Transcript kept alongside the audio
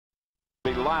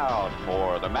loud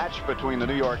for the match between the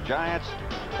New York Giants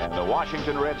and the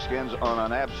Washington Redskins on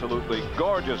an absolutely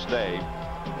gorgeous day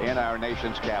in our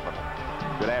nation's capital.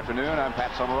 Good afternoon. I'm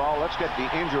Pat Summerall. Let's get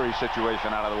the injury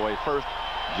situation out of the way first.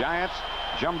 Giants,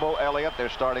 Jumbo Elliott, their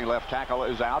starting left tackle,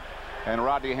 is out. And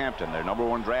Rodney Hampton, their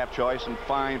 #1 draft choice and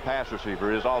fine pass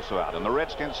receiver, is also out. On the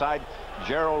Redskins side,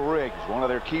 Gerald Riggs, one of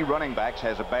their key running backs,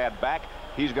 has a bad back.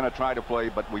 He's going to try to play,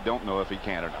 but we don't know if he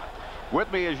can or not.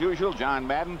 With me, as usual, John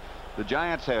Madden. The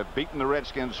Giants have beaten the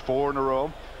Redskins 4 in a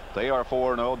row. They are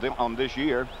 4-0 on this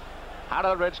year. How do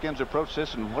the Redskins approach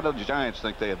this, and what do the Giants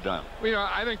think they have done? Well, you know,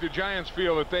 I think the Giants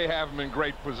feel that they have them in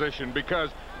great position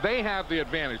because they have the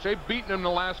advantage. They've beaten them the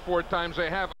last 4 times. They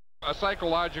have a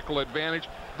psychological advantage.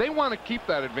 They want to keep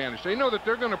that advantage. They know that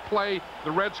they're going to play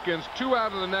the Redskins 2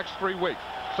 out of the next 3 weeks.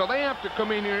 So they have to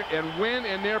come in here and win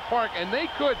in their park, and they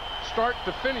could start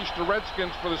to finish the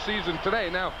Redskins for the season today.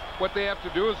 Now, what they have to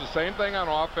do is the same thing on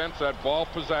offense, that ball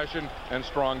possession and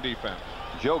strong defense.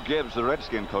 Joe Gibbs, the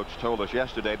Redskin coach, told us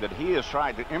yesterday that he has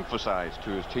tried to emphasize to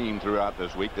his team throughout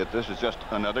this week that this is just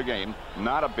another game,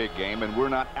 not a big game, and we're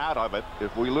not out of it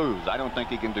if we lose. I don't think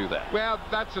he can do that. Well,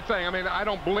 that's the thing. I mean, I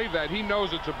don't believe that. He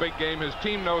knows it's a big game. His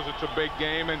team knows it's a big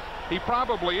game, and he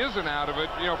probably isn't out of it,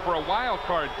 you know, for a wild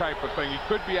card type of thing. He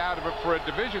could be out of it for a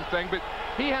division thing, but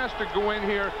he has to go in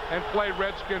here and play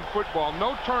Redskin football.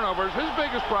 No turnovers. His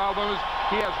biggest problem is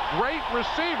he has great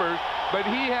receivers, but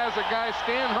he has a guy,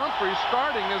 Stan Humphries,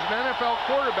 starting as an NFL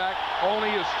quarterback, only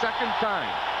his 2nd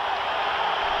time.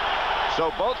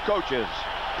 So both coaches,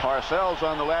 Parcells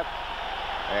on the left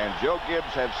and Joe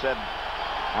Gibbs, have said,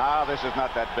 this is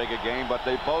not that big a game, but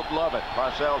they both love it.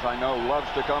 Parcells, I know, loves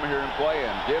to come here and play,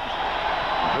 and Gibbs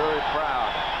very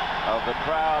proud of the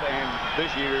crowd and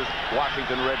this year's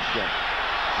Washington Redskins.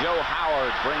 Joe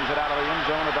Howard brings it out of the end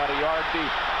zone about a yard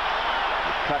deep.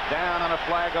 Cut down on a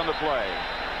flag on the play.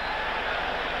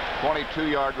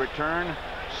 22-yard return,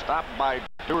 stopped by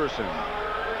Durson.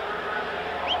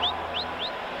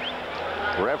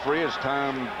 Referee is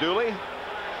Tom Dooley.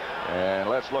 And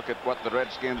let's look at what the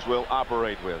Redskins will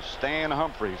operate with. Stan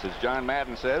Humphries, as John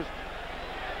Madden says,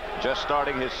 just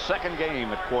starting his 2nd game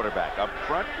at quarterback. Up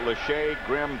front, Lachey,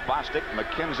 Grimm, Bostic,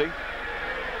 McKenzie.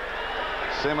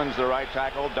 Simmons, the right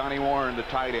tackle. Donnie Warren, the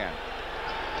tight end.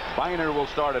 Biner will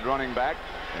start at running back.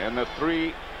 And the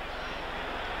 3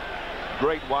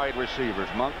 great wide receivers,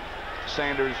 Monk,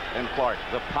 Sanders, and Clark.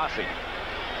 The posse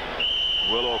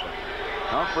will open.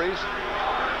 Humphries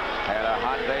had a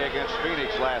hot day against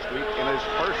Phoenix last week in his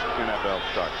 1st NFL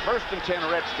start. 1st and 10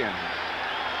 Redskins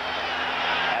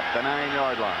at the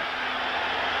 9-yard line.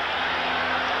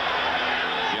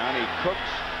 Johnny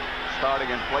Cooks starting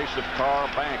in place of Carl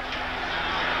Banks.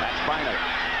 That's Biner.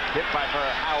 Hit by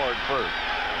Howard first.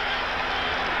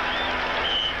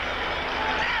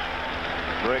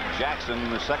 Greg Jackson,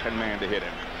 the 2nd man to hit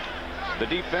him. The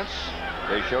defense,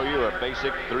 they show you a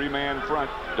basic 3-man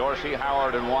front. Dorsey,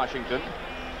 Howard, and Washington.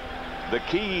 The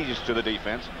keys to the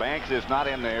defense, Banks is not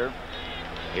in there.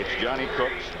 It's Johnny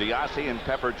Cooks, Diassi, and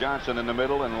Pepper Johnson in the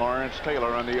middle, and Lawrence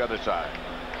Taylor on the other side.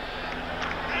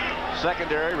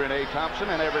 Secondary, Renee Thompson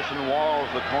and Everson Walls,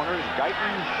 the corners, Guyton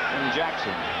and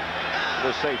Jackson,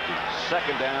 the safety.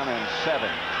 2nd down and 7.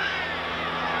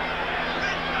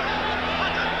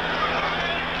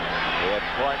 They had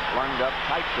Clark lined up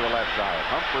tight to the left side.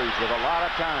 Humphries with a lot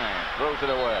of time, throws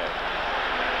it away.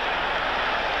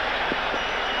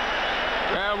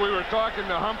 Well, we were talking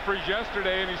to Humphries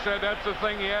yesterday, and he said that's the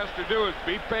thing he has to do is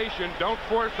be patient. Don't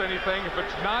force anything. If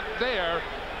it's not there,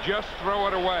 just throw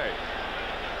it away.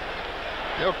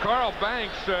 You know, Carl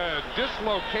Banks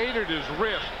dislocated his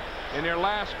wrist in their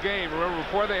last game. Remember,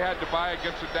 before they had to bye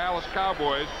against the Dallas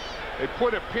Cowboys, they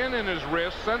put a pin in his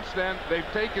wrist. Since then, they've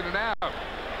taken it out.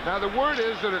 Now, the word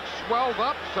is that it swelled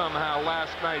up somehow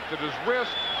last night, that his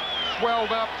wrist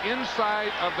swelled up inside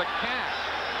of the calf.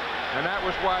 And that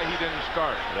was why he didn't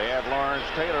start. They have Lawrence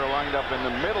Taylor lined up in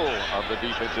the middle of the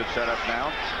defensive setup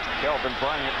now. Kelvin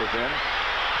Bryant was in.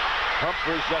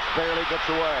 Humphries just barely gets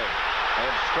away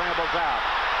and scrambles out.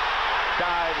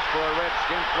 Dives for a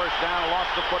Redskins 1st down,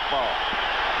 lost the football.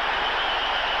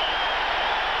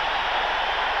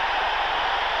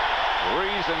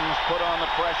 Reasons put on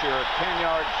the pressure. A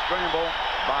 10-yard scramble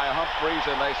by Humphries,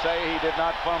 and they say he did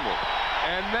not fumble.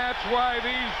 And that's why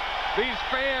these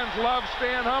fans love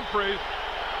Stan Humphries.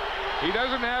 He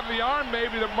doesn't have the arm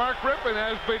maybe that Mark Rippon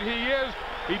has, but he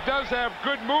does have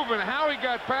good movement. How he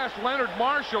got past Leonard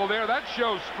Marshall there, that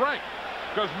shows strength.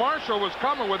 Because Marshall was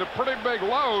coming with a pretty big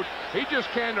load. He just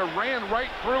kind of ran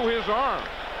right through his arm.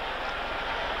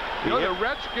 You know, the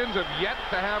Redskins have yet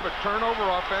to have a turnover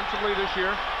offensively this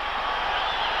year.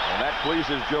 And that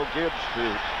pleases Joe Gibbs, who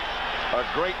a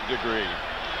great degree.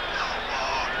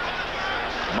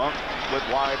 Monk with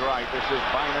wide right. This is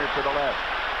Biner to the left.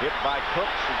 Hit by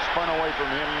Cooks and spun away from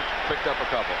him. Picked up a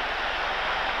couple.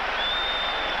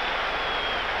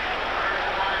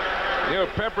 You know,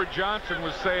 Pepper Johnson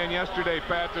was saying yesterday,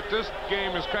 Pat, that this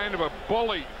game is kind of a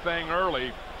bully thing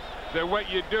early. That what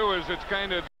you do is it's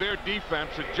kind of their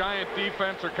defense. The Giant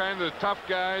defense are kind of the tough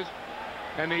guys,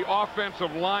 and the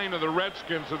offensive line of the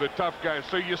Redskins are the tough guys.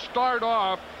 So you start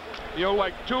off, you know,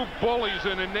 like two bullies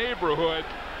in a neighborhood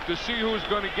to see who's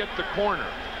going to get the corner.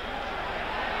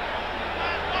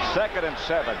 2nd and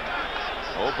 7.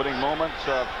 Opening moments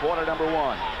of quarter number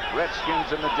 1.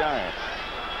 Redskins and the Giants.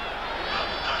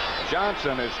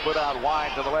 Johnson is split out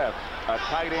wide to the left. A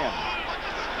tight end.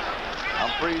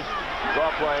 Humphries,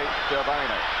 draw play to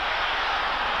Biner.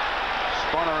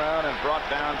 Spun around and brought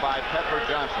down by Pepper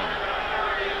Johnson.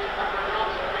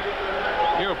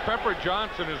 You know, Pepper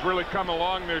Johnson has really come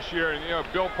along this year, and you know,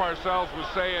 Bill Parcells was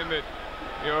saying that,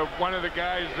 you know, one of the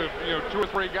guys that, you know, 2 or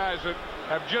 3 guys that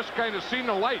have just kind of seen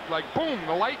the light, like boom,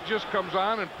 the light just comes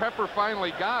on, and Pepper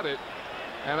finally got it.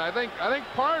 And I think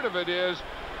part of it is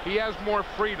he has more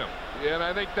freedom, and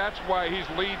I think that's why he's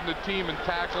leading the team in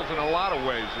tackles in a lot of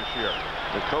ways this year.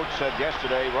 The coach said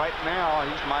yesterday, right now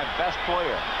he's my best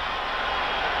player.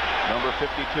 Number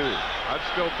 52. I'd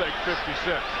still take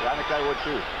 56. I think I would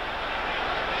too.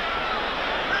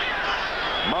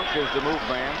 Monk is the move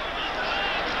man.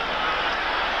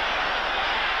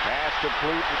 Pass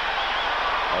complete.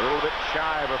 A little bit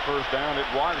shy of a first down. It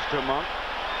was to Monk.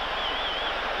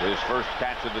 His first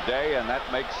catch of the day, and that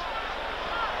makes,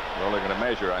 well, they're going to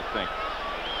measure, I think.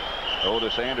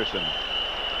 Otis Anderson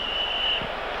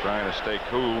trying to stay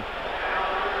cool.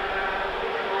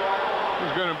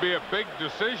 It's going to be a big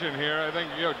decision here. I think,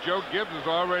 you know, Joe Gibbs has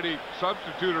already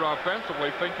substituted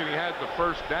offensively, thinking he had the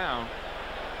first down.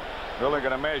 Well, they're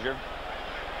going to measure.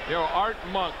 You know, Art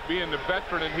Monk, being the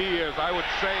veteran that he is, I would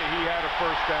say he had a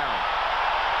first down.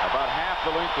 About half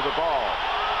the length of the ball.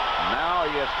 Now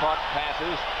he has caught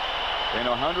passes in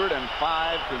 105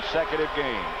 consecutive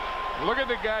games. Look at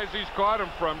the guys he's caught them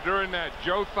from during that.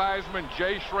 Joe Theismann,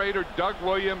 Jay Schrader, Doug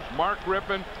Williams, Mark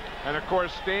Rippon, and of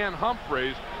course Stan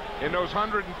Humphries. In those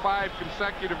 105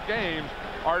 consecutive games,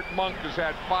 Art Monk has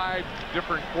had 5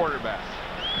 different quarterbacks.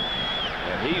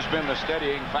 And he's been the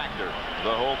steadying factor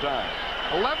the whole time.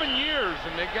 11 years,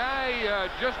 and the guy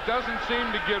just doesn't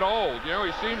seem to get old. You know,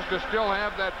 he seems to still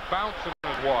have that bounce in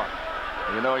his walk.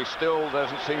 You know, he still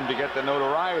doesn't seem to get the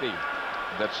notoriety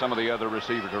that some of the other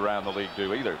receivers around the league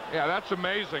do either. Yeah, that's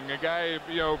amazing. A guy,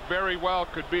 you know, very well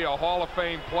could be a Hall of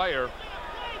Fame player.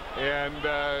 And,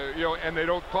 you know, and they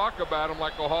don't talk about him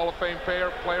like a Hall of Fame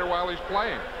player while he's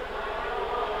playing.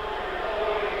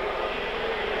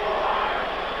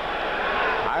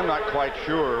 I'm not quite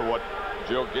sure what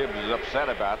Joe Gibbs is upset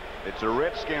about. It's a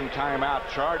Redskin timeout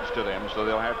charged to them, so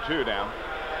they'll have 2 down.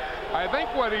 I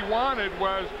think what he wanted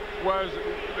was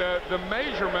the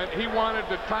measurement. He wanted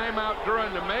the timeout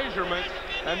during the measurement,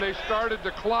 and they started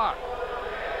the clock.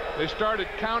 They started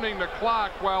counting the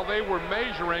clock while they were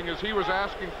measuring as he was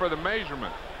asking for the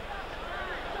measurement.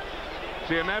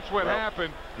 See, and that's what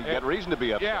happened. He got reason to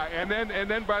be upset. Yeah, and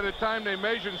then by the time they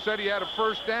measured and said he had a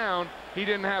first down, he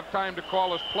didn't have time to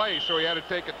call his play, so he had to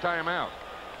take a timeout.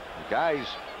 The guys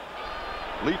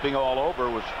leaping all over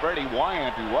was Freddie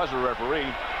Wyant, who was a referee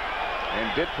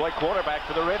and did play quarterback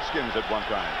for the Redskins at one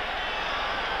time.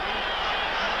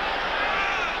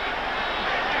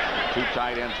 2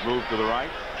 tight ends move to the right.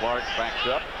 Clark backs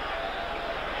up.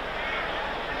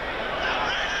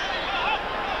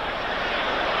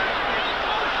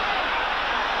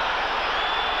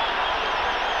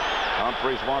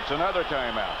 Humphries wants another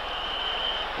timeout.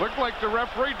 Looked like the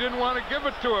referee didn't want to give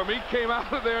it to him. He came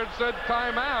out of there and said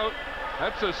timeout.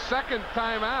 That's a 2nd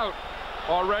timeout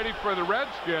already for the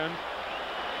Redskins.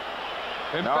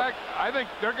 In fact, I think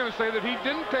they're going to say that he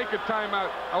didn't take a timeout.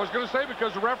 I was going to say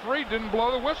because the referee didn't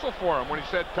blow the whistle for him when he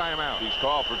said timeout. He's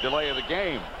called for delay of the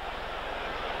game.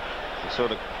 So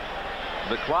the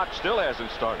clock still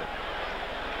hasn't started.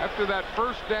 After that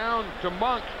first down to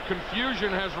Monk,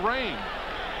 confusion has reigned.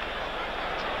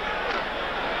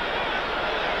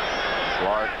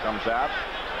 Clark comes out,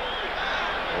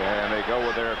 and they go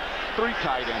with their 3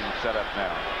 tight end setup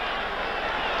now.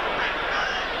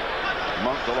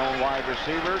 Monk, the lone wide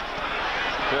receiver,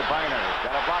 to Biner.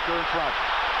 Got a blocker in front.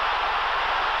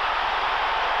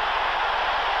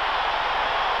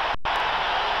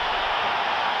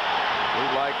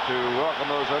 We'd like to welcome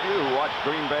those of you who watched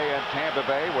Green Bay and Tampa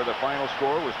Bay, where the final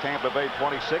score was Tampa Bay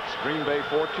 26, Green Bay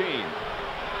 14.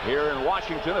 Here in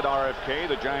Washington at RFK,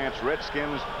 the Giants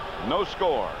Redskins, no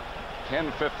score,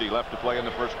 10:50 left to play in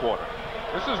the first quarter.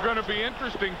 This is going to be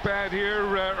interesting, Pat, here.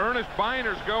 Ernest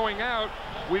Biner's going out.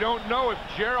 We don't know if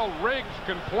Gerald Riggs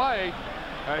can play.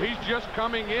 He's just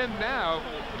coming in now,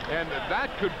 and that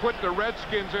could put the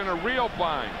Redskins in a real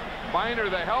bind. Biner,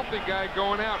 the healthy guy,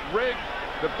 going out. Riggs,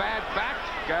 the bad back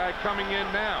guy, coming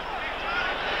in now.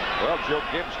 Well, Joe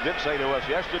Gibbs did say to us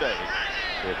yesterday,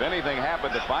 if anything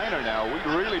happened to Biner now, we'd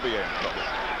really be in trouble.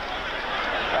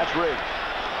 That's Riggs.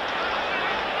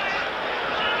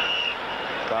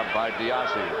 Stopped by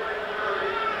Diassi.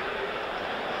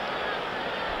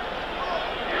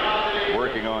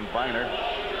 Working on Biner.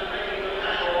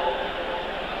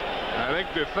 I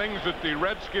think the things that the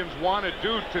Redskins want to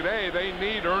do today, they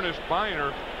need Ernest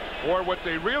Biner, or what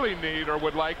they really need or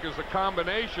would like is a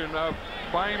combination of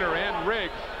Biner and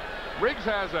Riggs. Riggs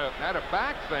had a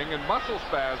back thing and muscle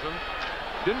spasm.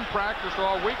 Didn't practice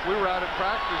all week. We were out at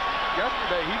practice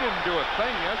yesterday. He didn't do a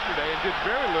thing yesterday and did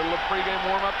very little of pregame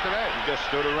warm-up today. He just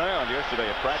stood around yesterday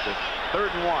at practice. 3rd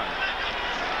and 1.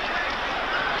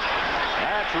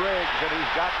 That's Riggs, and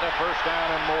he's got the first down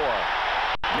and more.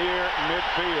 Near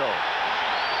midfield.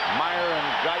 Meyer and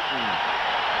Guyton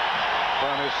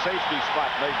from his safety spot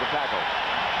made the tackle.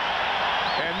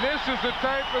 And this is the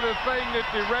type of the thing that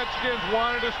the Redskins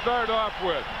wanted to start off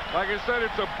with. Like I said,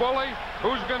 it's a bully.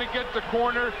 Who's going to get the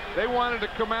corner? They wanted to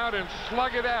come out and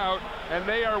slug it out, and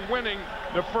they are winning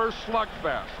the first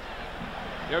slugfest.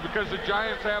 Yeah, because the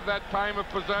Giants have that time of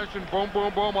possession, boom,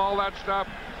 boom, boom, all that stuff.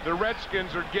 The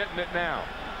Redskins are getting it now.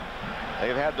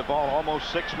 They've had the ball almost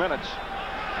 6 minutes.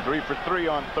 3 for 3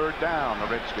 on 3rd down, the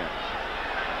Redskins.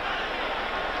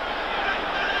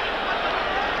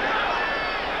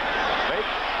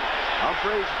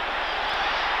 Humphreys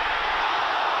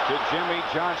to Jimmy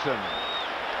Johnson.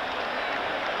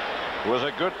 Was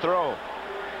a good throw.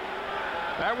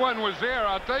 That one was there.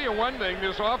 I'll tell you one thing,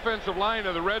 this offensive line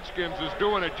of the Redskins is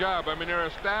doing a job. I mean, they're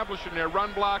establishing their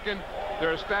run blocking.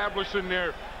 They're establishing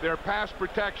their pass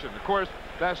protection. Of course,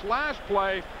 that's last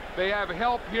play. They have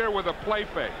help here with a play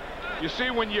fake. You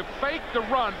see, when you fake the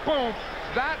run, boom,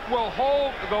 that will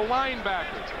hold the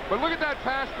linebackers. But look at that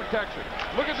pass protection.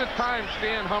 Look at the time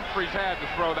Stan Humphreys had to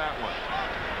throw that one.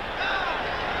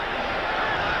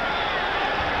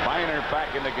 Biner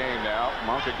back in the game now.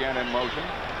 Monk again in motion.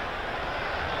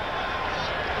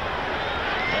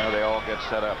 Now they all get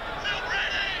set up.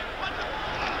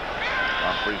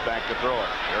 Humphreys back to throw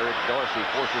it. Eric Dorsey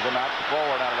forces him out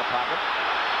forward out of the pocket.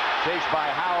 Chased by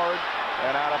Howard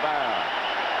and out of bounds.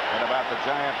 And about the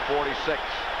Giant 46.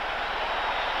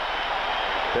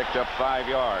 Picked up 5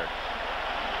 yards.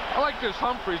 I like this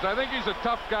Humphreys. I think he's a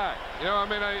tough guy. You know, I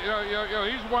mean,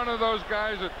 he's one of those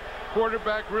guys that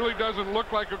quarterback really doesn't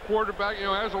look like a quarterback. You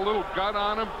know, has a little gut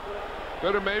on him.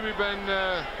 Could have maybe been,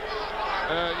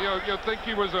 you think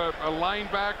he was a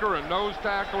linebacker, a nose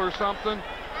tackle or something.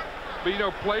 But, you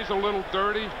know, plays a little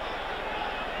dirty.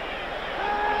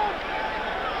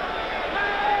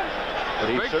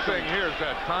 The big thing here is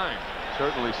that time.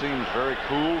 Certainly seems very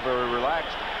cool, very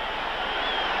relaxed.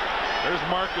 There's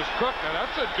Marcus Cook. Now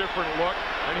that's a different look,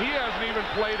 and he hasn't even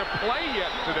played a play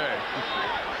yet today.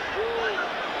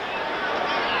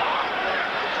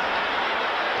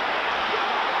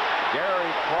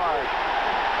 Gary Clark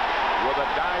with a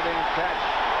diving catch.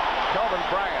 Kelvin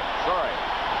Bryant, sorry.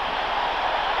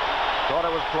 Thought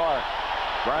it was Clark.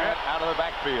 Bryant out of the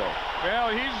backfield. Well,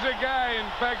 he's the guy. In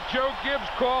fact, Joe Gibbs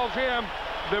calls him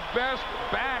the best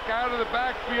back out of the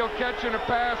backfield catching a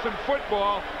pass in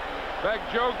football. In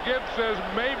fact, Joe Gibbs says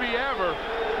maybe ever.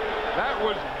 That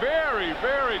was very,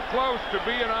 very close to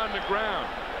being on the ground.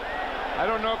 I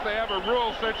don't know if they have a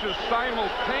rule such as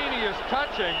simultaneous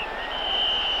touching,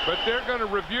 but they're going to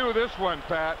review this one,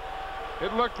 Pat.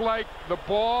 It looked like the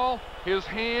ball, his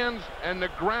hands, and the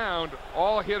ground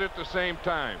all hit at the same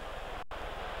time.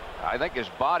 I think his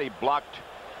body blocked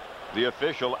the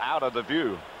official out of the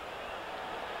view.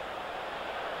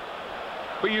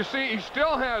 But you see, he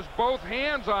still has both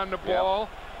hands on the ball,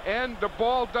 and the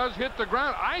ball does hit the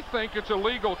ground. I think it's a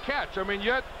legal catch. I mean,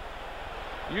 yet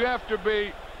you have to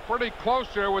be pretty close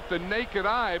there with the naked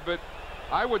eye, but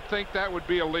I would think that would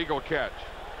be a legal catch.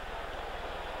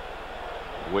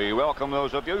 We welcome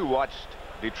those of you who watched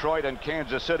Detroit and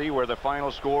Kansas City, where the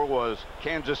final score was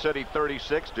Kansas City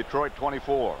 36, Detroit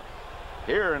 24.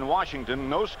 Here in Washington,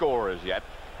 no score as yet.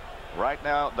 Right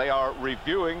now, they are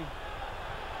reviewing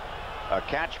a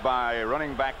catch by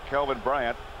running back Kelvin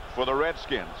Bryant for the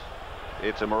Redskins.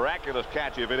 It's a miraculous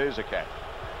catch if it is a catch.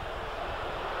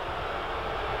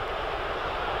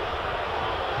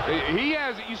 He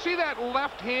has, you see that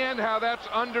left hand, how that's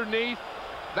underneath?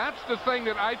 That's the thing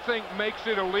that I think makes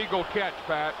it a legal catch,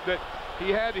 Pat. That he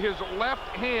had his left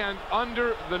hand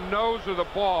under the nose of the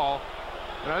ball.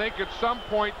 And I think at some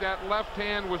point that left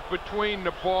hand was between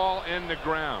the ball and the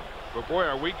ground. But boy,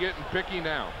 are we getting picky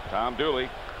now. Tom Dooley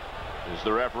is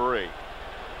the referee.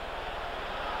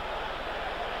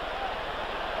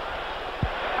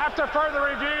 After further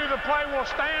review, the play will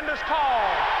stand as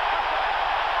called.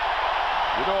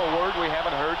 You know a word we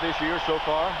haven't heard this year so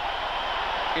far?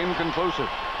 Inconclusive.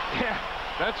 Yeah,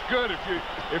 that's good.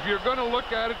 If you're going to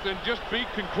look at it, then just be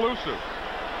conclusive.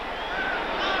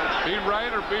 Be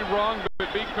right or be wrong,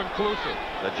 but be conclusive.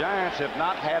 The Giants have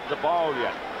not had the ball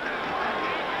yet.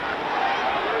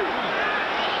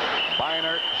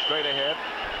 Biner straight ahead.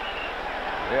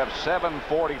 They have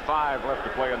 7:45 left to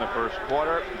play in the first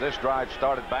quarter. This drive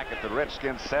started back at the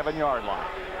Redskins 7-yard line.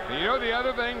 And you know, the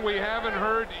other thing we haven't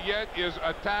heard yet is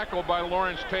a tackle by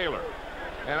Lawrence Taylor.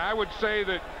 And I would say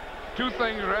that two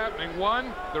things are happening.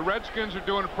 One, the Redskins are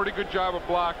doing a pretty good job of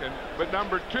blocking. But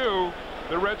number two,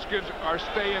 the Redskins are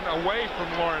staying away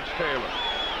from Lawrence Taylor.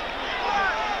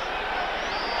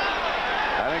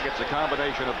 I think it's a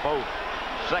combination of both.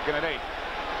 2nd and 8.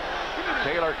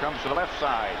 Taylor comes to the left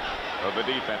side of the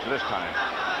defense this time.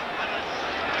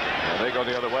 And they go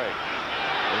the other way.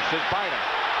 This is Biner.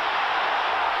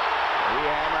 He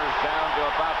hammers down to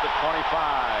about the 25.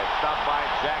 Stopped by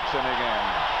Jackson again.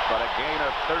 But a gain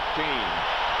of 13.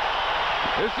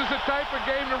 This is the type of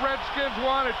game the Redskins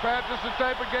wanted, Pat. This is the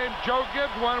type of game Joe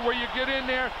Gibbs wanted, where you get in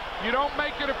there, you don't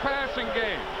make it a passing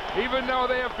game. Even though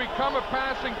they have become a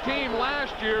passing team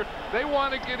last year, they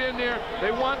want to get in there.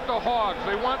 They want the hogs.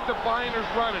 They want the Biners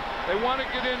running. They want to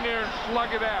get in there and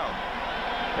slug it out.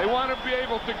 They want to be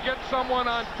able to get someone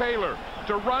on Taylor,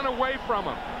 to run away from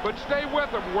him, but stay with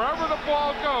him. Wherever the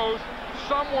ball goes,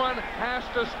 someone has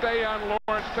to stay on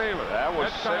Lawrence Taylor. That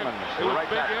was Simmons. It was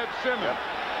Big Ed Simmons. Yep.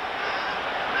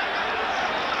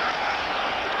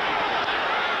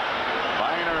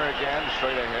 Biner again,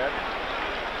 straight ahead.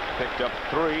 Picked up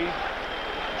 3.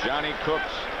 Johnny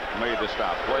Cooks made the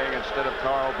stop, playing instead of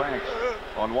Carl Banks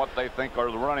on what they think are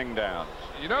the running downs.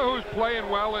 You know who's playing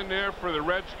well in there for the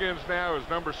Redskins now is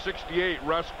number 68,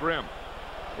 Russ Grimm.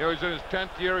 You know, he's in his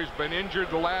 10th year. He's been injured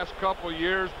the last couple of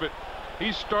years, but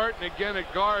he's starting again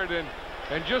at guard, and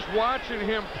just watching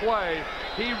him play,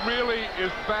 he really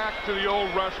is back to the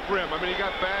old Russ Grimm. I mean, he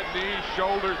got bad knees,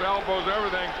 shoulders, elbows,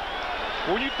 everything.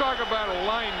 When you talk about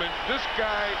alignment, this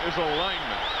guy is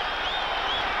alignment.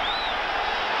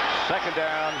 2nd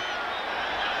down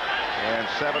and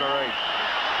 7 or 8.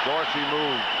 Dorsey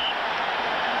moved,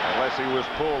 unless he was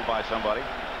pulled by somebody.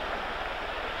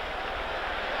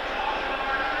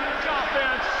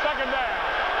 Offense, 2nd down.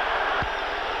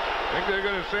 I think they're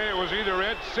going to say it was either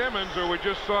Ed Simmons, or we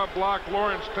just saw block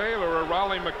Lawrence Taylor, or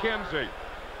Raleigh McKenzie.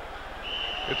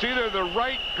 It's either the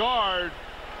right guard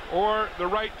or the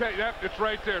right tackle. Yep, it's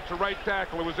right there. It's a right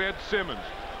tackle. It was Ed Simmons.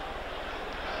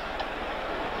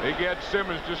 Big Ed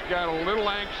Simmons just got a little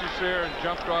anxious there and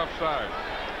jumped offside.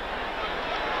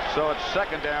 So it's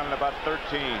 2nd down and about 13.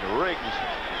 Riggs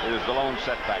is the lone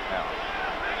setback now.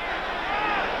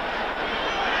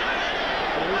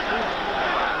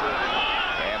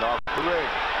 And off to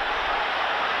Riggs.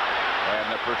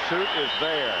 And the pursuit is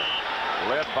there,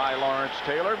 led by Lawrence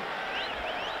Taylor.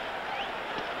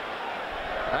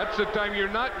 That's the time. You're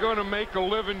not going to make a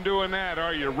living doing that,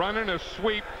 are you? Running a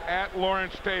sweep at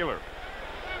Lawrence Taylor.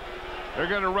 They're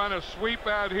going to run a sweep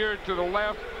out here to the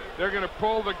left. They're going to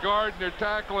pull the guard, and they're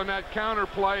tackling that counter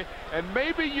play. And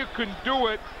maybe you can do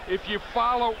it if you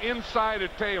follow inside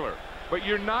of Taylor. But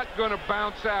you're not going to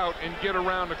bounce out and get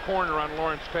around the corner on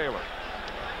Lawrence Taylor.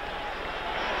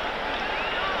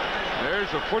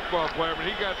 There's a football player, but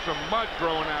he got some mud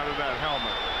growing out of that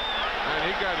helmet. And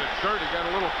he got it dirt. He got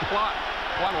a little plot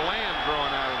of land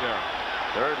growing out of there.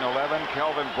 3rd and 11.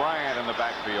 Kelvin Bryant in the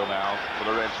backfield now for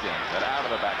the Redskins. And out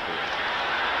of the backfield.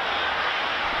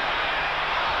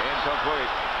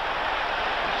 Incomplete.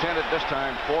 Intended this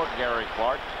time for Gary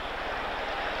Clark.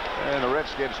 And the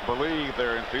Redskins believe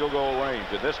they're in field goal range.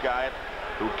 And this guy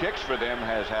who kicks for them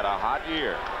has had a hot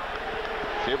year.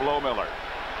 Shiblo Miller.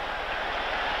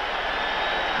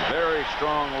 Very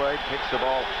strong leg. Kicks the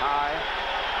ball high.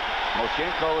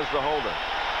 Moshenko is the holder.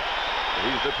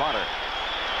 He's the punter.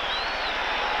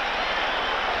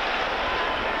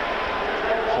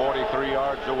 43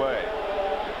 yards away.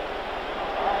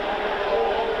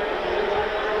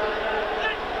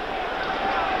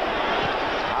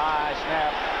 High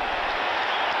snap.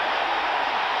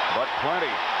 But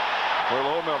plenty for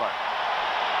Lohmiller.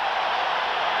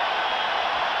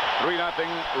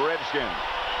 3-0 Redskins.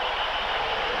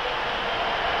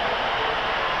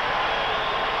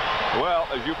 Well,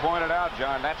 as you pointed out,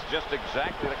 John, that's just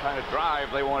exactly the kind of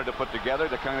drive they wanted to put together,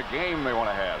 the kind of game they want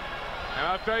to have. And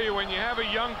I'll tell you, when you have a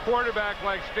young quarterback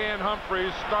like Stan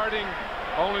Humphries starting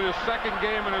only the second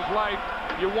game in his life,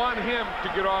 you want him to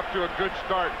get off to a good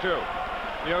start too.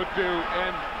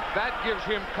 And that gives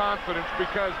him confidence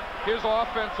because his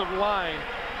offensive line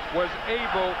was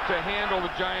able to handle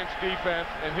the Giants defense,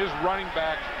 and his running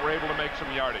backs were able to make some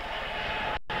yardage.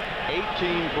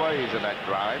 18 plays in that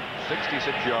drive, 66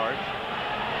 yards.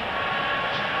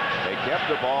 They kept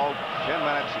the ball 10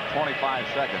 minutes and 25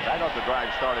 seconds. I thought the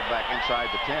drive started back inside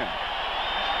the 10.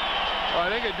 Well, I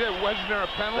think it did. Wasn't there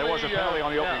a penalty? There was a penalty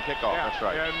on the opening kickoff. Yeah. That's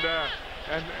right.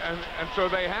 And so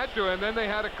they had to, and then they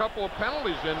had a couple of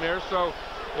penalties in there. So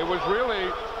it was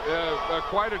really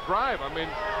quite a drive. I mean,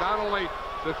 not only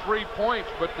the 3 points,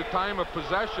 but the time of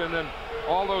possession and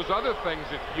all those other things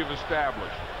that you've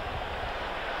established.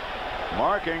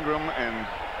 Mark Ingram and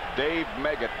Dave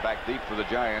Meggett back deep for the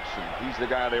Giants, and he's the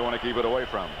guy they want to keep it away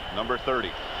from, number 30.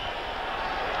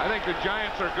 I think the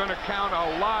Giants are going to count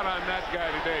a lot on that guy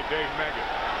today, Dave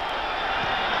Meggett.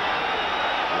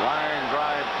 Line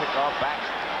drive kickoff back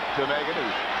to Meggett, who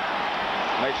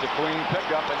makes a clean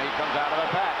pickup, and he comes out of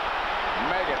the pack.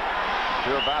 Meggett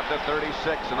to about the 36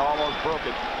 and almost broke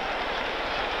it.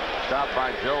 Stopped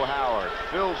by Joe Howard.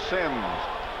 Phil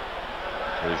Simms.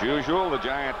 As usual, the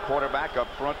Giant quarterback up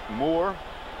front, Moore.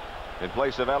 In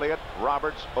place of Elliott,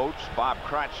 Roberts, Oates, Bob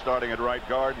Cratch starting at right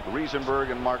guard,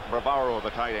 Riesenberg and Mark Bavaro, the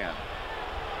tight end.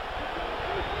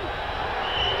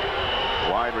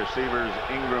 Wide receivers,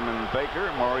 Ingram and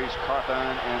Baker, Maurice Carthon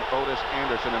and Otis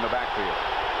Anderson in the backfield,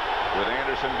 with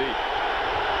Anderson deep.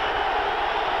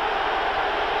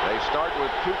 They start with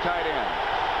 2 tight ends.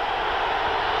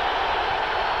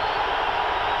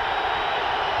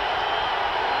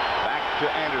 Back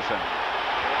to Anderson.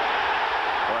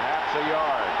 Perhaps a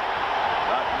yard.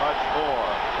 Not much more.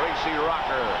 Tracy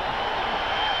Rocker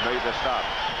made the stop.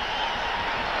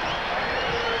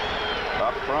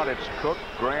 Up front, it's Cook,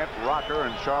 Grant, Rocker,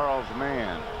 and Charles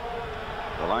Mann.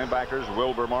 The linebackers,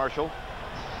 Wilbur Marshall,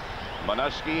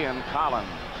 Manusky, and Collins.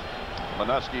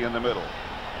 Manusky in the middle.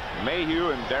 Mayhew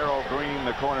and Darrell Green,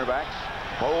 the cornerbacks.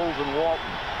 Bowles and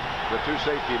Walton, the 2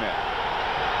 safety men.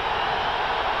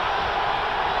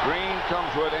 Green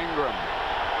comes with Ingram.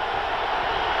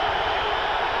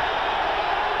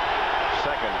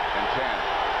 2nd and 10.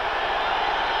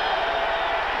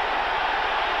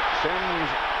 Sims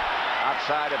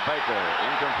outside of Baker,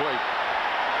 incomplete.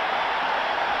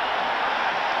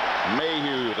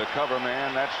 Mayhew, the cover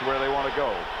man, that's where they want to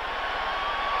go.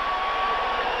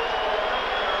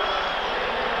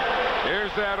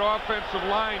 Here's that offensive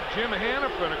line. Jim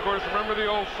Hannafin, of course, remember the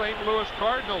old St. Louis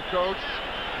Cardinal coach,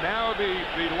 now the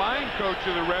line coach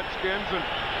of the Redskins. And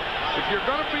if you're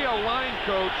going to be a line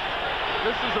coach,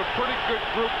 this is a pretty good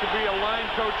group to be a line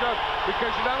coach of,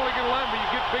 because you not only get a line, but you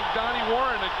get big Donnie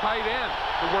Warren at tight end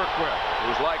to work with.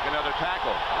 Who's like another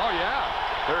tackle. Oh, yeah.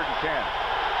 3rd and 10.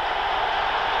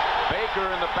 Baker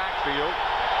in the backfield.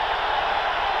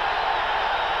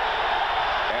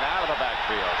 And out of the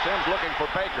backfield. Sims looking for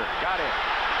Baker. Got it.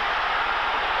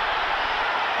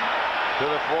 To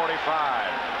the 45.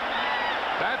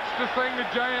 That's the thing the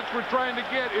Giants were trying to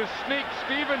get, is sneak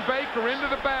Stephen Baker into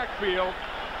the backfield.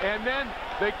 And then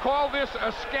they call this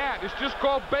a scat. It's just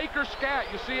called Baker scat.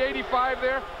 You see 85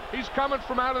 there? He's coming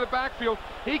from out of the backfield.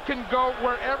 He can go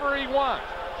wherever he wants.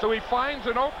 So he finds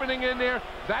an opening in there.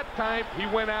 That time he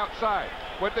went outside.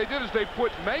 What they did is they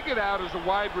put Meggett out as a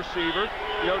wide receiver,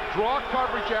 draw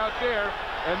coverage out there,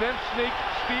 and then sneak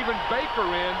Stephen Baker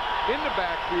in the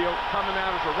backfield, coming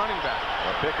out as a running back.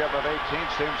 A pickup of 18,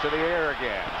 Sims to the air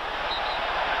again.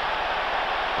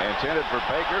 Intended for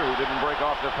Baker, who didn't break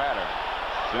off the pattern.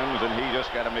 Sims and he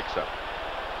just got a mix-up.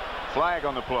 Flag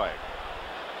on the play.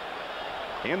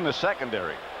 In the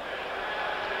secondary.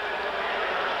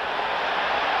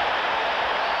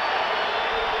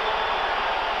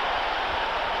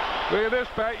 Look at this,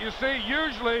 Pat. You see,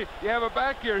 usually you have a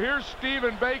back here. Here's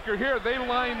Stephen Baker here. They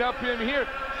lined up in here,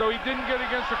 so he didn't get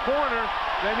against the corner.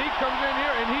 Then he comes in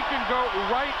here, and he can go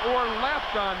right or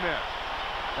left on this.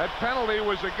 That penalty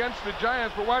was against the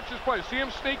Giants, but watch this play. See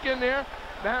him sneak in there?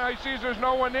 Now he sees there's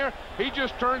no one there. He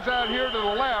just turns out here to the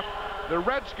left. The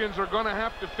Redskins are going to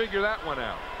have to figure that one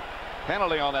out.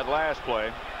 Penalty on that last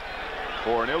play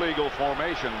for an illegal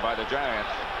formation by the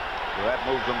Giants. So that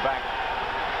moves them back.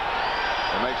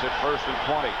 It makes it 1st and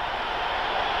 20.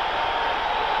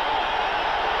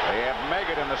 They have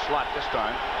Meggett in the slot this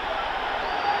time.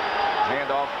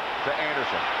 Handoff to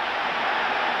Anderson.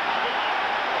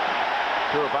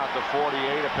 To about the 48,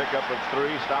 a pickup of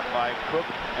 3, stopped by Cook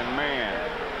and Mann.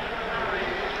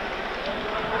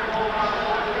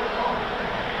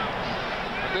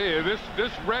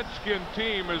 This Redskin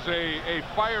team is a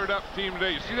fired-up team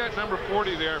today. You see that number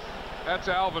 40 there? That's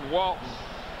Alvin Walton,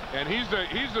 and he's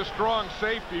a strong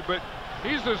safety, but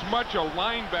he's as much a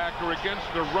linebacker against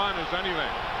the run as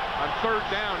anything. On third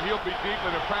down, he'll be deep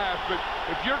in the pass, but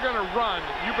if you're going to run,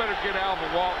 you better get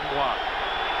Alvin Walton blocked.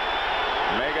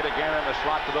 Meggett again in the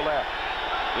slot to the left.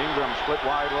 Ingram split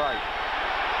wide right.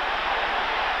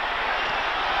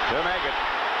 To Meggett.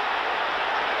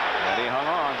 And he hung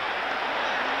on.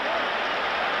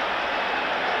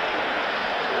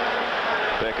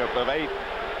 Pickup of 8.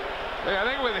 Hey, I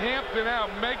think with Hampton out,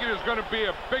 Meggett is going to be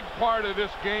a big part of this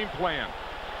game plan.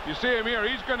 You see him here.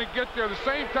 He's going to get there the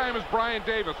same time as Brian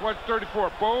Davis. Watch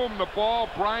 34. Boom, the ball.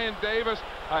 Brian Davis.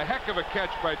 A heck of a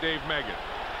catch by Dave Meggett.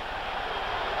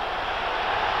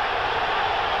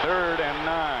 3rd and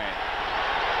 9.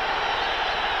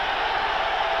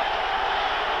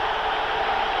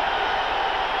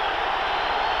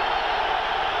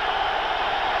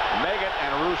 Meggett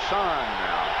and Roussan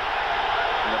now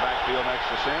in the backfield next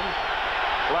to Sims.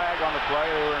 Flag on the play.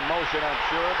 They were in motion, I'm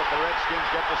sure, but the Redskins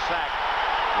get the sack.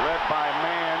 Led by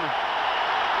Mann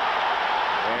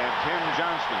and Tim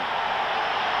Johnston.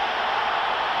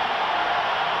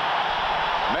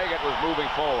 Meggett was moving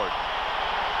forward.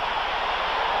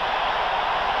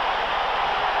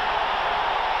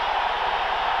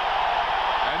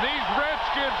 And these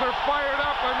Redskins are fired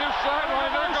up on this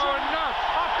sideline. They're going nuts.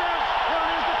 Hopkins,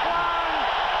 here is the flag.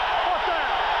 Fourth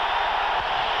down.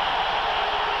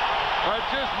 But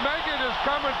just Meggett is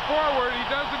coming forward. He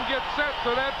doesn't get set,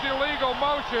 so that's illegal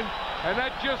motion, and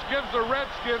that just gives the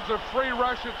Redskins a free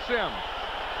rush at Sims.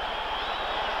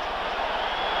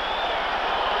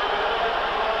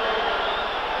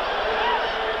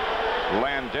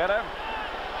 Landetta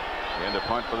in the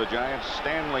punt for the Giants.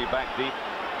 Stanley back deep,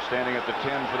 standing at the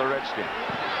 10 for the Redskins.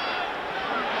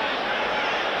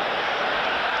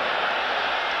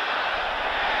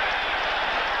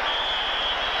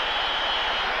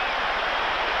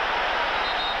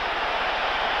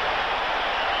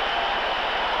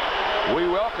 We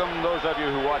welcome those of you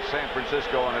who watch San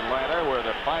Francisco and Atlanta, where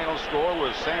the final score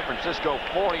was San Francisco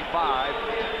 45,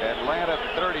 Atlanta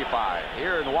 35.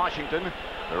 Here in Washington,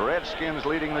 the Redskins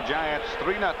leading the Giants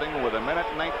 3-0 with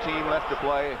 1:19 left to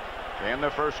play in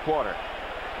the first quarter.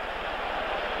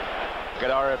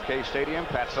 At RFK Stadium,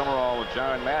 Pat Summerall with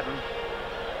John Madden,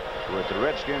 with the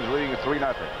Redskins leading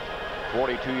 3-0.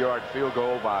 42-yard field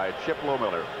goal by Chip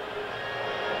Lohmiller.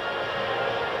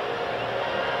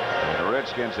 The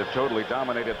Redskins have totally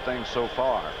dominated things so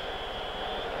far.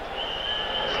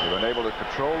 They've been able to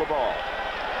control the ball.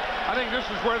 I think this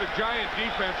is where the Giant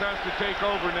defense has to take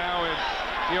over now and,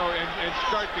 and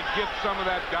start to get some of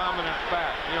that dominance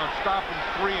back. Stop them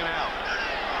 3 and out.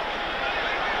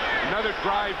 Another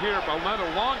drive here, another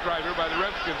long drive here by the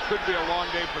Redskins could be a long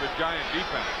day for the Giant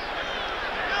defense.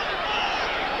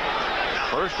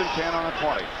 1st and 10 on the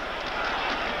 20.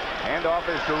 Handoff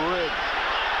is to Riggs.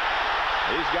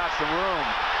 He's got some room.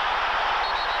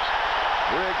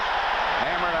 Riggs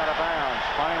hammered out of bounds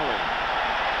finally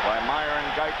by Myron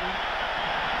Guyton.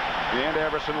 The end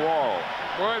Everson Wall.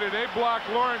 Boy, did they block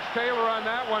Lawrence Taylor on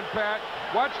that one, Pat.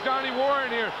 Watch Donnie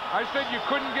Warren here. I said you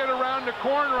couldn't get around the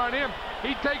corner on him.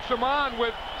 He takes him on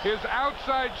with his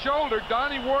outside shoulder.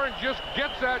 Donnie Warren just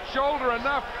gets that shoulder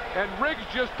enough, and Riggs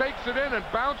just takes it in and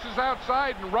bounces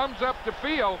outside and runs up the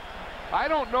field. I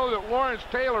don't know that Lawrence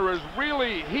Taylor is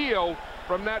really healed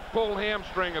from that pulled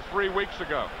hamstring of 3 weeks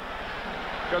ago.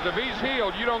 Because if he's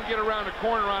healed, you don't get around the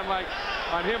corner on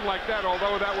him like that,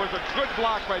 although that was a good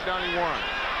block by Donnie Warren.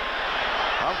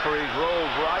 Humphreys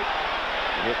rolls right,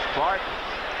 hits Clark,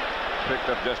 picked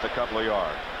up just a couple of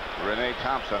yards. Renee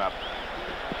Thompson up.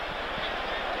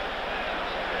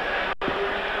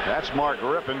 That's Mark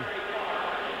Rippon,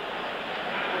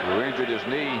 who injured his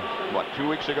knee, what, 2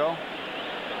 weeks ago?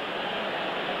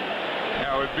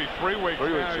 Yeah, it would be 3 weeks.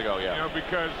 3 weeks ago, yeah.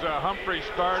 Because Humphrey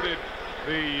started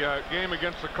the game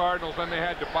against the Cardinals, then they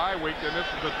had the bye week, and this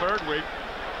is the 3rd week.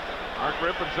 Mark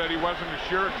Rippon said he wasn't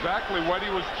sure exactly what he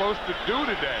was supposed to do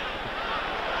today.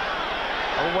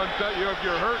 No one tell you if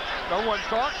you're hurt. No one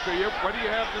talks to you. What do you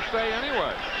have to say anyway?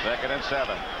 2nd and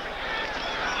 7.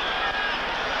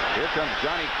 Here comes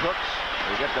Johnny Cooks.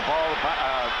 They get the ball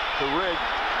to Riggs,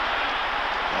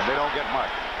 and they don't get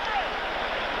much.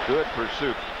 Good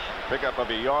pursuit. Pickup of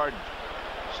a yard.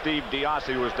 Steve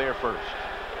Diassi was there first.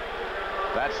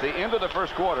 That's the end of the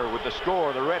first quarter with the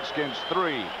score, the Redskins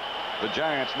 3, the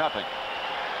Giants nothing.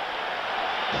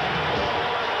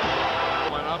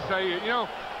 And I'll tell you,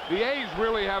 the A's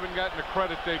really haven't gotten the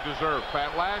credit they deserve,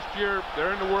 Pat. Last year,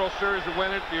 they're in the World Series, they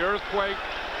win it, the earthquake,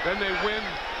 then they win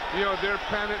you know, their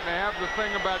pennant and they have the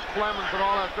thing about Clemens and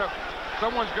all that stuff,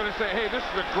 someone's going to say, hey, this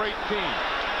is a great team.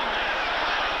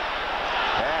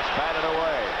 Pass batted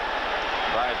away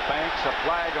by Banks. A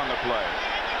flag on the play.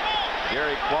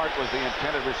 Gary Clark was the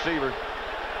intended receiver.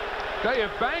 Tell you,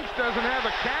 if Banks doesn't have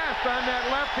a cast on that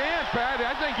left hand, Pat,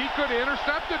 I think he could have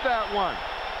intercepted that one.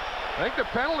 I think the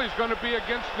penalty's going to be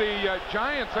against the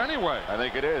Giants anyway. I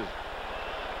think it is.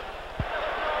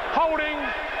 Holding,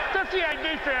 58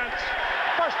 defense,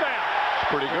 first down. It's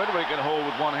pretty good when he can hold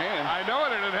with one hand. I know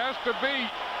it, and it has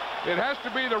to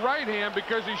be the right hand,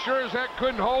 because he sure as heck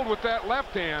couldn't hold with that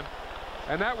left hand,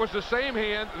 and that was the same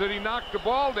hand that he knocked the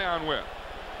ball down with.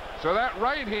 So that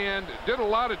right hand did a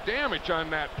lot of damage on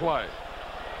that play.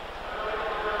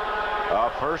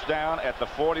 First down at the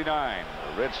 49.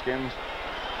 The Redskins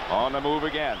on the move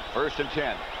again. 1st and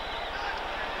 10.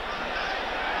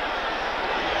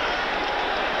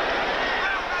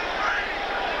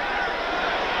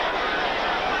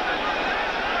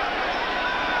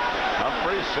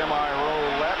 Humphrey,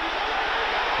 semi-roll left.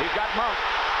 He's got Monk.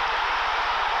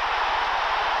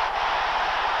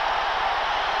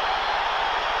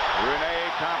 Renee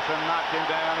Thompson knocked him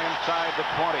down inside the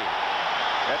 20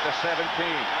 at the 17.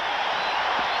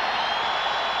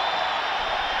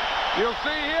 You'll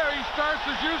see here he starts,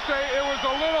 as you say, it was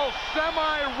a little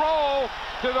semi-roll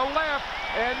to the left,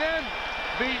 and then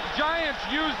the Giants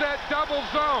use that double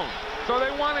zone. So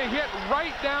they want to hit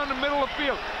right down the middle of the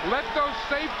field. Let those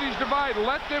safeties divide.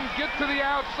 Let them get to the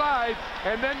outside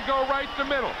and then go right to the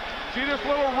middle. See this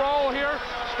little roll here?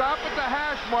 Stop at the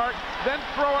hash mark, then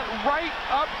throw it right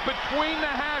up between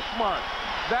the hash marks.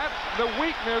 That's the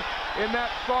weakness in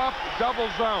that soft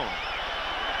double zone.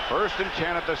 1st and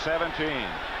 10 at the 17.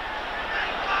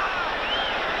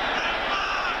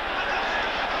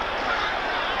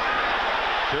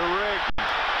 To Riggs.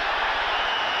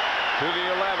 To the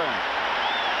 11.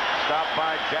 Stopped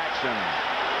by Jackson.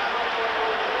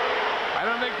 I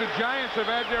don't think the Giants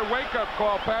have had their wake-up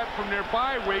call, Pat, from their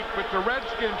bye week, but the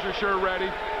Redskins are sure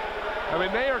ready. I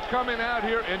mean, they are coming out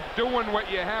here and doing what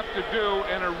you have to do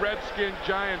in a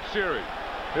Redskin-Giant series.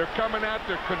 They're coming out,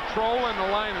 they're controlling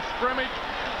the line of scrimmage,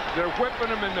 they're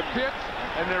whipping them in the pits,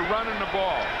 and they're running the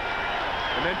ball.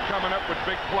 And then coming up with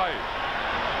big plays.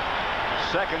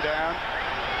 2nd down.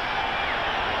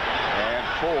 And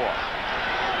 4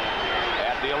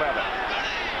 at the 11.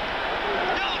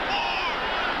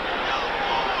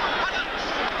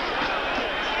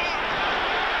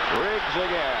 Riggs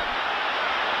again.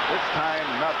 This time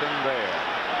nothing there.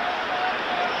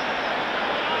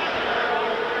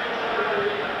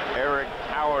 Eric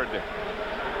Howard.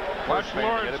 Watch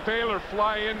Lawrence Taylor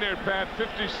fly in there, Pat.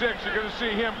 56. You're going to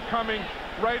see him coming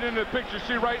right into the picture.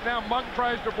 See right now, Monk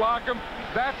tries to block him.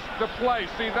 That's the play.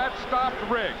 See, that stopped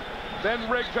Riggs. Then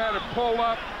Riggs had to pull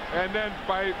up, and then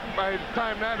by the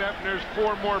time that happened, there's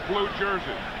 4 more blue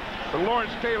jerseys. But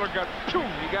Lawrence Taylor got, boom,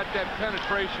 he got that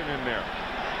penetration in there.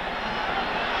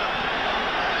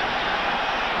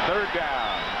 3rd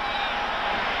down.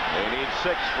 They need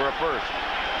 6 for a first.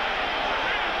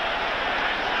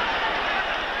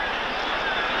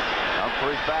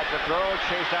 Humphreys back to throw,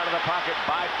 chased out of the pocket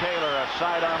by Taylor. A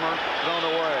side armor thrown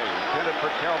away, intended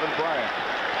for Kelvin Bryant.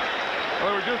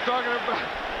 Well, we're just talking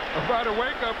about a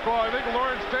wake-up call. I think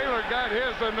Lawrence Taylor got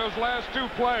his in those last 2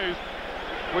 plays.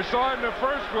 We saw it in the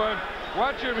first one.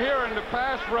 Watch him here in the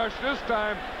pass rush this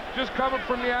time, just coming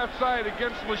from the outside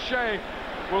against Lachey.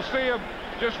 We'll see him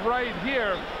just right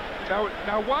here.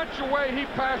 Now watch the way he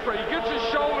passed right. He gets his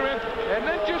shoulder in and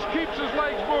then just keeps his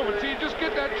legs moving. See, you just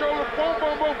get that shoulder, boom,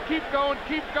 boom, boom, keep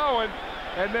going,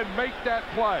 and then make that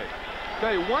play.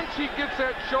 Tell you, once he gets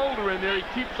that shoulder in there, he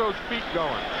keeps those feet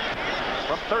going.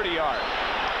 From 30 yards.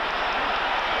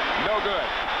 No good.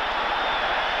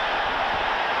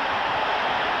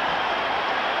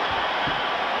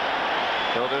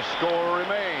 So the score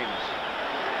remains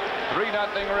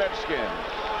 3-0 Redskins.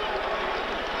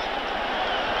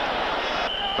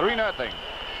 3-0.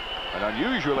 An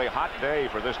unusually hot day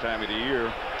for this time of the year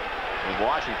in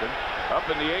Washington. Up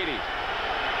in the 80s.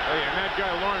 Hey, and that guy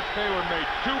Lawrence Taylor made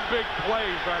 2 big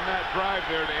plays on that drive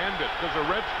there to end it because the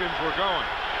Redskins were going.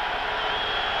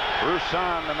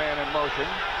 Broussard, the man in motion.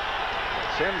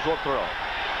 Sims will throw.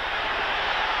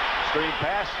 Screen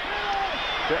pass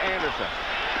to Anderson.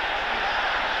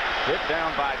 Hit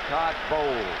down by Todd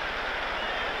Bowles.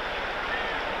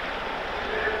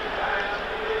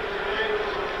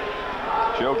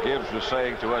 Joe Gibbs was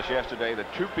saying to us yesterday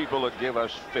that 2 people that give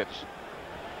us fits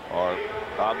are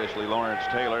obviously Lawrence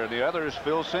Taylor, and the other is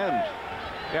Phil Sims.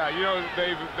 Yeah, you know,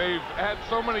 they've had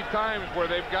so many times where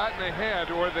they've gotten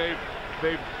ahead or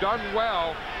they've done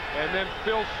well, and then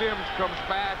Phil Simms comes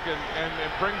back and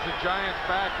brings the Giants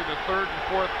back in the third and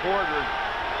fourth quarter.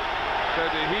 Said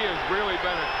that he has really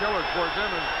been a killer towards them,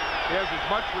 and he has as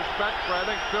much respect for, I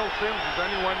think, Phil Simms as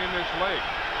anyone in this league.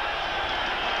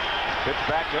 Pitch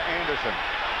back to Anderson.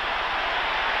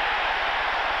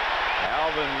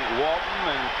 Alvin Walton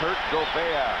and Kurt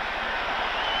Gobea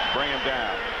bring him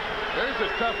down. There's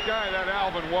a tough guy, that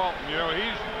Alvin Walton. You know,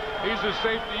 he's a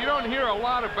safety you don't hear a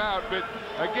lot about, but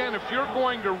again, if you're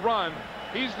going to run,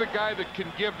 he's the guy that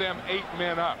can give them 8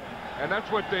 men up. And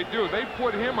that's what they do. They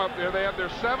put him up there. They have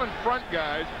their 7 front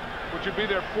guys, which would be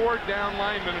their 4 down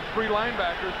linemen and 3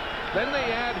 linebackers. Then they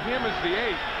add him as the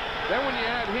 8. Then when you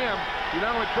add him, you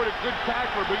not only put a good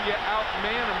tackler, but you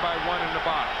outman him by 1 in the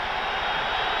box.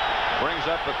 Brings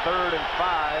up the 3rd and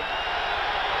 5.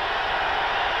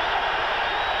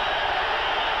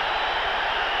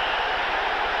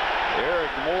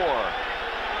 Eric Moore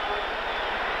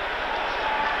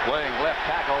playing left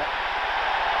tackle.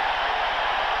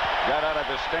 Got out of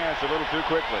the stance a little too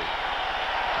quickly.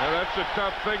 Now that's a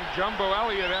tough thing. Jumbo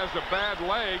Elliott has a bad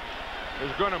leg, is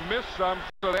going to miss some,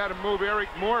 so they had to move Eric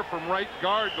Moore from right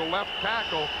guard to left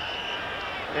tackle.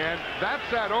 And that's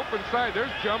that open side.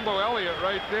 There's Jumbo Elliott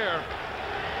right there.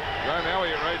 John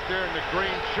Elliott right there in the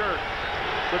green shirt.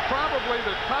 But probably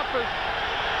the toughest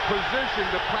position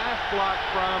to pass block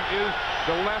from is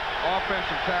the left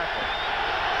offensive tackle.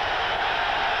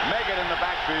 Meggett in the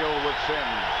backfield with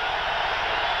Simms.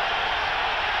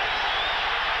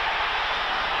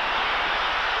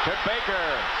 To Baker.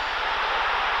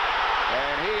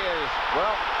 And he is,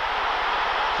 well,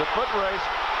 it's a foot race.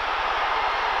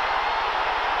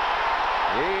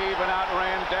 He even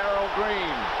outran Darrell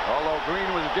Green, although Green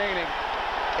was gaining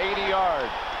 80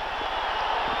 yards.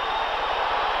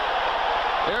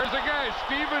 There's a guy,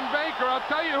 Stephen Baker. I'll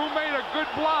tell you who made a good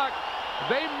block.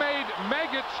 They made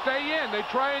Meggett stay in. They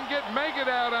try and get Meggett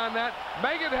out on that.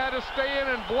 Meggett had to stay in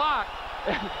and block.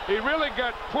 He really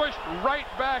got pushed right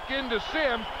back into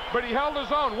Simms, but he held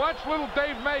his own. Watch little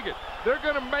Dave Meggett. They're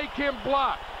going to make him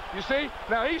block. You see?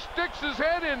 Now he sticks his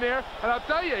head in there, and I'll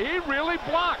tell you, he really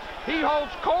blocked. He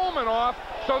holds Coleman off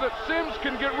so that Simms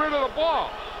can get rid of the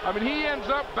ball. I mean, he ends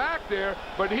up back there,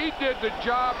 but he did the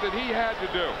job that he had to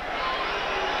do.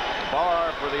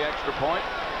 Barr for the extra point.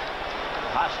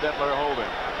 Hostetler holding.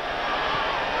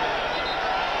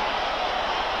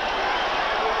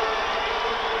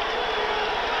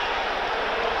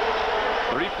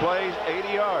 Three plays,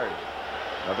 80 yards.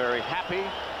 A very happy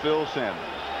Phil Simms.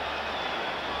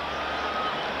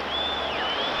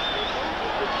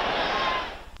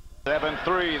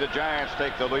 7-3, the Giants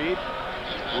take the lead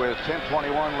with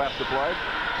 10:21 left to play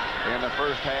in the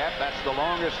first half. That's the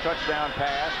longest touchdown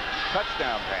pass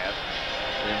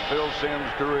in Phil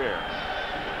Simms' career.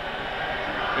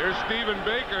 Here's Stephen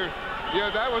Baker. Yeah,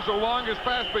 that was the longest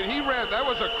pass, but he ran, that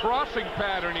was a crossing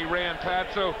pattern he ran, Pat,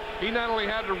 so he not only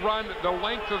had to run the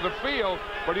length of the field,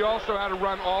 but he also had to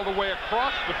run all the way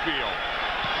across the field.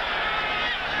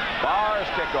 Barr's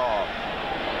kickoff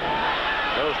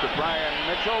goes to Brian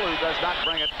Mitchell, who does not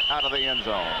bring it out of the end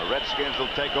zone. The Redskins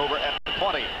will take over at the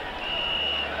 20.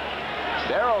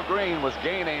 Darrell Green was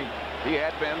gaining. He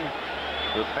had been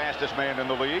the fastest man in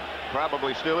the league,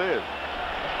 probably still is.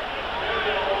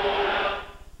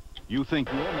 You think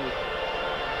you'll make.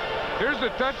 Here's the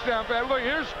touchdown pass. Look,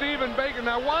 here's Stephen Baker.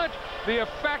 Now watch the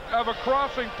effect of a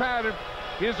crossing pattern.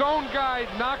 His own guy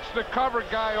knocks the cover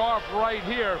guy off right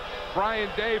here, Brian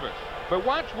Davis. But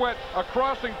watch what a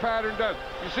crossing pattern does.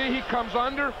 You see, he comes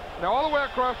under, now all the way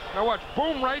across. Now watch,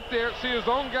 boom, right there. See his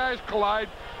own guys collide.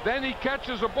 Then he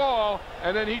catches a ball,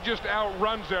 and then he just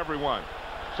outruns everyone.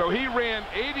 So he ran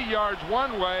 80 yards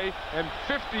one way and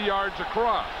 50 yards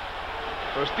across.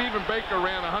 So Stephen Baker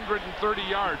ran 130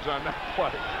 yards on that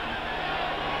play.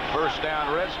 First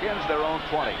down, Redskins, their own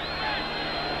 20.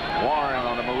 Warren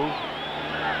on the move.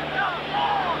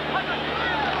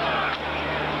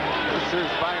 This is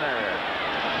Biner.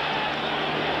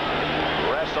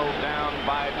 Wrestled down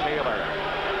by Taylor.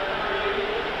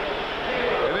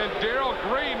 And then Darrell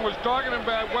Green was talking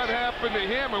about what happened to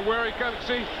him and where he comes.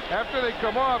 See, after they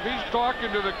come off, he's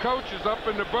talking to the coaches up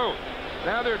in the booth.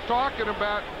 Now they're talking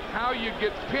about how you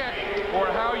get picked or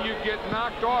how you get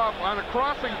knocked off on a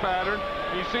crossing pattern.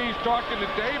 You see he's talking to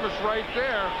Davis right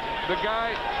there, the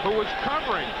guy who was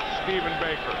covering Stephen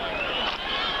Baker.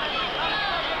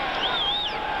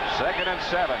 2nd and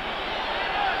 7.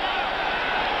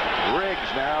 Riggs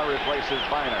now replaces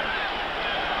Biner.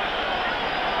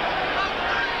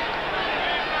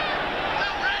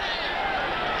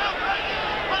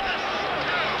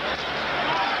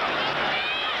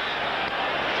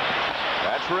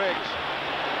 Riggs.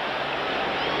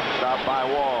 Job by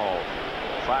Wall.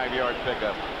 5-yard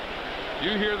pickup.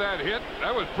 You hear that hit?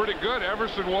 That was pretty good.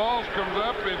 Everson Walls comes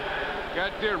up and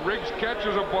got there. Riggs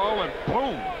catches a ball and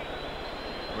boom.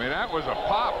 I mean, that was a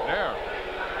pop there.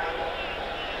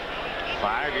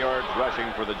 5 yards rushing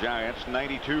for the Giants,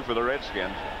 92 for the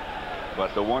Redskins.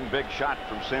 But the one big shot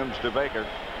from Sims to Baker.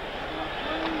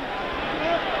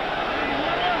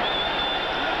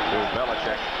 Bill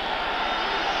Belichick.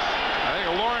 I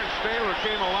think Lawrence Taylor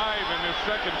came alive in this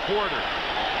second quarter.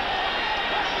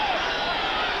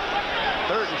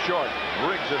 3rd and short.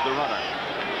 Riggs is the runner.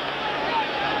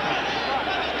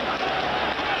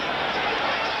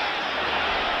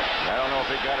 I don't know if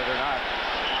he got it or not.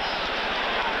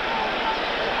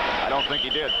 I don't think he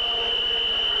did.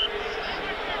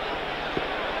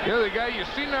 Yeah, the guy, you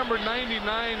see number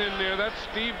 99 in there, that's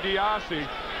Steve Diassi.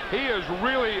 He is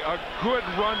really a good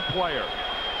run player.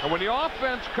 And when the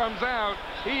offense comes out,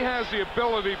 he has the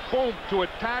ability, boom, to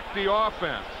attack the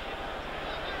offense.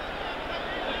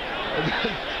 And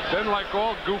then like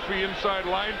all goofy inside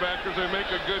linebackers, they make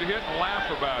a good hit and laugh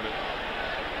about it.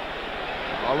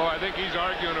 Although I think he's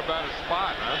arguing about a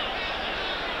spot, huh?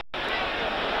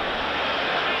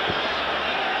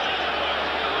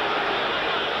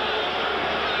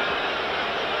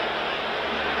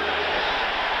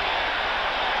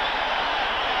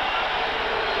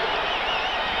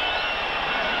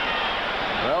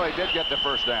 Well, he did get the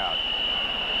first down.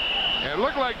 And it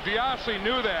looked like Diassi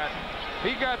knew that.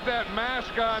 He got that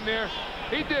mask on there.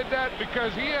 He did that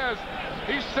because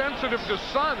he's sensitive to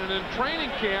sun, and in training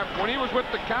camp when he was with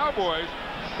the Cowboys,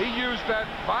 he used that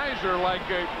visor like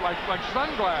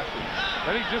sunglasses,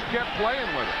 and he just kept playing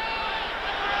with it.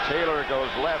 Taylor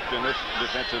goes left in this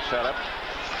defensive setup.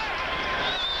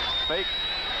 Fake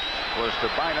was to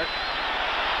Bynert,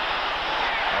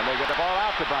 and they get the ball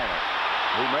out to Bynert,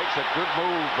 who makes a good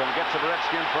move and gets the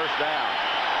Redskin first down.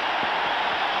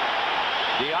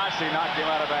 Diassi knocked him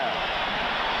out of bounds.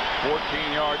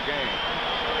 14-yard gain.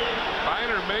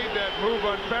 Bynert made that move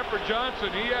on Pepper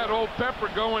Johnson. He had old Pepper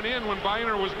going in when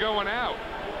Bynert was going out.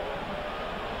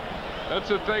 That's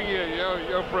the thing, you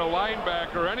know, for a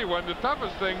linebacker or anyone, the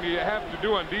toughest thing you have to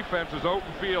do on defense is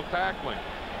open field tackling.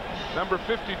 Number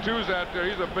 52's out there.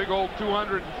 He's a big old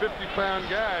 250-pound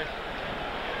guy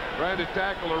trying to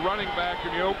tackle a running back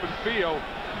in the open field.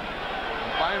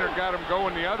 Bynert got him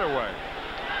going the other way.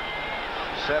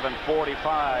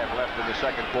 7:45 left in the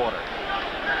second quarter.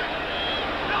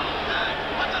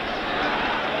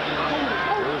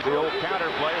 Here's the old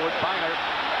counter play with Bynert.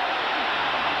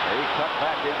 He cut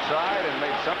back inside and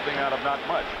made something out of not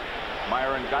much.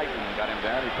 Myron Guyton got him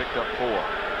down. He picked up 4.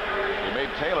 He made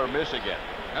Taylor miss again.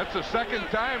 That's the second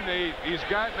time he's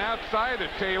gotten outside of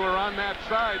Taylor on that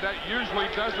side. That usually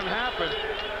doesn't happen.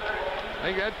 I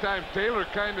think that time Taylor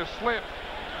kind of slipped.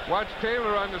 Watch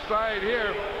Taylor on the side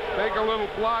here. Take a little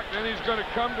block. Then he's going to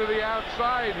come to the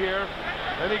outside here.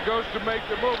 Then he goes to make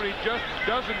the move, and he just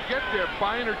doesn't get there.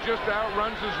 Bynert just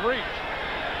outruns his reach.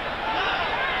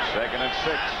 2nd and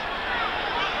 6.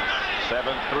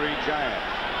 7-3 Giants.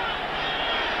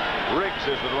 Riggs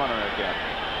is the runner again.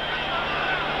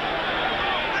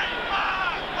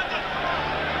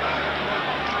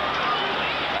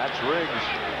 That's Riggs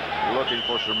looking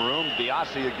for some room.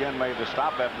 Diassi again made the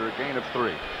stop after a gain of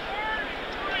 3.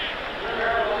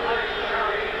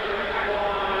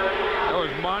 That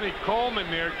was Monty Coleman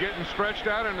there getting stretched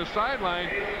out on the sideline.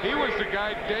 He was the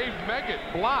guy Dave Meggett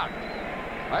blocked.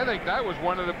 I think that was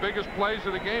one of the biggest plays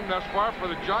of the game thus far for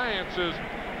the Giants, is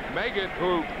Meggett,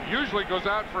 who usually goes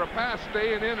out for a pass,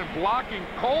 staying in and blocking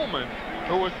Coleman,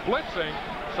 who was blitzing,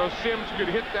 so Sims could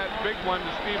hit that big one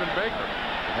to Stephen Baker.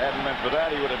 If it hadn't been for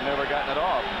that, he would have never gotten it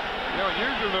off. You know,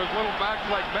 usually those little backs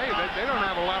like May, they don't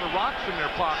have a lot of rocks in their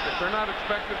pockets. They're not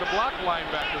expected to block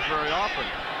linebackers very often.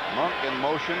 Monk in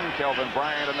motion, Kelvin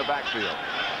Bryant in the backfield.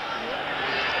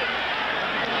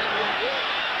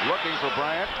 Looking for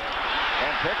Bryant,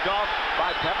 and picked off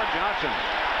by Pepper Johnson.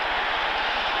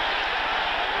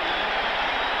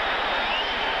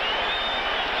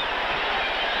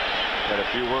 Got a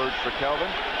few words for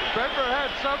Kelvin. Pepper had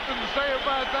something to say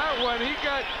about that one. He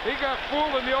got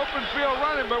fooled in the open field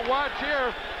running, but watch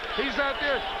here. He's out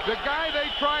there. The guy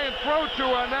they try and throw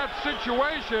to on that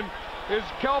situation is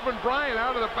Kelvin Bryant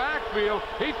out of the backfield.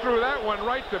 He threw that one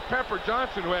right to Pepper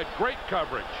Johnson, who had great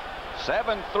coverage.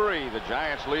 7-3, the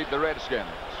Giants lead the Redskins.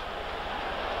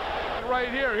 Right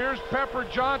here, here's Pepper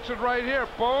Johnson right here.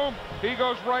 Boom, he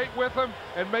goes right with him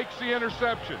and makes the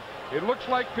interception. It looks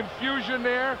like confusion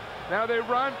there. Now they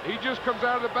run. He just comes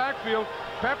out of the backfield.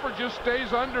 Pepper just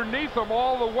stays underneath him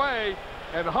all the way,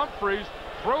 and Humphreys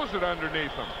throws it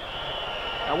underneath him.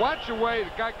 Now watch the way the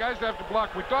guys have to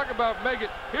block. We talk about Meggett.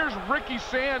 Here's Ricky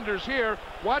Sanders here.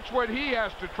 Watch what he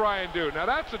has to try and do. Now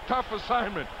that's a tough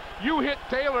assignment. You hit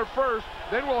Taylor first,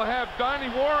 then we'll have Donnie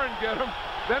Warren get him.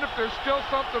 Then if there's still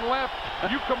something left,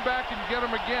 you come back and get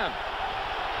him again.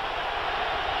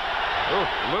 Oh,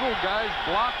 little guys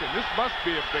blocking. This must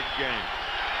be a big game.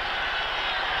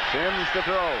 Sims to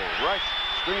throw. Rush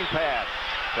screen pass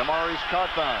to Maurice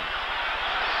Carthon.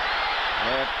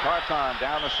 And Carthon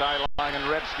down the sideline in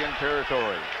Redskin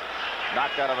territory.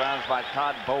 Knocked out of bounds by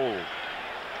Todd Bowles.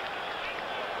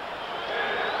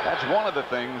 That's one of the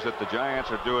things that the Giants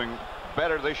are doing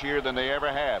better this year than they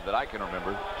ever have that I can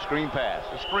remember. Screen pass.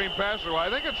 The screen pass. Well,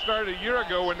 I think it started a year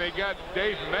ago when they got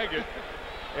Dave Meggett.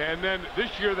 And then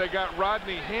this year they got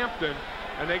Rodney Hampton.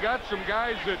 And they got some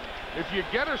guys that, if you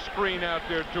get a screen out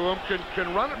there to them,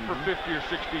 can run it for 50 or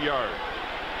 60 yards.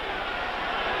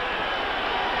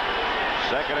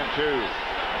 2nd and 2.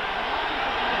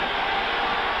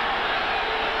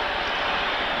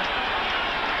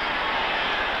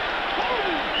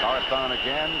 Carthon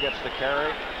again gets the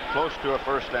carry. Close to a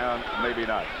first down, maybe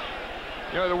not.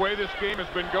 You know, the way this game has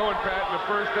been going, Pat, in the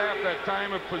first half, that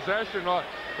time of possession,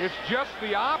 it's just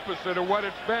the opposite of what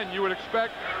it's been. You would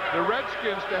expect the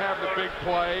Redskins to have the big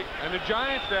play and the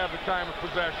Giants to have the time of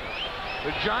possession.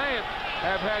 The Giants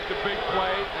have had the big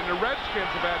play and the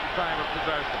Redskins have had the time of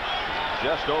possession.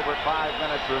 Just over 5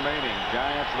 minutes remaining.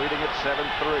 Giants leading at 7-3.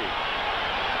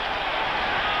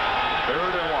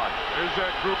 3rd and 1. There's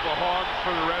that group of hogs for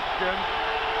the Redskins.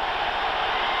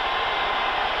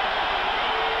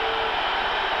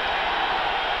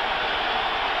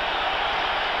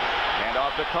 Hand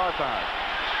off to Carthon.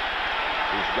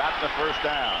 He's got the first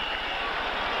down.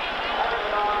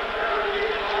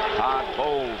 Todd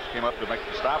Bowles came up to make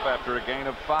the stop after a gain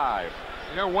of 5.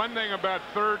 You know, one thing about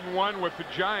 3rd and 1 with the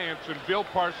Giants and Bill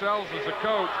Parcells as a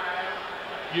coach,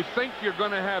 you think you're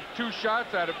going to have 2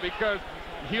 shots at it because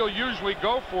he'll usually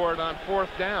go for it on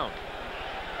 4th down.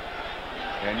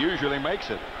 And usually makes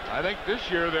it. I think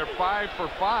this year they're 5 for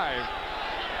 5.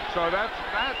 So that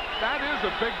is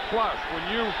a big plus. When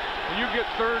you get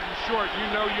 3rd and short, you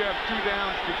know you have 2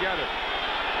 downs to get it.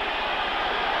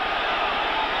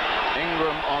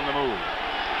 Ingram on the move.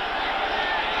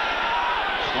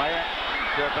 Slant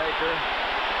to Baker.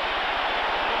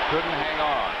 Couldn't hang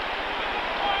on.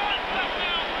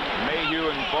 Mayhew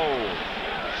and Bowles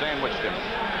sandwiched him.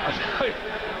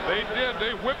 They did.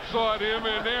 They whipsawed him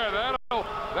in there.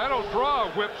 That'll draw a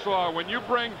whipsaw when you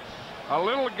bring a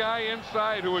little guy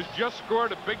inside who has just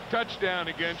scored a big touchdown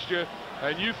against you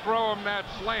and you throw him that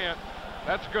slant.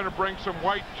 That's going to bring some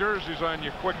white jerseys on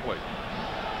you quickly.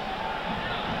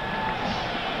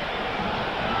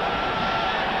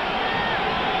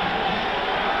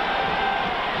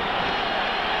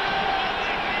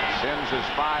 Sims is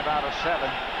 5 out of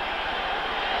 7.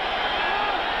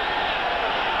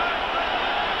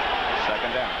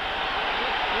 2nd down.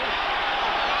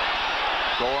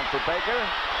 Going for Baker.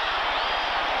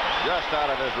 Just out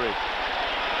of his reach.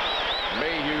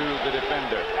 Mayhew, the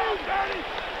defender.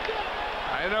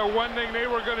 I know one thing they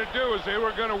were going to do is they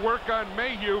were going to work on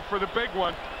Mayhew for the big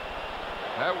one.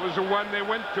 That was the one they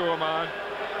went to him on.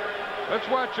 Let's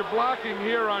watch a blocking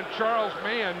here on Charles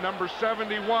Mann, number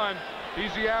 71.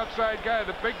 He's the outside guy,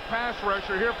 the big pass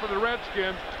rusher here for the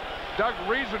Redskins. Doug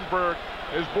Riesenberg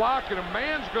is blocking him.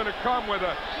 Mann's going to come with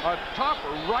a tough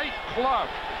right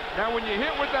club. Now, when you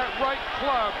hit with that right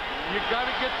club, you got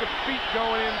to get the feet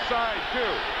going inside,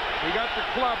 too. He got the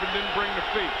club and didn't bring the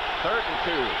feet. 3rd and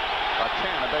 2. 10,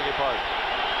 I beg your pardon.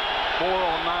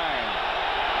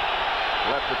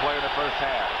 4:09 left to play in the first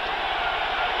half.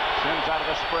 Sims out of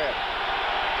the spread.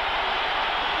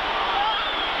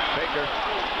 Baker.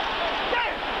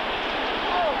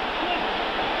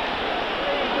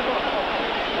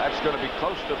 That's going to be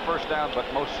close to first down, but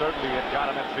most certainly it got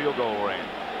him at field goal range.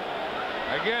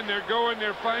 Again,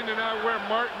 they're finding out where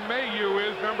Martin Mayhew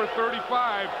is, number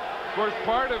 35. Of course,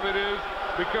 part of it is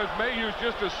because Mayhew's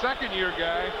just a second-year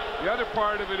guy. The other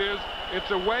part of it is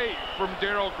it's away from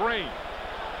Darrell Green.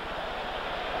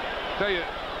 I tell you,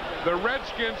 the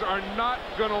Redskins are not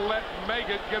going to let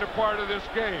Meggett get a part of this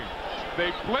game.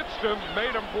 They blitzed him,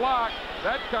 made him block.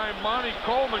 That time, Monty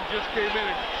Coleman just came in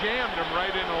and jammed him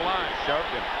right in the line. Shoved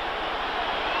him.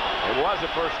 It was a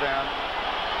first down.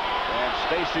 And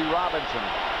Stacy Robinson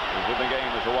is in the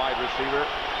game as a wide receiver.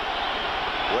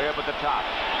 Way up at the top.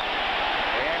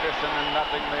 Anderson and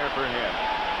nothing there for him.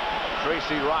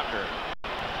 Tracy Rocker.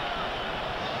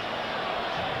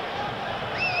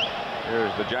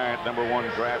 Here's the Giant number 1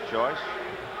 draft choice.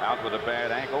 Out with a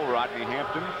bad ankle, Rodney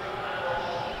Hampton.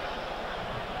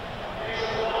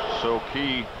 So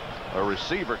key a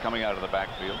receiver coming out of the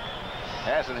backfield.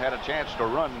 Hasn't had a chance to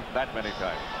run that many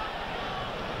times.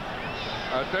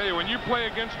 I'll tell you, when you play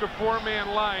against a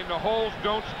four-man line, the holes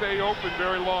don't stay open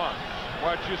very long.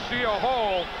 Watch, you see a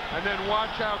hole, and then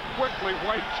watch how quickly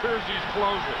white jerseys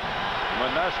close it.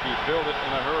 Minuski filled it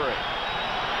in a hurry.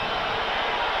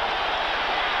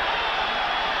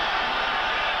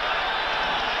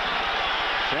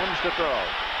 Sims to throw.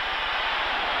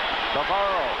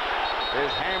 Bavaro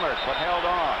is hammered, but held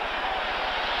on.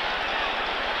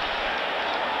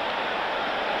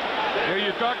 Yeah,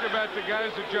 you talked about the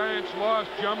guys the Giants lost.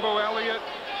 Jumbo Elliott,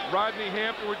 Rodney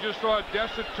Hampton. We just saw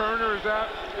Dessa Turner is out.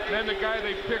 Then the guy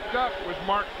they picked up was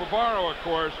Mark Bavaro, of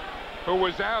course, who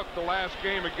was out the last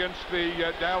game against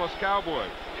the Dallas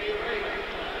Cowboys.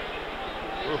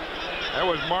 Oof. That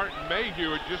was Martin Mayhew,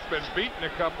 who had just been beaten a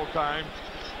couple times.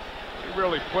 He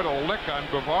really put a lick on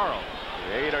Bavaro.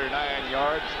 8 or 9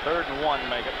 yards, 3rd and 1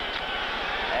 make it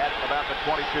at about the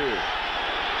 22.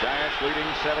 Giants leading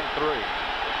 7-3.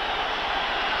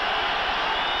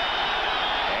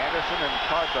 Anderson and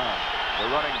Carthon, the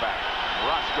running back.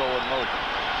 Roscoe in motion.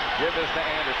 Give this to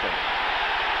Anderson.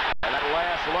 And that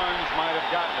last lunge might have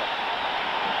gotten it.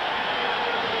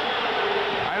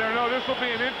 I don't know. This will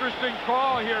be an interesting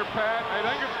call here, Pat. I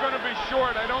think it's going to be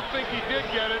short. I don't think he did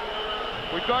get it.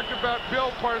 We talked about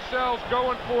Bill Parcells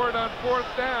going for it on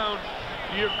 4th down.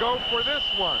 You go for this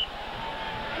one.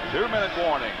 2-minute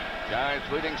warning. Giants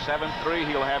leading 7-3.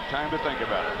 He'll have time to think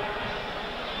about it.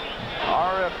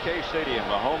 RFK Stadium,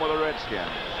 the home of the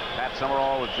Redskins. Pat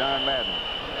Summerall with John Madden.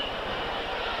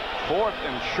 4th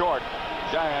and short.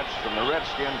 Giants from the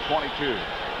Redskin 22.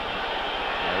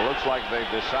 And it looks like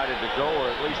they've decided to go, or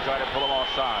at least try to pull them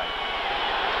offside.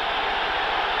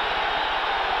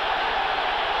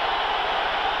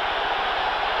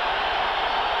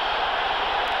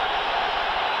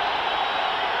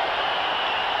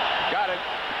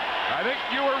 I think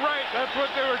you were right. That's what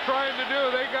they were trying to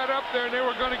do. They got up there and they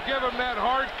were going to give him that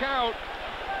hard count.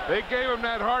 They gave him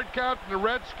that hard count and the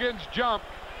Redskins jumped.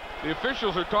 The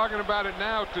officials are talking about it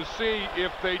now to see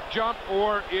if they jumped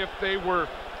or if they were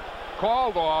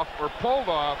called off or pulled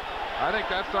off. I think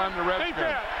that's on the Redskins.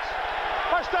 Defense.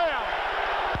 First down.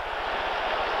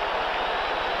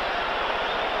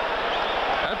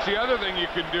 That's the other thing you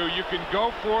can do. You can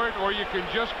go for it or you can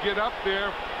just get up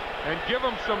there and give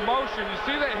him some motion. You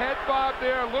see the head bob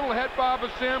there, a little head bob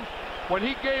of Sims? When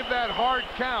he gave that hard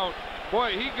count,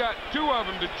 boy, he got 2 of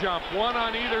them to jump, 1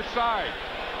 on either side.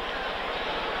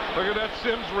 Look at that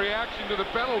Sims reaction to the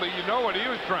penalty. You know what he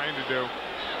was trying to do.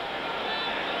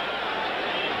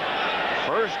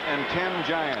 1st and 10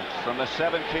 Giants from the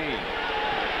 17. 2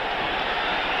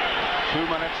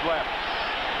 minutes left.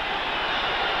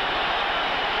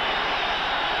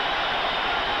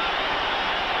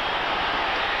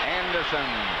 Anderson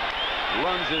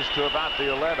lunges to about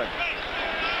the 11.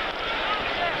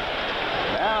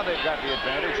 Now they've got the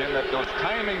advantage in that those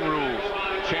timing rules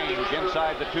change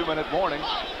inside the 2-minute warning.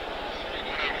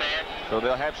 So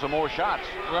they'll have some more shots.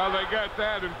 Well, they got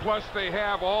that, and plus they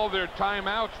have all their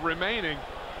timeouts remaining.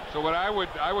 So what I would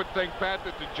think, Pat,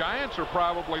 that the Giants are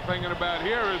probably thinking about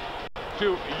here is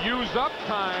to use up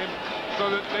time so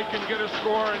that they can get a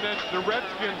score, and then the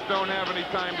Redskins don't have any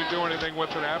time to do anything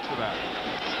with it after that.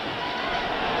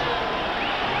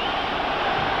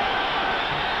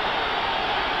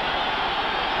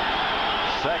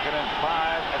 Second and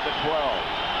 5 at the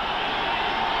 12.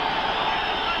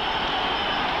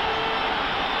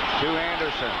 To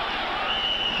Anderson.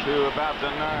 To about the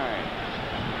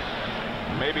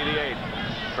 9. Maybe the 8.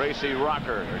 Tracy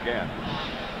Rocker again.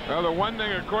 Well, the one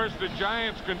thing, of course, the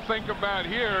Giants can think about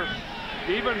here,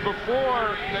 even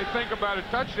before they think about a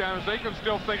touchdown, is they can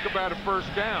still think about a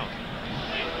 1st down.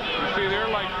 You see, they're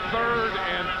like 3rd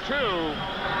and 2,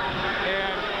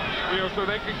 and so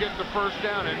they can get the 1st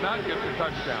down and not get the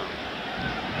touchdown.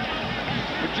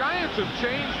 The Giants have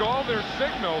changed all their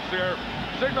signals to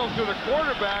the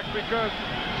quarterback, because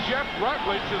Jeff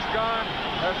Rutledge has gone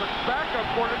as a backup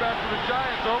quarterback for the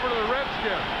Giants over to the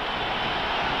Redskins.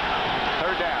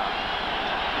 3rd down.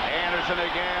 Anderson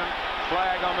again.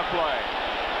 Flag on the play.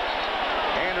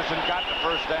 Anderson got the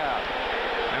 1st down.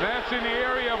 And that's in the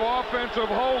area of offensive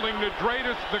holding, the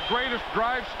greatest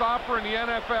drive stopper in the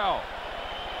NFL.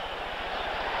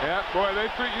 Yeah, boy, they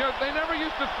never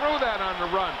used to throw that on the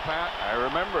run, Pat. I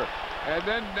remember. And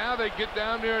then now they get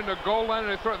down there in the goal line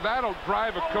and they throw. That'll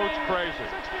drive a coach crazy.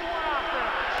 61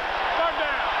 offense. 3rd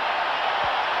down.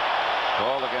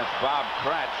 Call against Bob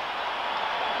Cratch.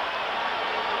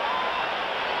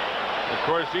 Of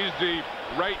course, he's the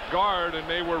right guard, and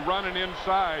they were running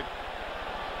inside.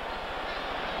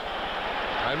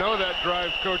 I know that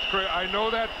drives, Coach Chris. I know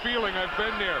that feeling. I've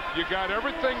been there. You got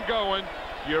everything going.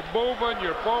 You're moving.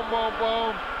 You're boom, boom,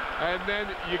 boom. And then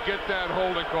you get that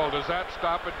holding call. Does that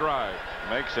stop a drive?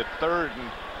 Makes it 3rd and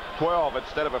 12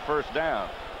 instead of a first down.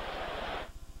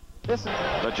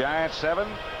 The Giants 7.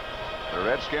 The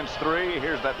Redskins 3.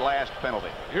 Here's that last penalty.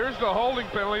 Here's the holding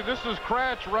penalty. This is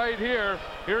Cratch right here.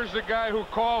 Here's the guy who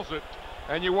calls it.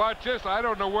 And you watch this. I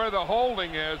don't know where the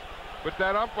holding is, but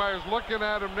that umpire's looking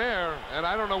at him there, and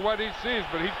I don't know what he sees,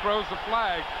 but he throws the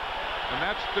flag, and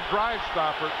that's the drive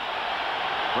stopper.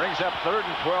 Brings up 3rd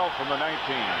and 12 from the 19.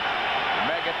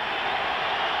 Meggett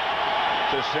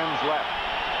to Sims left.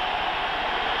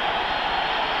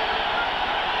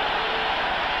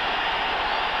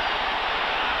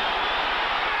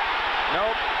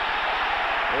 Nope.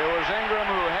 It was Ingram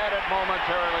who had it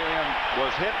momentarily and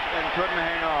was hit and couldn't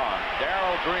hang on.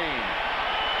 Darrell Green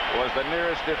was the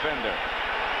nearest defender.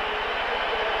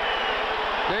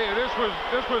 Hey, this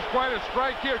was quite a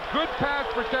strike here. Good pass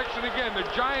protection again. The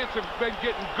Giants have been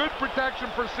getting good protection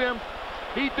for Sims.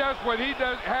 He does what he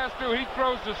has to. He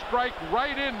throws the strike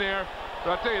right in there.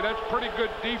 But I'll tell you, that's pretty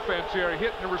good defense here,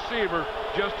 hitting the receiver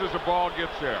just as the ball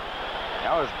gets there.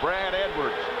 That was Brad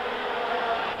Edwards.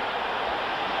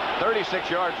 36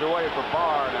 yards away for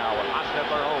Barr now with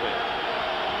Hostetler holding.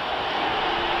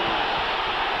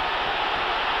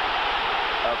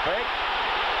 A fake.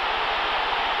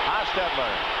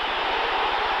 Hostetler.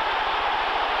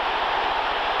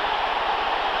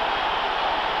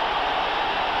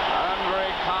 Andre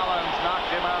Collins knocked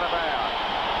him out of bounds.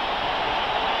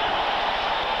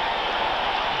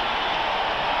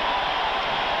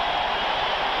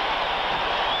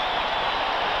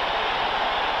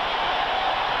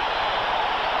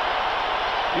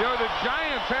 You know, the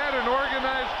Giants had an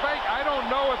organized fake. I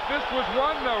don't know if this was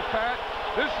one, though, Pat.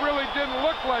 This really didn't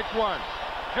look like one.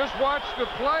 Just watch the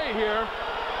play here,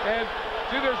 and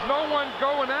see, there's no one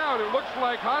going out. It looks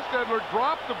like Hostetler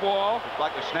dropped the ball. Looked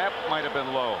like the snap might have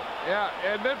been low. Yeah,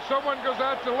 and then someone goes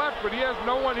out to the left, but he has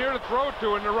no one here to throw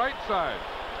to in the right side.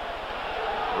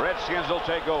 The Redskins will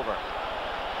take over.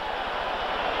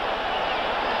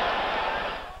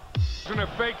 A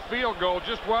fake field goal.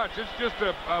 Just watch. It's just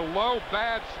a low,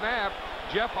 bad snap.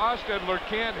 Jeff Hostetler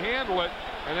can't handle it,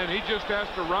 and then he just has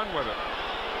to run with it.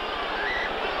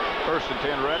 1st and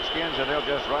 10 Redskins, and they'll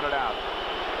just run it out.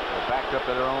 They're backed up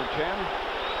to their own 10.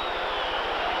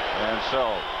 And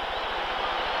so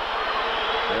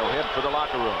they'll head for the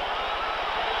locker room.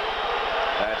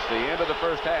 That's the end of the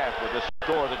first half with the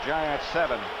score: the Giants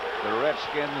 7, the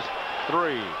Redskins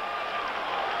 3.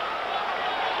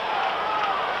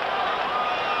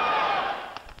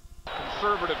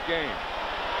 Conservative game.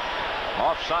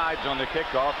 Offsides on the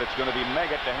kickoff. It's going to be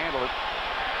Meggett to handle it.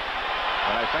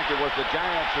 And I think it was the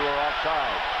Giants who are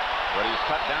offside. But he's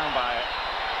cut down by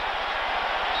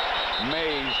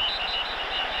Mays.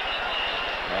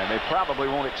 And they probably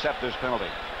won't accept this penalty.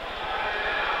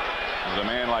 There's a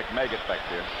man like Meggett back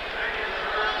there.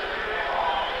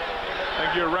 I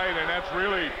think you're right, and that's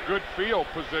really good field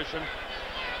position.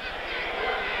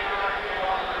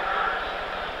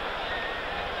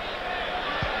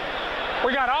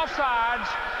 We got offsides,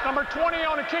 number 20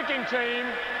 on the kicking team.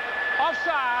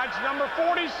 Offsides, number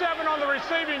 47 on the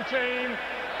receiving team.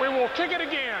 We will kick it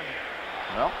again.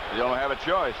 Well, you don't have a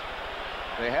choice.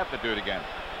 They have to do it again.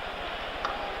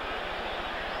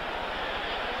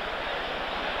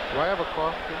 Do I have a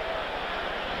cough?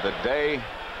 The day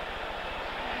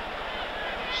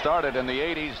started in the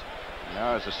 80s.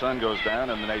 Now as the sun goes down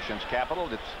in the nation's capital,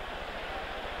 it's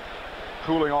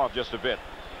cooling off just a bit.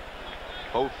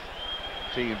 Both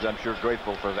teams, I'm sure,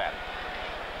 grateful for that.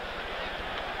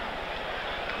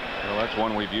 Well, that's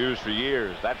one we've used for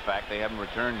years. That fact, they haven't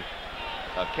returned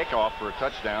a kickoff for a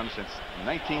touchdown since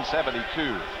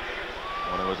 1972,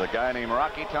 when it was a guy named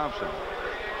Rocky Thompson.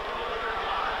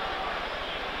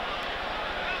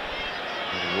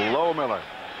 Low Miller.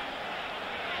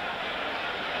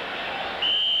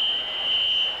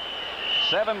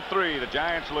 (7-3), the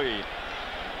Giants lead.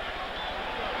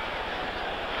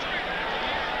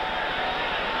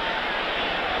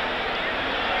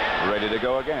 Ready to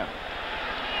go again.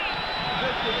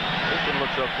 This one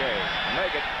looks okay.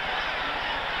 Meggett,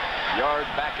 yard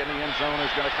back in the end zone,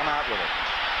 is going to come out with it.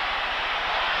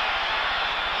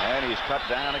 And he's cut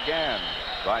down again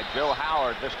by Joe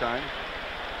Howard this time.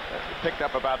 Picked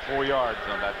up about 4 yards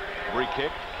on that free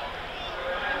kick.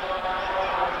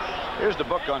 Here's the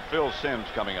book on Phil Sims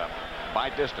coming up by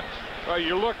distance. Well,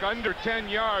 you look under 10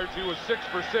 yards, he was 6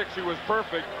 for 6. He was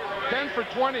perfect. 10 for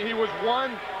 20, he was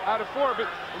 1 out of 4. But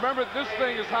remember, this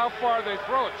thing is how far they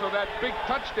throw it. So that big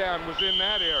touchdown was in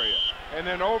that area. and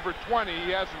then over 20.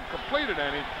 He hasn't completed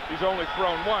any. He's only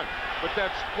thrown one. But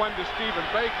that's when Stephen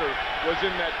Baker was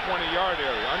in that 20-yard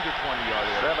area, under 20-yard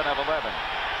area. 7 of 11.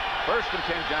 First and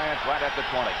 10 Giants right at the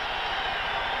 20.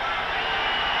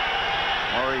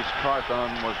 Maurice Carthon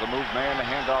was the move man. The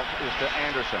handoff is to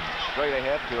Anderson. Straight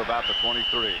ahead to about the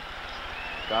 23.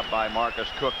 Stopped by Marcus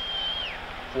Cook.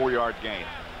 4-yard gain.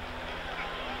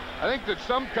 I think that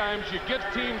sometimes you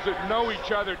get teams that know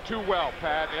each other too well,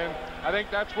 Pat, and I think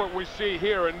that's what we see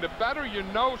here. And the better you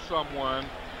know someone,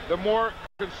 the more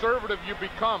conservative you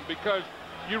become, because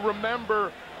you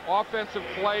remember offensive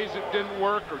plays that didn't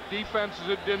work, or defenses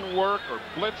that didn't work, or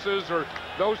blitzes, or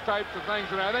those types of things.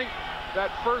 And I think that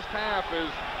first half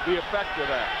is the effect of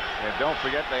that. And don't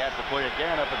forget they have to play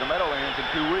again up at the Meadowlands in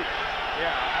 2 weeks.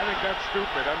 Yeah, I think that's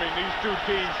stupid. I mean, these two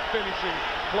teams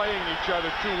playing each other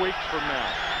 2 weeks from now.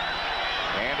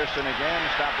 Anderson again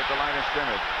stopped at the line of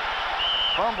scrimmage.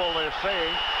 Fumble, they're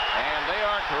saying, and they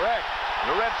are correct.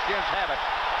 The Redskins have it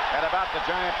at about the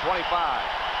Giant 25.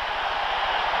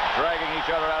 Dragging each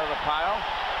other out of the pile.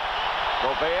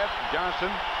 Gobert,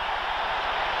 Johnson.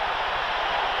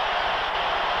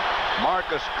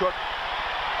 Marcus Cook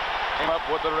came up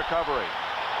with the recovery.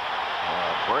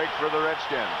 Break for the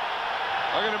Redskins.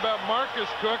 Talking about Marcus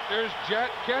Cook, there's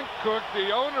Kent Cook,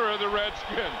 the owner of the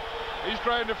Redskins. He's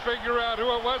trying to figure out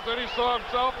who it was that he saw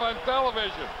himself on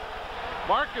television.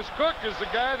 Marcus Cook is the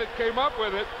guy that came up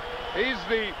with it. He's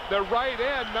the right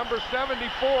end, number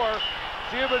 74.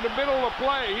 See him in the middle of the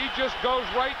play. He just goes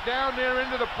right down there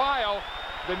into the pile.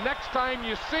 The next time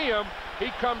you see him, he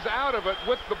comes out of it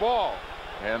with the ball.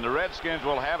 And the Redskins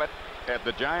will have it at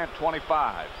the Giant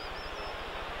 25.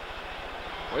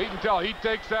 Wait until he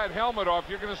takes that helmet off.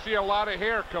 You're going to see a lot of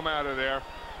hair come out of there.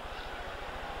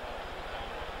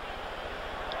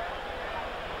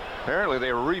 Apparently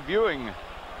they were reviewing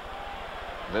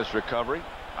this recovery.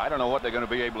 I don't know what they're going to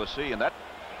be able to see in that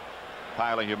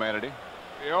pile of humanity.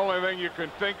 The only thing you can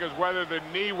think is whether the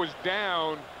knee was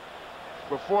down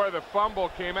before the fumble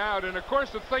came out. And of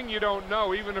course, the thing you don't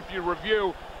know, even if you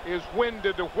review, is when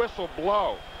did the whistle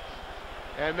blow?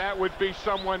 And that would be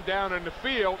someone down in the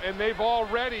field, and they've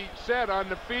already said on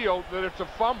the field that it's a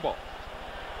fumble.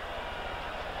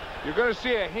 You're going to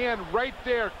see a hand right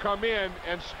there come in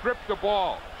and strip the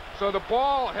ball. So the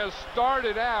ball has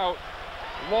started out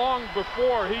long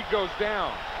before he goes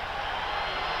down.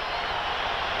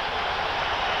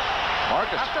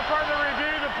 Marcus. After further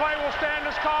review, the play will stand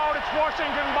as called. It's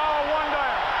Washington ball, 1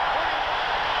 down.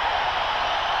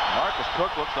 Marcus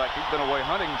Cook looks like he's been away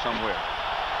hunting somewhere.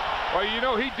 Well, you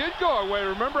know, he did go away.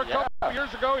 Remember a couple of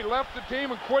years ago, he left the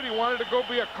team and quit. He wanted to go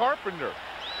be a carpenter.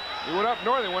 He went up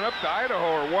north. He went up to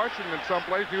Idaho or Washington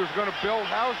someplace. He was going to build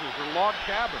houses or log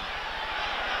cabins.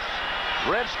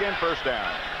 Redskin first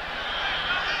down.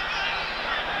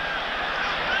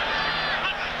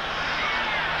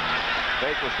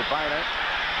 Fake was to Biner,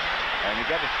 and he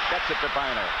gets it to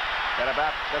Biner at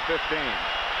about the 15.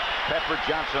 Pepper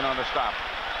Johnson on the stop.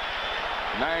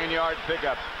 9-yard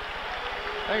pickup.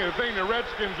 I think the thing the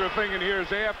Redskins are thinking here is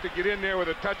they have to get in there with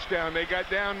a touchdown. They got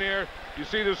down there. You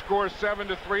see the score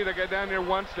 7-3. They got down there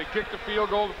once. They kicked the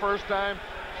field goal the first time.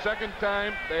 Second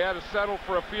time, they had to settle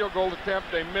for a field goal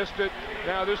attempt. They missed it.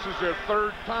 Now this is their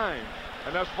third time,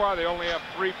 and thus far they only have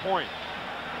 3 points.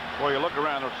 Well, you look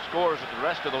around the scores that the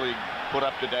rest of the league put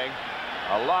up today.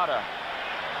 A lot of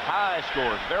high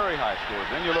scores, very high scores.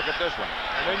 Then you look at this one.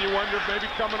 And then you wonder if maybe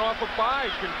coming off a bye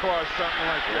can cause something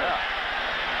like that.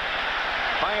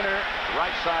 Biner,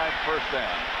 right side, first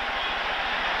down.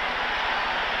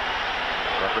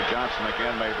 Pepper Johnson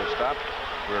again made the stop.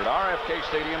 We're at RFK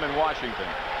Stadium in Washington.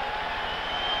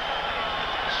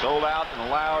 Sold out and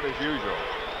loud as usual.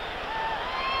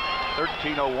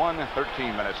 13:01,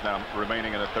 13 minutes now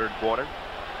remaining in the third quarter.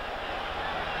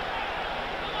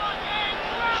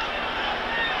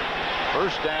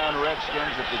 First down,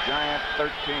 Redskins at the Giant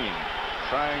 13,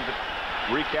 trying to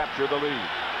recapture the lead.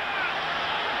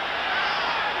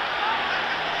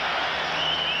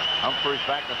 Humphreys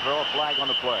back to throw a flag on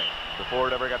the play before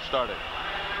it ever got started.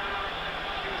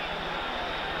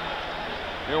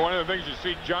 You know, one of the things you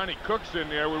see Johnny Cook's in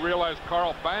there, we realize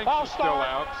Carl Banks Ball is still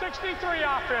out. 63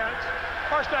 offense.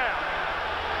 First down.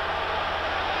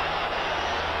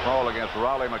 Ball against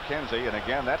Raleigh McKenzie, and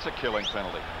again, that's a killing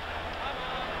penalty.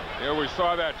 Yeah, we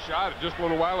saw that shot just a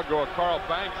little while ago of Carl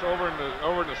Banks over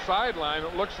in the sideline.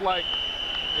 It looks like,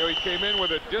 you know, he came in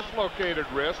with a dislocated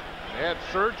wrist. They had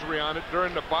surgery on it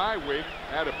during the bye week.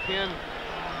 Had a pin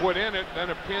put in it, then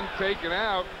a pin taken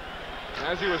out.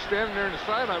 As he was standing there in the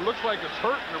sideline, looks like it's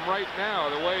hurting him right now,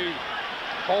 the way he's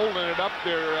holding it up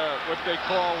there, what they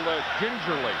call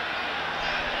gingerly.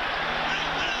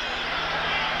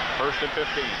 First and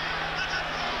 15.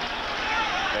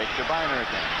 Takes to Biner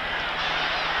again.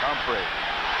 Humphrey.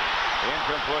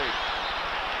 Incomplete.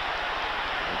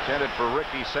 Intended for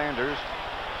Ricky Sanders.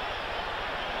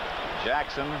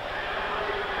 Jackson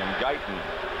and Guyton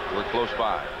were close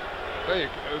by. Hey,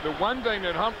 the one thing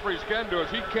that Humphreys can do is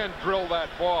he can drill that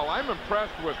ball. I'm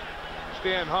impressed with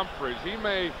Stan Humphreys. He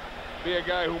may be a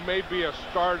guy who may be a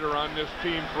starter on this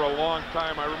team for a long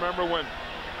time. I remember when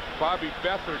Bobby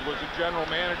Beathard was the general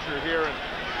manager here, and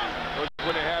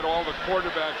when they had all the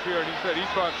quarterbacks here, and he said he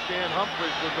thought Stan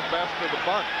Humphreys was the best of the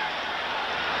bunch.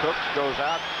 Cooks goes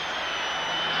out.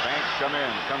 Banks comes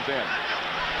in.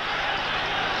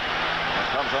 And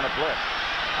comes on a blitz.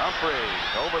 Humphreys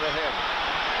over the head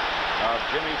of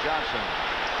Jimmy Johnson.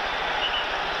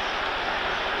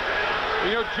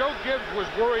 You know, Joe Gibbs was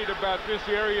worried about this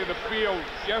area of the field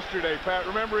yesterday, Pat.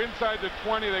 Remember, inside the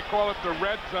 20, they call it the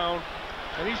red zone.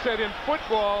 And he said in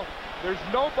football, there's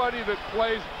nobody that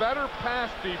plays better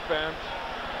pass defense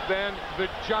than the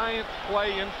Giants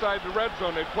play inside the red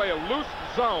zone. They play a loose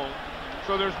zone,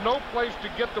 so there's no place to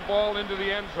get the ball into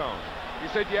the end zone. He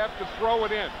said you have to throw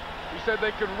it in. He said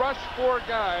they can rush 4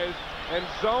 guys and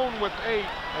zone with 8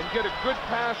 and get a good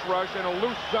pass rush in a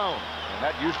loose zone. And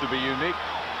that used to be unique.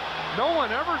 No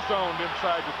one ever zoned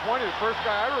inside the 20. The first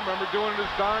guy I remember doing it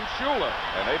is Don Shula.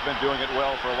 And they've been doing it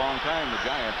well for a long time, the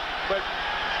Giants. But,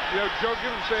 you know, Joe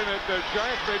Gibbs saying that the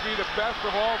Giants may be the best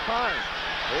of all time.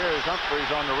 Here's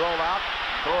Humphreys on the rollout,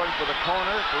 throwing for the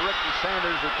corner for Ricky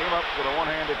Sanders, who came up with a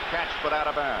one-handed catch but out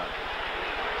of bounds.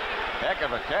 Heck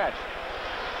of a catch.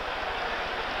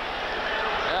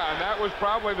 Yeah, and that was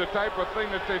probably the type of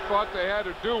thing that they thought they had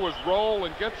to do, was roll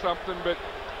and get something, but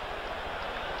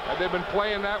had they been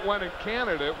playing that one in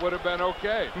Canada, it would have been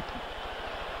okay.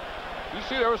 You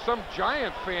see, there was some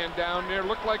Giant fan down there,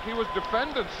 looked like he was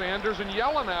defending Sanders and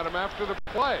yelling at him after the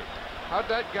play. How'd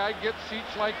that guy get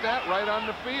seats like that right on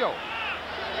the field?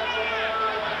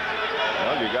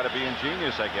 Well, you got to be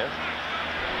ingenious, I guess.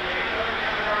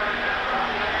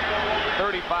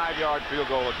 35-yard field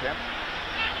goal attempt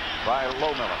by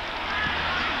Lohmiller.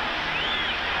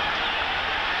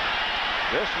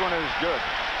 This one is good.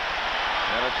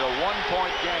 And it's a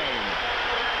one-point game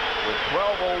with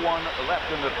 12:01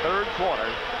 left in the third quarter.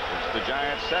 It's the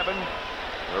Giants 7,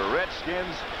 the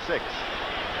Redskins 6.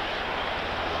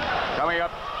 Coming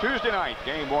up Tuesday night,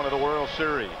 game 1 of the World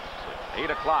Series. 8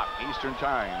 o'clock Eastern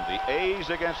Time. The A's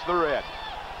against the Reds.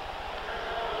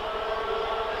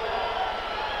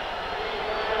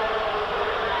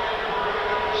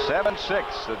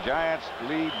 (7-6). The Giants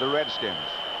lead the Redskins.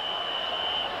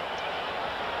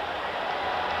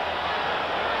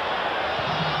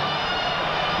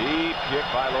 Deep kick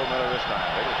by Lohmiller this time.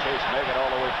 They will chase Megan all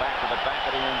the way back to the back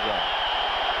of the end zone.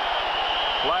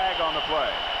 Flag on the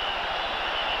play.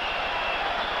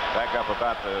 Back up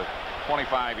about the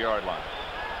 25-yard line.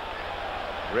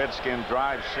 Redskin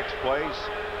drive 6 plays.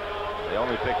 They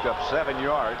only picked up 7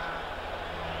 yards.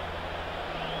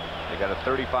 They got a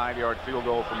 35-yard field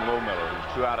goal from Lohmiller,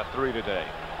 who's 2 out of 3 today.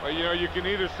 Well, you know, you can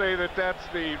either say that that's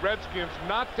the Redskins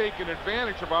not taking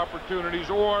advantage of opportunities,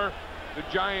 or the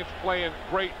Giants playing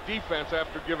great defense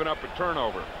after giving up a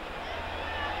turnover.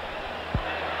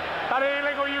 That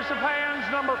illegal use of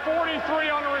hands, number 43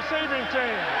 on the receiving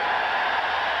team.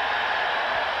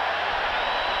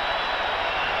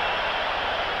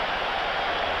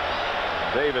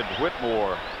 David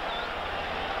Whitmore.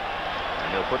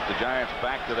 And they'll put the Giants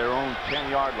back to their own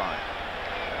 10-yard line.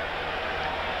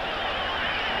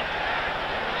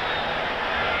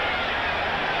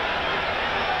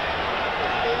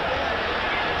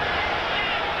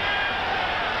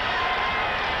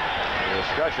 The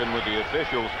discussion with the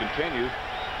officials continues.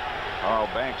 Carl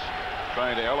Banks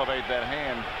trying to elevate that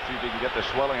hand, see if he can get the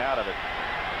swelling out of it.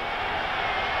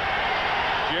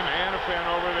 Jim Hannafan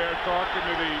over there talking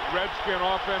to the Redskin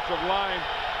offensive line,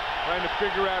 trying to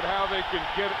figure out how they can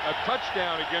get a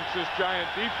touchdown against this Giant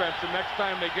defense the next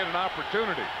time they get an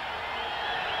opportunity.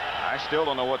 I still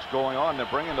don't know what's going on.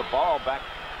 They're bringing the ball back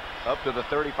up to the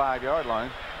 35-yard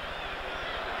line.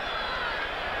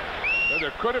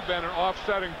 There could have been an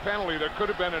offsetting penalty. There could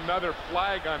have been another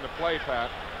flag on the play, Pat.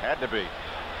 Had to be.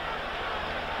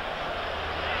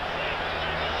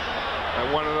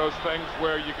 And one of those things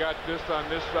where you got this on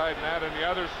this side and that on the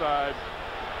other side.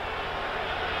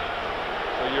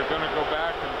 So you're going to go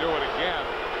back and do it again.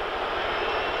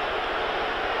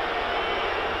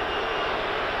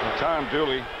 Well, Tom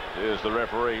Dooley is the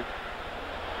referee.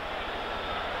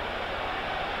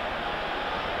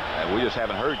 And we just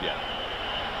haven't heard yet.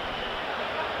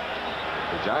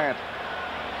 The Giants.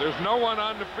 There's no one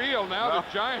on the field now. No.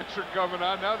 The Giants are coming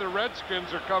on. Now the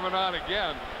Redskins are coming on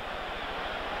again.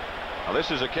 Well, this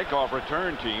is a kickoff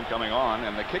return team coming on,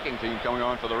 and the kicking team coming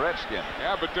on for the Redskins.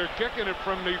 Yeah, but they're kicking it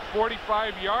from the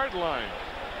 45-yard line.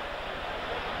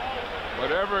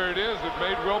 Whatever it is, it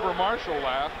made Wilbur Marshall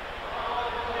laugh.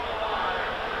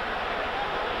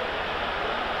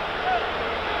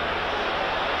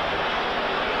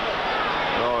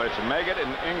 So it's Meggett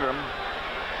and Ingram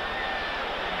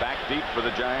back deep for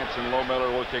the Giants, and Lohmiller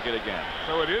will kick it again.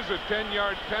 So it is a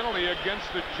 10-yard penalty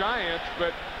against the Giants,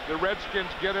 but the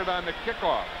Redskins get it on the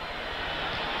kickoff. To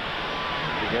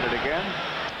get it again.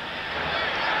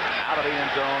 Out of the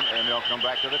end zone, and they'll come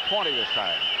back to the 20 this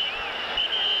time.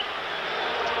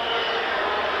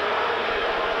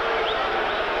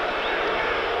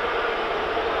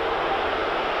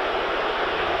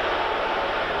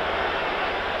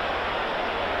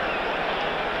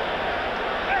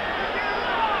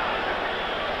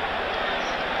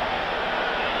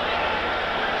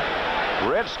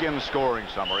 Redskins scoring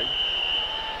summary.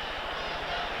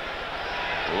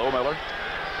 Lohmiller.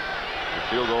 The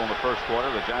field goal in the first quarter.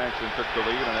 The Giants then took the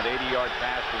lead on an 80-yard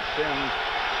pass from Sims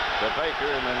to Baker,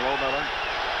 and then Lohmiller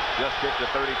just kicked a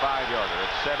 35-yarder.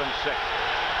 It's 7-6.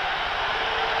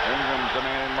 Ingram's the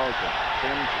man in motion.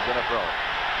 Sims is going to throw it.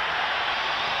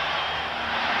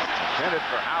 Intended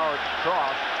for Howard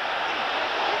Cross.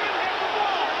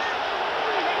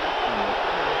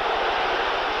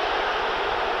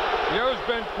 You know who's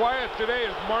been quiet today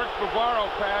is Mark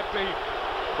Bavaro, Pat.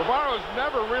 Bavaro's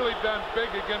never really done big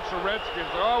against the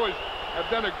Redskins. They always have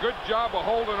done a good job of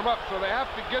holding them up, so they have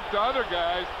to get to other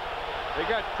guys. They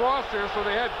got Cross here, so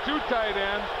they had two tight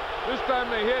ends. This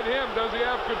time they hit him. Does he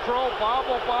have control?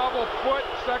 Bobble, bobble, foot,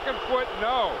 second foot,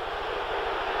 no.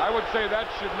 I would say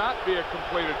that should not be a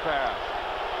completed pass.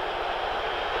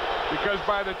 Because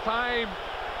by the time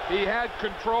he had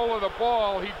control of the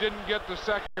ball, he didn't get the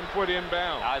second foot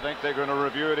inbound. I think they're going to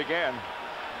review it again.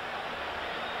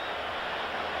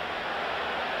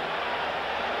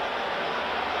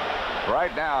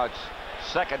 Right now it's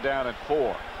second down and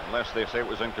 4, unless they say it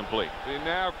was incomplete. They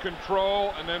now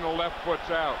control, and then the left foot's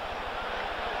out.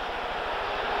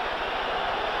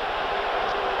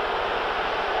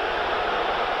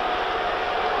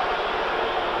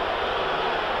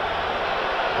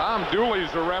 Tom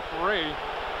Dooley's the referee.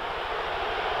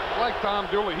 I like Tom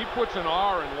Dooley. He puts an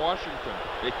R in Washington.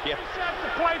 Yeah. Set the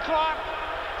play clock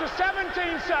to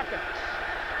 17 seconds.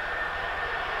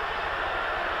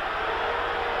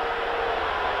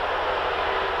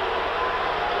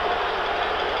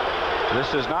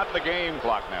 This is not the game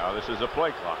clock now. This is a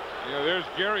play clock. You know, there's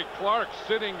Gary Clark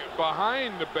sitting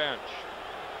behind the bench.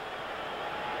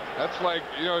 That's like,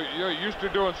 you know, used to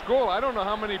do in school. I don't know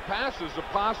how many passes the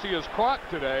posse has caught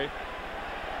today.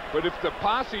 But if the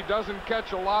posse doesn't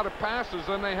catch a lot of passes,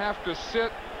 then they have to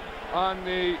sit on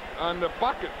the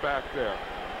bucket back there.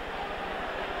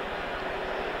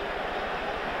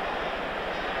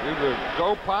 The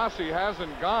Go Posse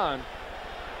hasn't gone.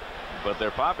 But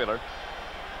they're popular.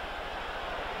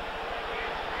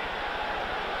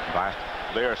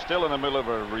 They are still in the middle of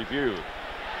a review.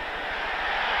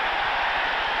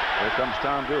 Here comes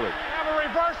Tom Dooley. Have a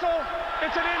reversal.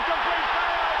 It's an incomplete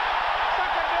pass.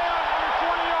 Second down on the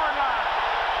 20-yard line.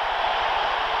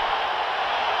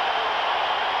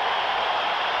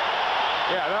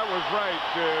 Yeah, that was right.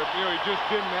 You know, he just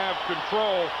didn't have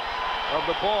control of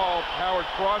the ball. Howard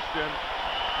crossed him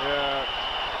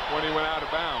when he went out of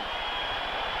bounds.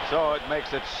 So it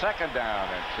makes it second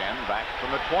down and 10, back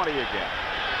from the 20 again.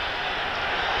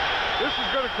 This is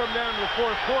going to come down to the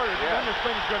fourth quarter. Yeah. Then this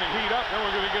thing's going to heat up. Then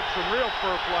we're going to get some real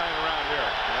fur flying around here.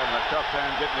 They're having a tough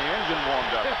time getting the engine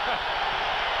warmed up.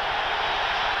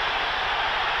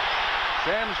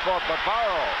 Sims for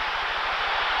Bavaro.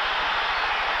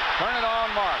 Turn it on,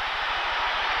 Mark.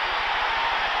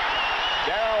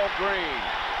 Darrell Green.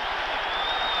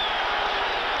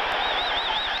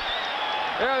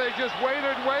 Yeah, they just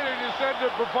waited and waited. You said that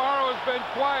Bavaro has been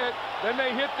quiet. Then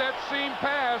they hit that seam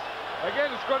pass.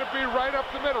 Again, it's going to be right up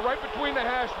the middle, right between the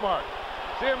hash marks.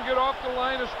 See him get off the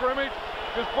line of scrimmage.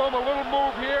 Just boom, a little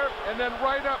move here, and then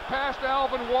right up past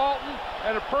Alvin Walton,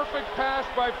 and a perfect pass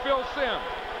by Phil Sims.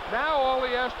 Now all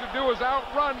he has to do is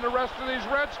outrun the rest of these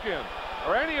Redskins,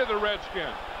 or any of the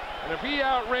Redskins. And if he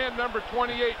outran number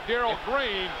 28, Darrell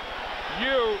Green,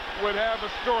 you would have a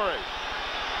story.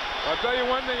 I'll tell you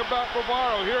one thing about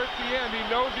Bavaro. Here at the end, he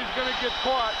knows he's going to get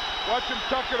caught. Watch him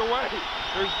tuck it away.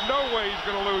 There's no way he's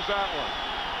going to lose that one.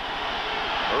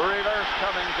 Reverse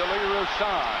coming to Lee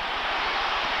Roussan,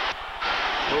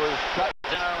 who is cut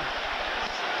down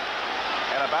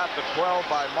at about the 12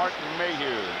 by Martin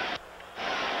Mayhew.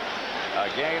 A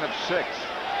gain of 6.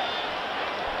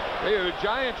 Hey, the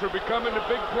Giants are becoming the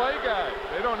big play guys.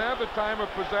 They don't have the time of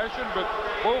possession, but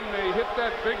boom, they hit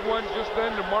that big one just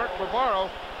then to Mark Bavaro.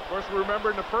 Of course, remember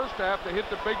in the first half, they hit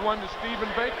the big one to Stephen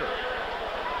Baker.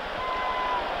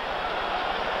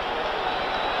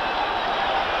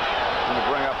 Going to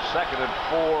bring up 2nd and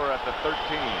 4 at the 13.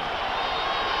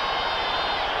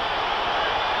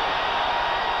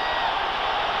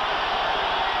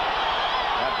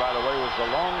 That, by the way, was the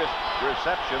longest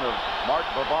reception of Mark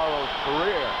Bavaro's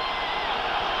career.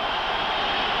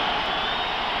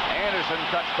 Anderson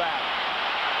cuts back.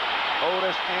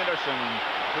 Otis Anderson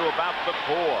to about the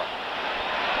 4.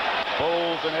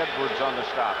 Bowles and Edwards on the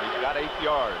stop. He's got 8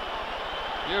 yards.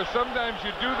 You know, sometimes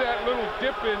you do that little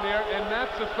dip in there, and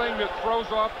that's the thing that throws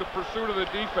off the pursuit of the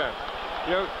defense.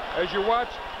 You know, as you watch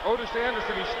Otis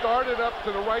Anderson, he started up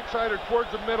to the right side or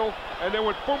towards the middle, and then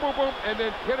went boom, boom, boom, and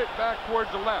then hit it back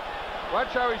towards the left.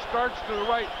 Watch how he starts to the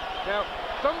right. Now,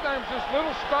 sometimes this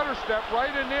little stutter step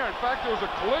right in there. In fact, there was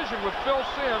a collision with Phil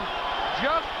Simms,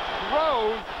 just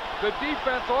throws the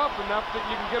defense off enough that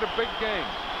you can get a big gain.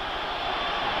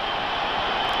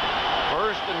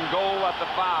 1st and goal at the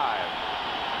 5.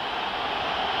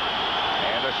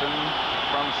 Anderson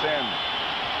from Simms.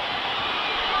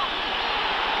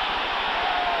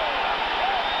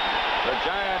 The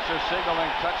Giants are signaling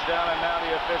touchdown, and now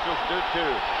the officials do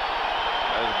too,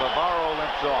 as Bavaro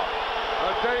limps off.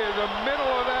 I'll tell you, the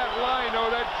middle of that line,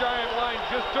 that Giant line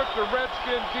just took the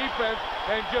Redskin defense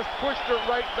and just pushed it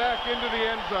right back into the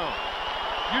end zone.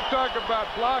 You talk about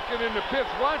blocking in the pits.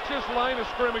 Watch this line of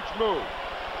scrimmage move.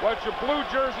 Watch the blue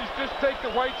jerseys just take the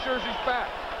white jerseys back.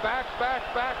 Back, back,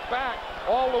 back, back,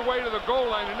 all the way to the goal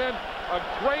line. And then a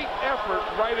great effort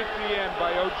right at the end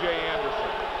by O.J.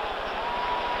 Anderson.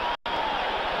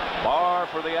 Barr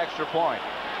for the extra point.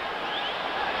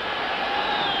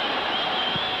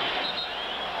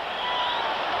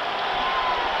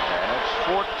 And it's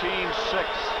 14-6.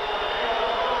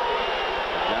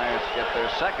 The Giants get their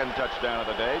 2nd touchdown of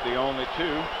the day, the only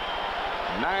 2.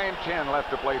 9:10 left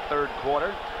to play 3rd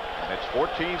quarter, and it's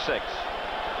 14-6.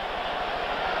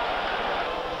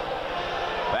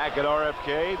 Back at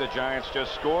RFK, the Giants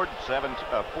just scored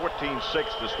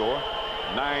 14-6 to score.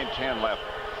 9:10 left.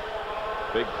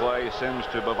 Big play, Simms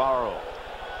to Bavaro.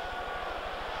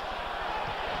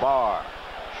 Barr,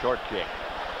 short kick.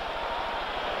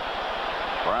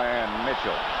 Brian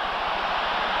Mitchell.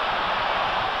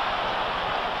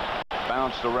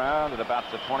 Bounced around at about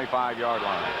the 25-yard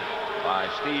line by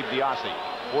Steve Diassi.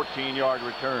 14-yard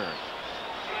return.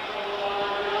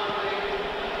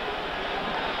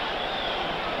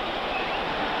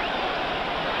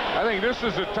 I think this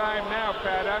is the time now,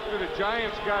 Pat, after the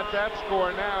Giants got that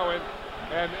score now and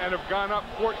have gone up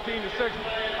 14-6.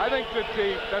 I think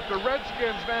that the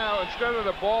Redskins now, instead of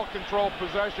the ball control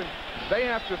possession, they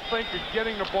have to think of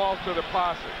getting the ball to the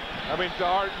posse. I mean, to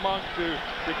Art Monk, to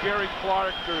Gary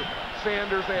Clark, to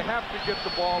Sanders. They have to get the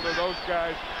ball to those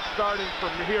guys starting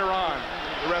from here on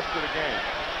the rest of the game.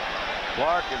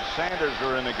 Clark and Sanders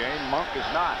are in the game. Monk is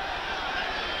not.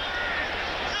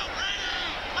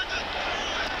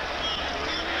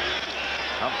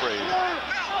 Humphreys.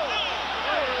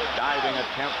 Diving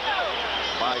attempt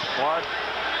by Clark.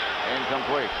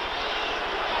 Incomplete.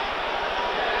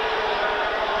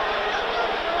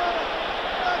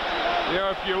 You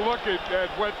know, if you look at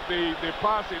what the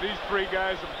posse, these 3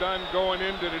 guys have done going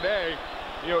into today,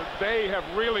 you know, they have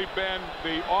really been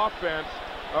the offense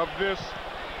of this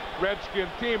Redskin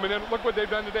team. And then look what they've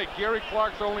done today. Gary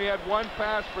Clark's only had 1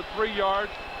 pass for 3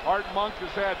 yards. Art Monk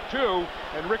has had 2,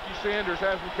 and Ricky Sanders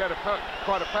hasn't caught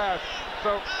a pass.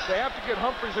 So they have to get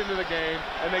Humphreys into the game,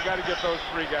 and they got to get those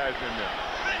 3 guys in there.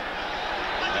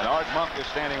 And Art Monk is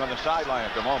standing on the sideline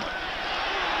at the moment.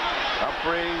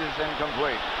 Humphreys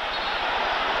incomplete.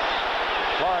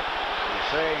 Clark is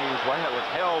saying he was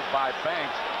held by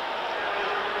Banks.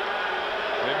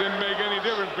 It didn't make any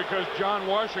difference because John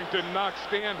Washington knocked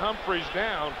Stan Humphreys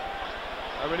down.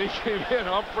 I mean, he came in,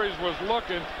 Humphreys was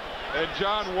looking, and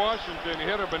John Washington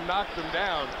hit him and knocked him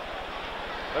down.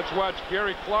 Let's watch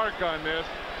Gary Clark on this.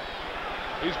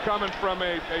 He's coming from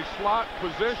a slot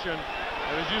position,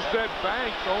 and as you said,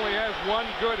 Banks only has 1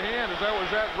 good hand, as that was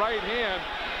that right hand.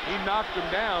 He knocked him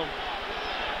down.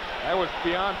 That was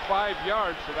beyond 5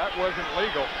 yards, so that wasn't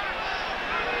legal.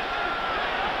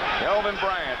 Kelvin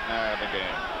Bryant now in the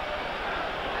game.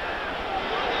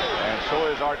 And so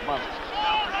is Art Monk.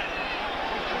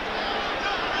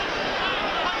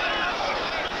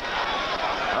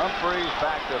 Humphreys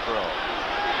back to throw.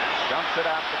 Dumps it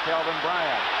out to Kelvin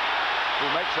Bryant, who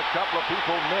makes a couple of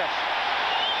people miss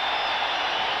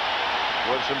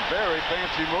with some very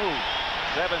fancy moves.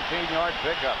 17-yard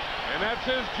pickup. And that's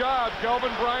his job,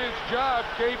 Kelvin Bryant's job,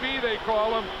 KB they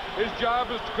call him. His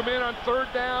job is to come in on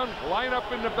 3rd down, line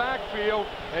up in the backfield,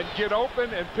 and get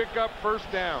open and pick up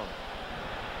 1st down.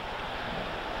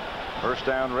 1st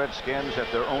down, Redskins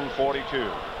at their own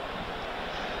 42.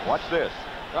 Watch this.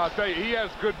 I'll tell you, he has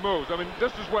good moves. I mean,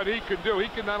 this is what he can do. He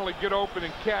can not only get open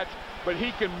and catch, but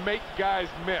he can make guys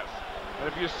miss. And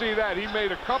if you see that, he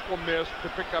made a couple miss to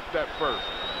pick up that 1st.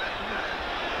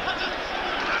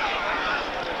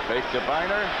 Fake to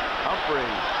Biner.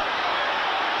 Humphreys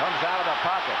comes out of the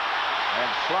pocket and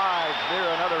slides near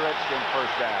another Redskin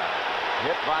 1st down.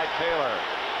 Hit by Taylor.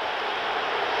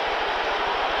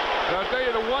 And I'll tell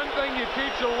you, the one thing you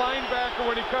teach a linebacker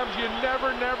when he comes, you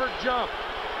never jump.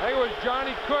 I think it was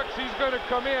Johnny Cooks. He's going to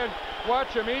come in.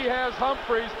 Watch him. He has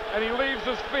Humphreys, and he leaves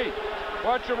his feet.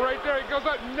 Watch him right there. He goes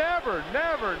up. Never,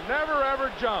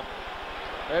 ever jump.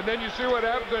 And then you see what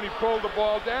happens when he pulled the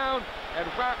ball down, and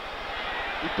whap,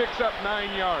 he picks up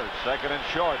 9 yards. 2nd and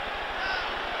short.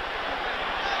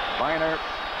 Biner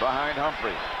behind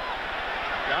Humphrey.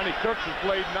 Johnny Cooks has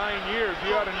played 9 years.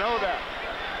 You ought to know that.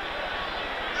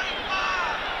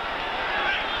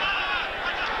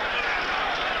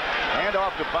 Hand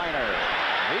off to Biner.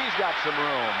 He's got some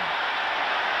room.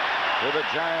 To the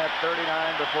Giant 39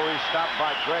 before he's stopped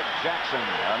by Greg Jackson.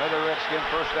 Another Redskin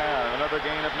 1st down. Another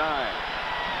gain of 9.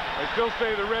 I still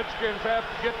say the Redskins have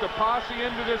to get the posse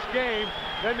into this game.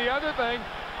 Then the other thing,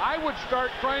 I would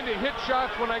start trying to hit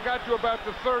shots when I got to about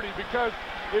the 30, because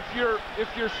if you're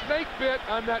snake bit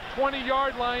on that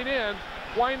 20-yard line in,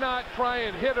 why not try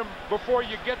and hit them before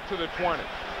you get to the 20?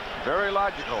 Very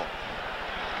logical.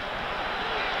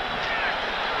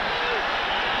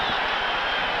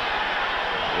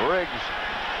 Riggs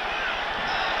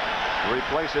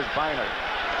replaces Biner.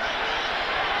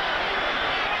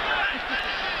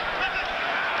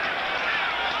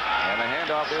 And the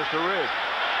handoff is to Riggs.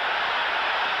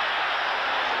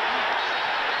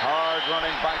 Hard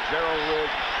running by Gerald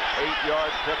Riggs.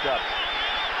 8-yard pickup.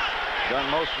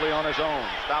 Done mostly on his own.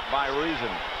 Stopped by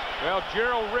Reason. Well,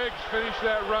 Gerald Riggs finished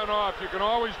that run off. You can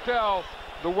always tell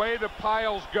the way the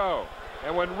piles go.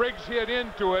 And when Riggs hit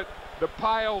into it, the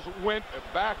piles went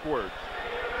backwards.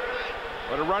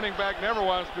 What a running back never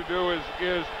wants to do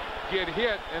is get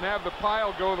hit and have the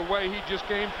pile go the way he just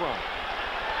came from.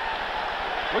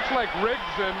 Looks like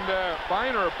Riggs and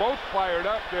Biner are both fired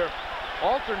up. They're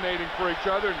alternating for each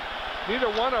other.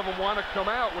 Neither one of them want to come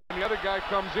out when the other guy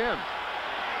comes in.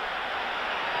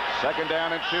 2nd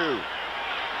down and 2.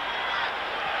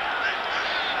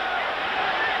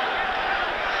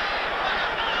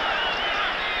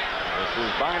 This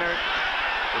is Biner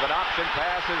with an option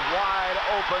pass, is wide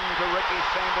open to Ricky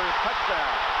Sanders.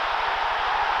 Touchdown.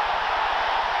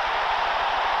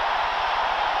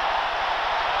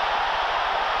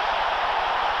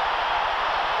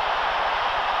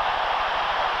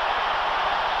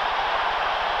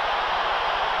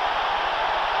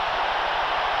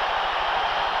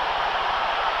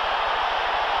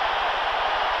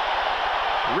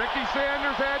 Ricky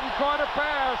Sanders hadn't caught a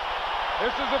pass.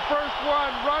 This is the first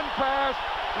one. Run pass.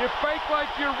 You fake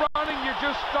like you're running. You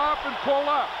just stop and pull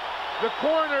up. The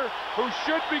corner, who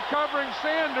should be covering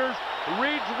Sanders,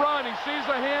 reads run. He sees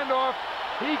a handoff.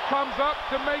 He comes up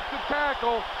to make the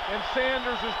tackle, and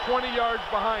Sanders is 20 yards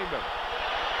behind him.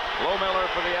 Lohmiller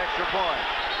for the extra point.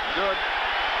 Good.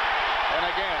 And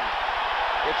again,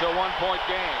 it's a 1-point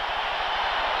game.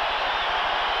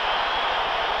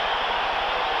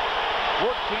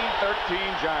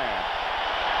 14-13 Giants.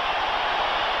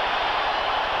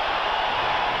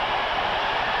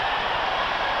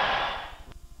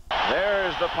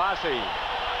 There's the posse.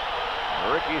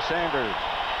 Ricky Sanders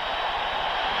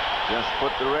just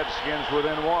put the Redskins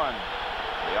within 1.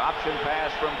 The option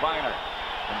pass from Biner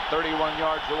from 31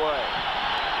 yards away.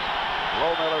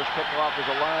 Lohmiller's kickoff is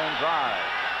a line drive.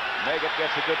 Meggett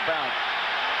gets a good bounce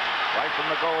right from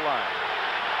the goal line.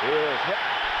 He is hit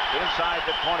inside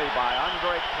the 20 by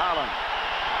Andre Collins.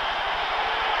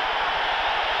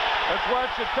 Let's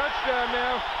watch the touchdown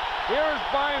now. Here's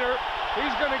Biner.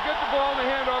 He's going to get the ball in the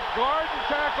handoff. Guard and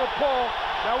tackle pull.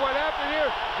 Now what happened here?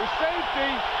 The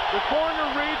safety, the corner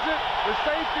reads it. The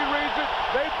safety reads it.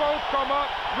 They both come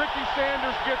up. Ricky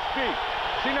Sanders gets beat.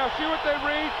 See what they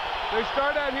read? They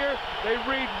start out here. They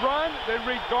read run. They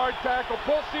read guard, tackle,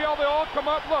 pull. See how they all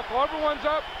come up? Look, everyone's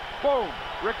up. Boom.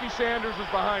 Ricky Sanders is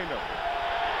behind them.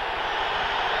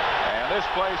 And this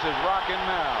place is rocking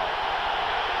now.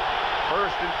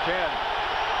 1st and 10.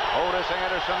 Otis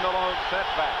Anderson, the lone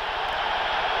setback.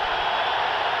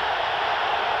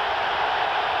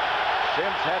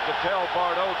 Sims had to tell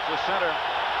Bart Oates, the center,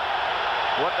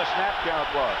 what the snap count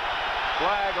was.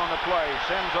 Flag on the play.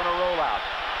 Sims on a rollout.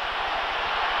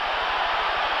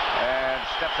 and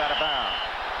steps out of bounds.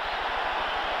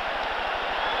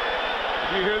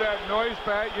 You hear that noise,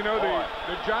 Pat? You know,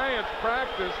 the Giants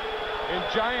practiced in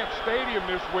Giant Stadium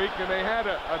this week, and they had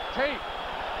a tape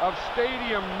of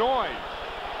stadium noise.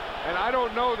 And I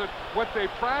don't know that what they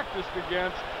practiced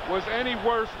against was any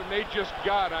worse than they just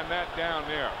got on that down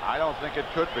there. I don't think it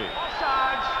could be.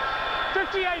 Offsides,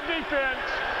 58 defense,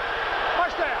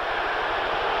 touchdown.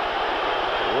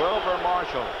 Wilbur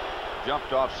Marshall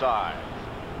jumped offside.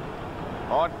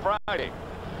 On Friday,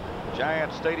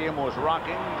 Giant Stadium was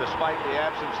rocking despite the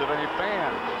absence of any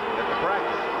fans at the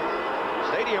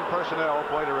practice. Stadium personnel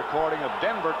played a recording of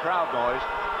Denver crowd noise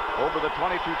over the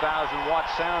 22,000-watt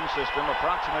sound system,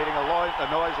 approximating a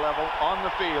noise level on the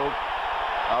field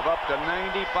of up to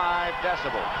 95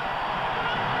 decibels.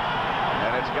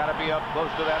 And it's got to be up close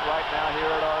to that right now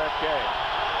here at RFK.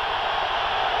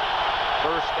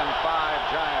 1st and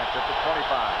 5, Giants at the 25.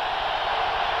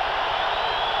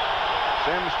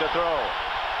 Sims to throw.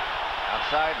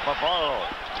 Outside Bavaro.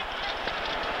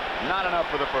 Not enough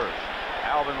for the first.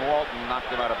 Alvin Walton knocked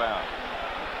him out of bounds.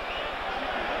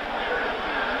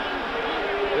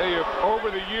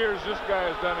 Over the years, this guy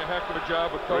has done a heck of a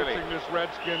job of coaching this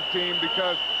Redskin team,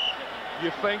 because you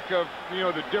think of, you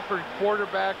know, the different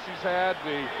quarterbacks he's had,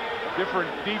 the different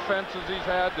defenses he's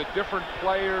had, the different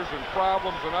players and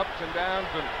problems and ups and downs,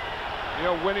 and, you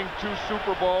know, winning 2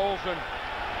 Super Bowls. And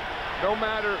no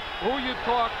matter who you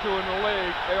talk to in the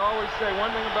league, they always say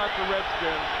one thing about the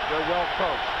Redskins: they're well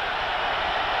coached.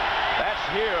 That's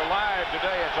here live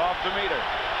today. It's off the meter.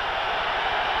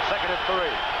 2nd and 3.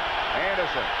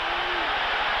 Anderson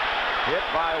hit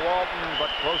by Walton, but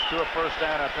close to a first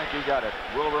down. I think he got it.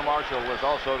 Wilbur Marshall was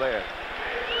also there.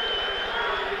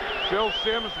 Phil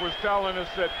Sims was telling us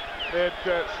that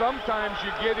sometimes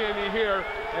you get in here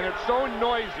and it's so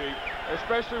noisy,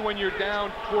 especially when you're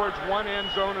down towards one end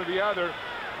zone or the other,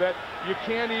 that you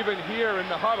can't even hear in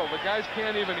the huddle. The guys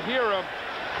can't even hear them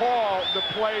call the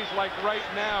plays like right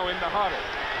now in the huddle.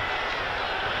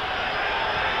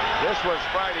 This was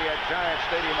Friday at Giant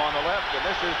Stadium on the left, and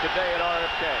this is today at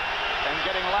RFK, and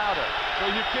getting louder. So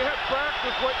you can't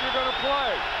practice what you're going to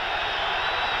play.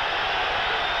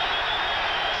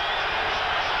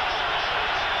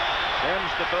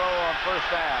 Sims to throw on first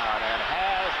down, and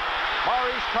has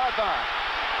Maurice Carthon.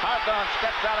 Carthon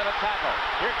steps out of the tackle.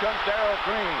 Here comes Darrell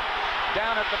Green.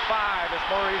 Down at the 5 is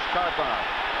Maurice Carthon.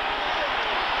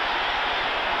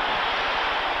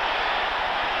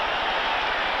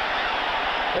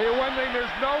 Hey, one thing,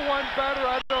 there's no one better,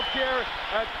 I don't care,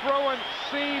 at throwing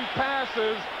seam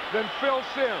passes than Phil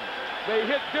Sims. They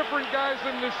hit different guys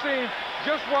in the seam.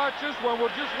 Just watch this one.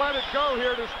 We'll just let it go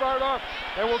here to start off,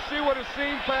 and we'll see what a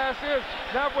seam pass is.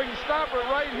 Now, if we can stop it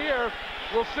right here,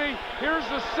 we'll see. Here's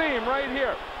the seam right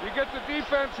here. You get the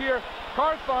defense here.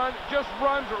 Carthon just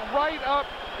runs right up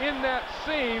in that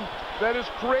seam that is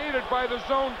created by the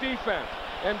zone defense.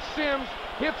 And Sims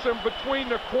hits him between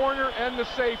the corner and the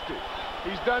safety.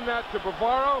 He's done that to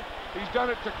Bavaro. He's done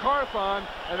it to Carthon.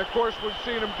 And, of course, we've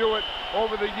seen him do it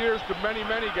over the years to many,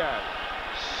 many guys.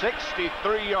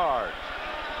 63 yards.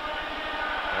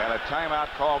 And a timeout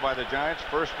call by the Giants.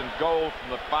 1st and goal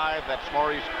from the 5. That's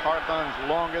Maurice Carthon's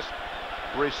longest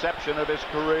reception of his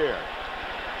career.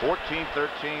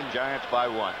 14-13, Giants by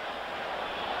 1.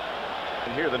 You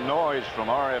can hear the noise from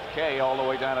RFK all the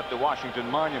way down at the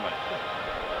Washington Monument.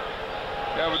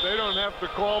 Yeah, but they don't have to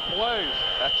call plays.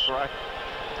 That's right.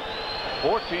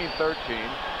 14-13,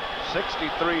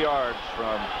 63 yards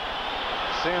from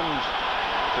Sims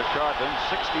to Carthon,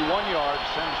 61 yards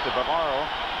Sims to Bavaro,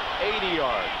 80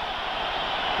 yards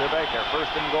to Baker.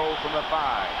 1st and goal from the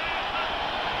 5.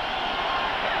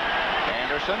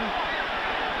 Anderson,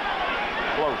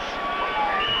 close.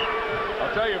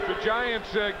 I'll tell you, if the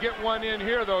Giants get one in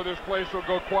here, though, this place will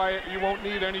go quiet. You won't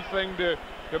need anything to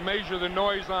measure the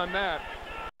noise on that.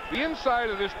 The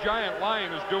inside of this Giant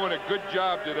line is doing a good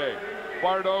job today.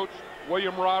 Bart Oates,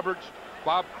 William Roberts,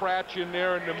 Bob Cratch in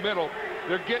there in the middle.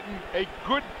 They're getting a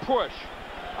good push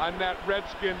on that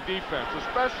Redskin defense,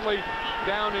 especially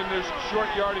down in this short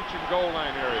yardage and goal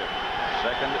line area.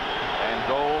 2nd and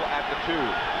goal at the 2.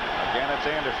 Again, it's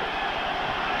Anderson.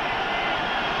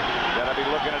 Gotta be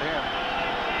looking at him.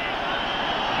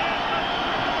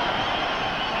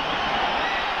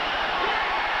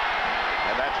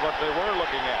 And that's what they were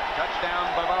looking at. Touchdown,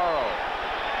 Bavaro.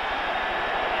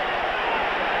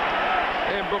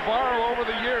 And Bavaro over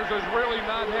the years has really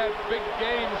not had big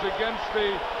games against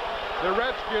the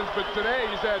Redskins, but today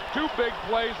he's had 2 big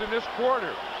plays in this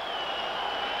quarter.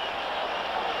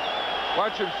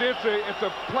 Watch him. See, it's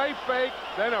a play fake,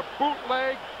 then a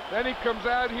bootleg, then he comes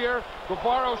out here.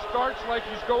 Bavaro starts like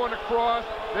he's going across,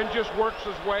 then just works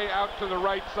his way out to the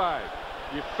right side.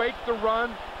 You fake the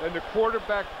run, and the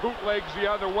quarterback bootlegs the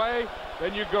other way,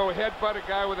 then you go headbutt a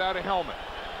guy without a helmet.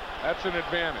 That's an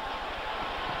advantage.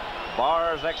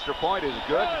 Barr's extra point is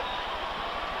good.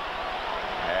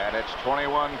 And it's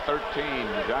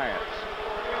 21-13 Giants.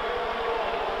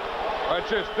 Watch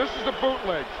this. This is the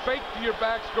bootleg. Fake to your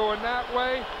backs going that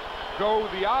way, go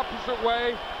the opposite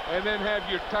way, and then have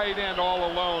your tight end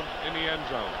all alone in the end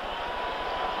zone.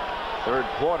 Third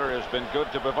quarter has been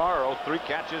good to Bavaro. 3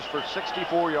 catches for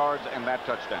 64 yards and that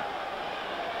touchdown.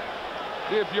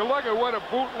 If you look at what a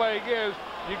bootleg is,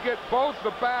 you get both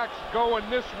the backs going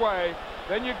this way,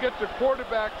 then you get the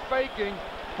quarterback faking,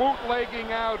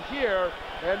 bootlegging out here,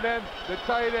 and then the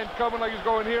tight end coming like he's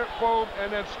going here, boom,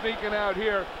 and then sneaking out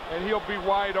here, and he'll be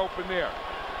wide open there.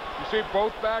 You see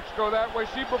both backs go that way.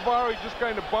 See Bavaro, he just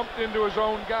kind of bumped into his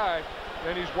own guy,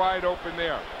 and he's wide open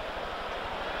there.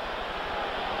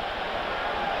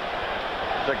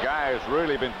 The guy has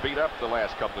really been beat up the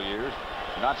last couple of years.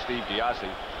 Not Steve Diassi.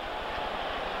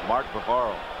 Mark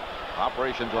Bavaro.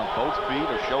 Operations on both feet,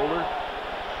 or shoulder,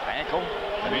 ankle,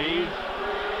 knee.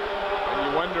 And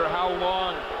you wonder how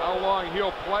long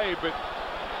he'll play, but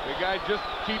the guy just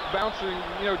keeps bouncing,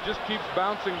 just keeps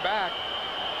bouncing back.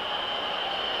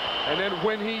 And then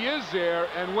when he is there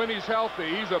and when he's healthy,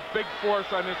 he's a big force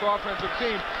on this offensive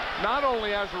team, not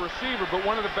only as a receiver, but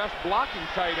one of the best blocking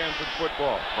tight ends in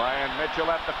football. Brian Mitchell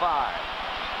at the 5.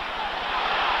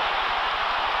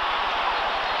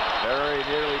 Very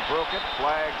nearly broke it.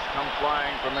 Flags come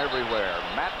flying from everywhere.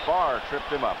 Matt Barr tripped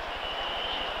him up.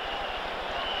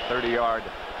 30-yard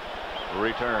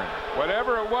return.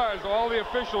 Whatever it was, all the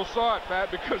officials saw it,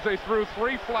 Pat, because they threw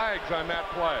 3 flags on that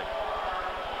play.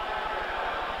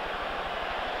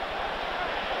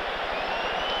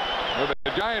 Well,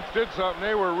 the Giants did something.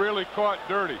 They were really caught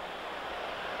dirty.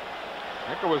 I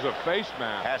think it was a face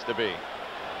mask. Has to be.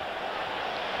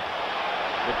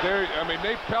 But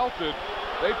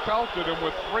they pelted him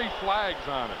with 3 flags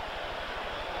on it.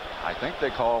 I think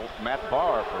they call Matt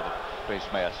Barr for the face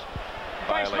mask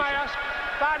violation. Face mask,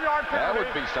 5-yard penalty. That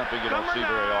would be something you don't see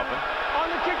very often. On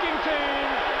the kicking team,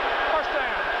 first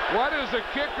down. What is a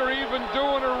kicker even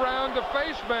doing around the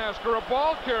face mask or a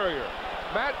ball carrier?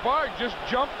 Matt Barr just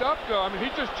jumped up to him.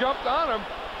 He just jumped on him.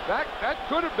 That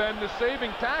could have been the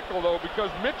saving tackle, though,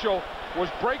 because Mitchell was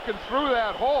breaking through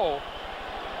that hole.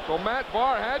 So Matt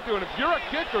Barr had to. And if you're a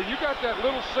kicker, you got that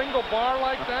little single bar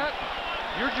like that,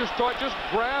 you're just taught, just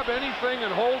grab anything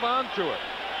and hold on to it.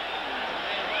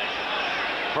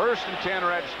 First and 10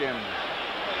 Redskins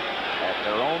at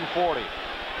their own 40.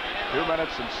 2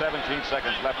 minutes and 17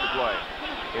 seconds left to play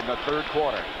in the third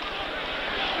quarter.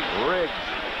 Riggs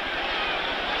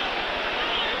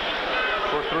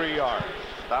for 3 yards.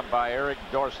 Stopped by Eric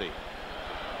Dorsey.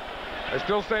 I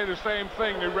still say the same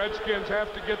thing. The Redskins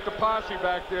have to get the posse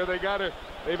back there.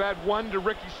 They've had 1 to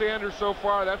Ricky Sanders so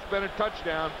far. That's been a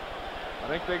touchdown. I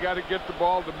think they got to get the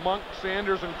ball to Monk,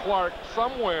 Sanders, and Clark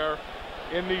somewhere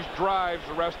in these drives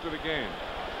the rest of the game.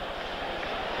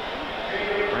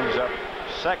 Brings up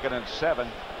 2nd and 7.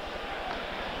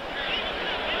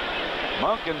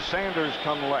 Monk and Sanders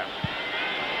come left.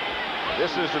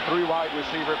 This is the 3 wide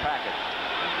receiver package.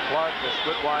 Clark is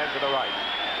split wide to the right.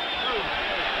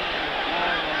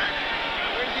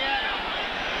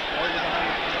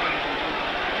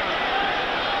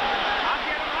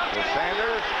 To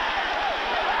Sanders.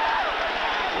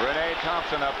 Renee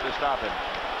Thompson up to stop him.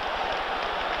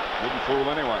 Didn't fool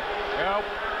anyone. Well,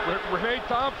 Renee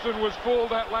Thompson was fooled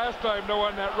that last time, though,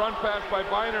 on that run pass by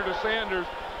Biner to Sanders.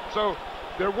 So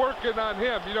they're working on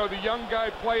him. The young guy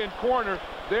playing corner.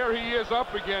 There he is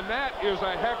up again. That is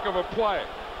a heck of a play.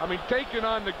 Taking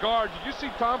on the guard. Did you see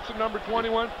Thompson, number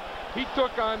 21? He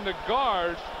took on the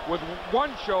guards with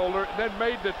one shoulder, then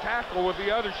made the tackle with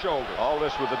the other shoulder. All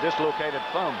this with a dislocated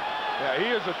thumb. Yeah, he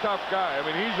is a tough guy.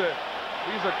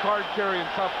 He's a card-carrying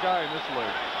tough guy in this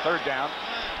league. Third down.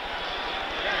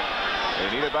 They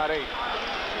need about 8.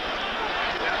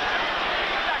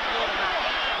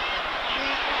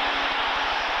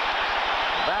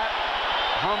 That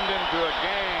hummed into a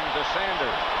gang to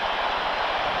Sanders.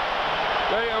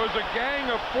 It was a gang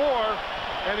of 4,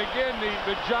 and again,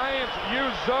 the Giants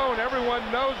use zone. Everyone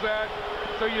knows that.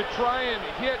 So you try and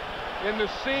hit in the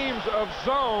seams of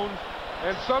zones,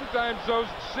 and sometimes those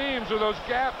seams or those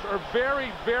gaps are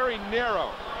very, very narrow.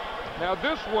 Now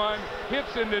this one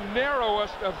hits in the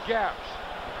narrowest of gaps.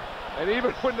 And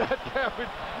even when that gap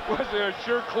was there, it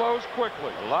sure closed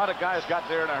quickly. A lot of guys got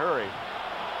there in a hurry.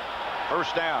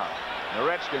 First down. The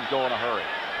Redskins go in a hurry.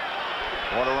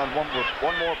 Want to run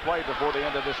one more play before the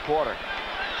end of this quarter. And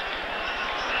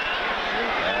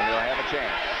they'll have a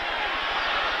chance.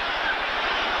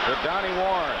 to Donnie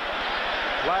Warren.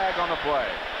 Flag on the play.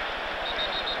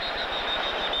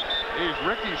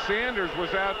 Ricky Sanders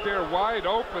was out there wide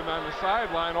open on the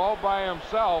sideline all by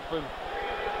himself, and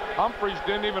Humphries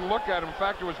didn't even look at him. In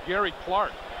fact, it was Gary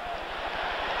Clark.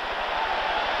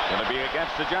 Going to be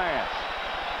against the Giants.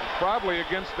 Probably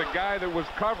against the guy that was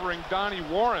covering Donnie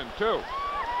Warren, too.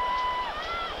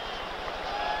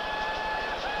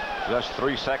 Just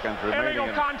 3 seconds remaining.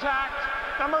 Illegal contact.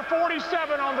 Number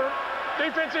 47 on the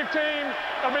defensive team.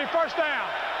 It'll be first down.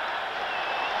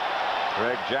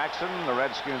 Greg Jackson, the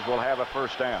Redskins will have a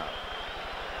first down.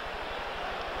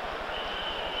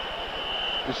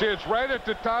 You see, it's right at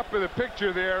the top of the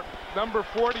picture there, number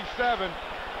 47,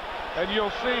 and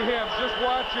you'll see him. Just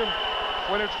watch him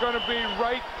when it's going to be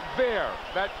right there.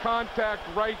 That contact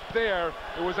right there.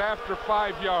 It was after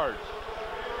 5 yards.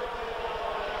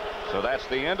 So that's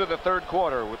the end of the third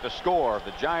quarter with the score.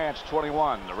 The Giants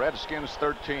 21, the Redskins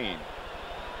 13.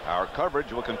 Our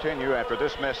coverage will continue after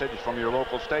this message from your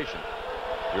local station.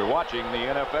 You're watching the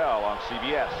NFL on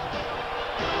CBS.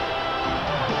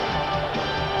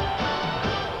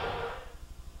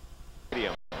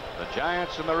 The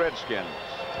Giants and the Redskins.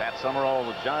 Pat Summerall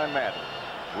with John Madden.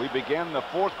 We begin the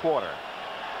fourth quarter.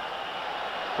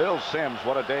 Phil Simms,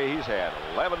 what a day he's had.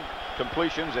 11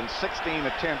 completions and 16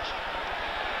 attempts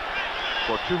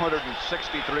for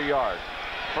 263 yards.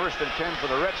 First and 10 for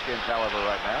the Redskins, however,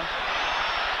 right now.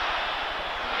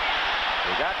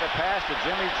 We got the pass to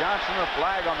Jimmy Johnson, a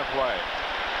flag on the play.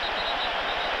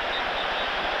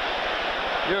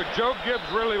 You know, Joe Gibbs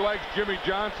really likes Jimmy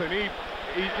Johnson. He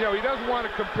doesn't want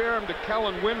to compare him to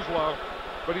Kellen Winslow,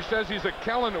 but he says he's a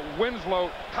Kellen Winslow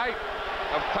type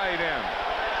of tight end.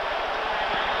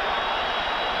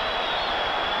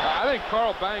 I think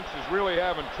Carl Banks is really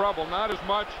having trouble, not as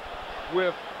much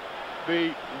with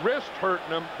the wrist hurting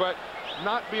him, but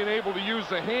not being able to use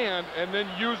the hand and then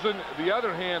using the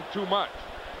other hand too much.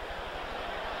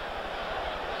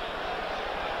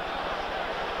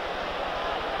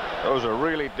 Those are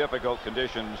really difficult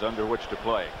conditions under which to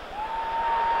play.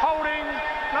 Holding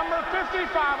number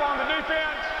 55 on the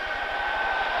defense.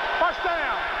 First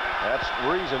down. That's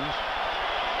reasons.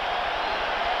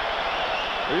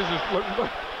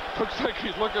 Looks like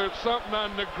he's looking at something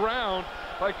on the ground,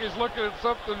 like he's looking at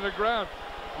something on the ground.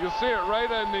 You'll see it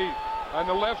right on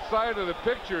the left side of the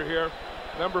picture here,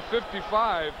 number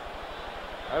 55.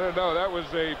 I don't know, that was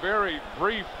a very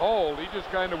brief hold. He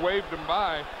just kind of waved him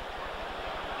by.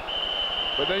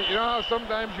 But then, you know how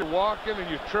sometimes you're walking and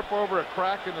you trip over a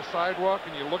crack in the sidewalk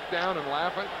and you look down and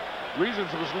laugh at?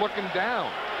 Reasons was looking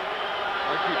down,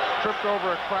 like he tripped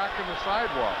over a crack in the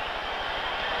sidewalk.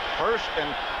 First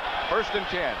and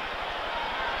 10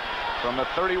 from the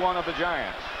 31 of the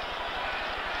Giants.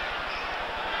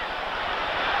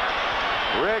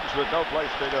 Riggs with no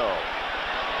place to go.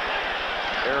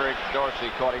 Eric Dorsey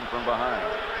caught him from behind.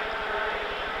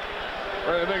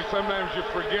 Well, I think sometimes you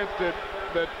forget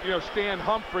that Stan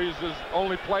Humphries is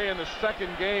only playing the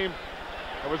second game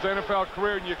of his NFL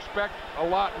career, and you expect a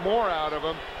lot more out of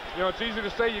him. It's easy to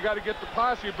say you got to get the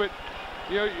posse, but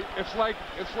it's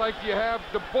like you have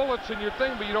the bullets in your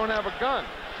thing, but you don't have a gun,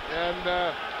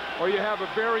 and or you have a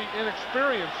very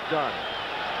inexperienced gun.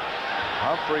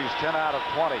 Humphries 10 out of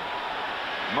 20.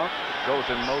 Monk goes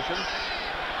in motion.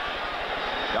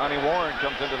 Donnie Warren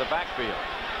comes into the backfield.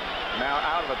 Now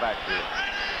out of the backfield.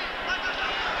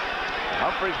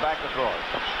 Humphries back to throw it.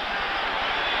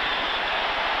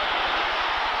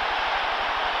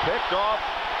 Picked off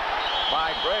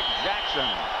by Greg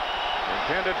Jackson.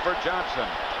 Intended for Johnson.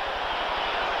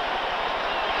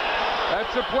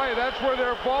 That's the play. That's where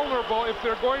they're vulnerable. If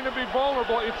they're going to be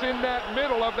vulnerable, it's in that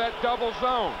middle of that double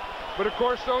zone. But of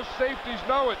course, those safeties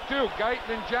know it too, Guyton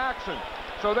and Jackson.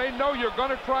 So they know you're going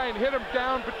to try and hit them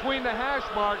down between the hash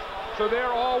marks. So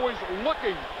they're always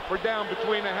looking for down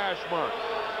between the hash marks.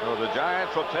 So the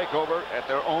Giants will take over at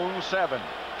their own 7.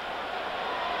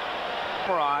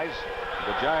 Summarize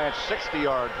the Giants 60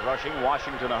 yards rushing,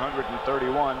 Washington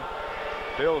 131.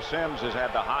 Phil Simms has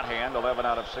had the hot hand, 11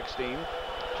 out of 16.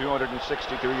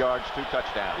 263 yards, 2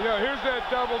 touchdowns. Here's that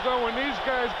double zone. When these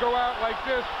guys go out like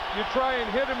this, you try and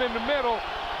hit them in the middle,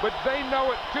 but they know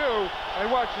it too.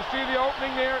 And watch, you see the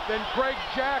opening there? Then Greg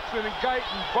Jackson and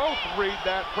Guyton both read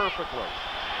that perfectly.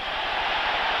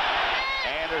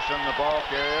 Anderson, the ball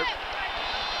carrier.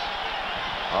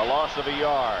 A loss of a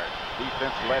yard.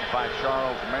 Defense led by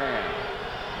Charles Mann.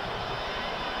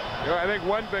 I think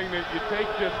one thing that you take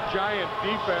this Giant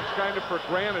defense kind of for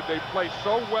granted. They play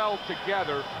so well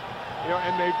together,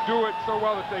 and they do it so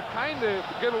well that they kind of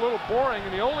get a little boring.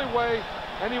 And the only way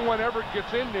anyone ever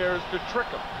gets in there is to trick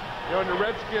them. You know, and the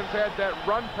Redskins had that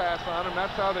run pass on them.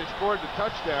 That's how they scored the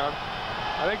touchdown.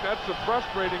 I think that's the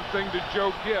frustrating thing to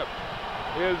Joe Gibb,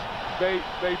 is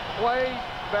they play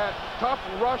that tough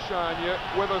rush on you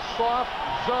with a soft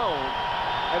zone,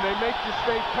 and they make you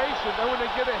stay patient. Then when they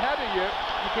get ahead of you,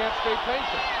 you can't stay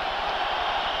patient.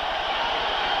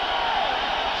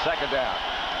 Second down.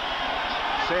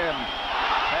 Sims.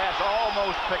 Pass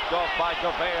almost picked off by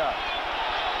Gavea.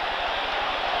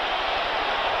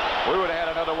 We would have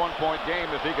had another one-point game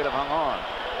if he could have hung on.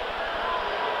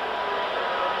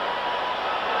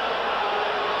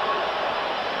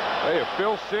 Hey,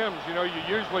 Phil Sims, you know, you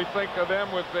usually think of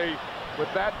them with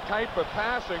that type of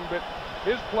passing, but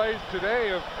his plays today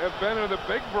have been of the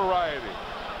big variety.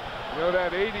 You know,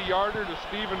 that 80-yarder to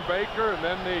Stephen Baker, and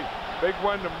then the big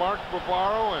one to Mark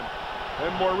Bavaro, and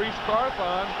Maurice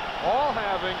Carthon, all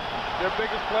having their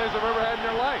biggest plays they've ever had in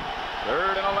their life.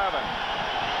 3rd and 11.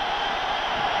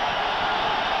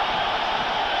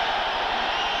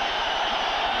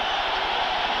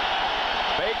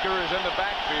 Baker is in the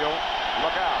backfield.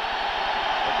 Look out.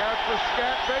 Look out for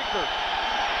Scat Baker.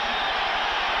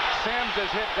 Sims is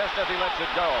hit just as he lets it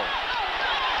go.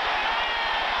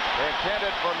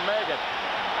 Intended for Meggett.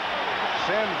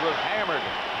 Sims was hammered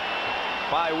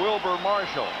by Wilbur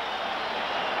Marshall.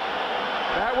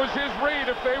 That was his read.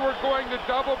 If they were going to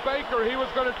double Baker, he was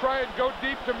going to try and go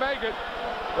deep to Meggett.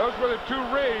 Those were the two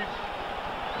reads.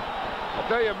 I'll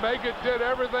tell you, Meggett did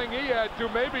everything he had to.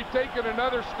 Maybe taking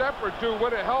another step or two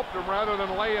would have helped him rather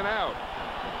than laying out.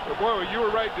 But boy, you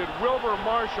were right. Did Wilbur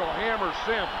Marshall hammer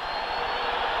Sims?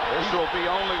 This will be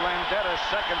only Landetta's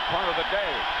second punt of the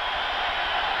day.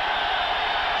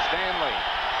 Stanley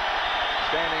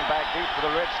standing back deep for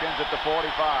the Redskins at the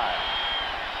 45.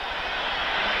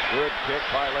 Good kick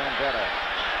by Landetta.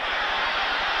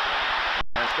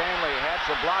 And Stanley had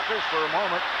some blockers for a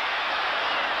moment.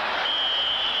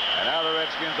 And now the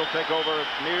Redskins will take over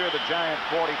near the Giant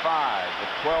 45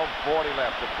 with 12:40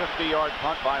 left. A 50-yard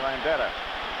punt by Landetta.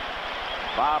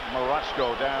 Bob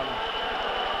Marosco down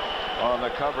on the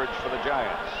coverage for the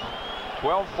Giants.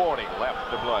 12:40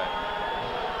 left to play.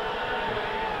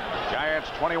 Giants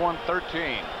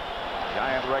 21-13.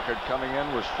 Giant record coming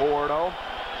in was 4-0.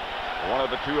 One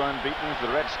of the two unbeatens. The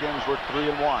Redskins were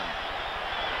 3-1.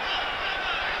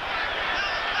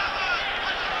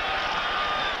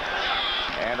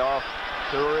 And off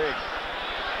to Riggs.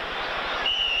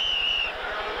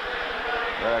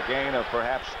 A gain of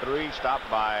perhaps 3, stopped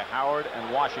by Howard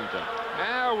and Washington.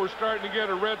 Now we're starting to get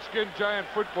a Redskin-Giant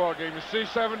football game. You see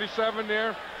 77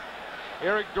 there?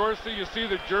 Eric Dorsey, you see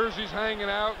the jerseys hanging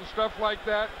out and stuff like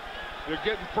that. They're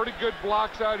getting pretty good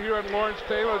blocks out here on Lawrence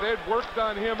Taylor. They'd worked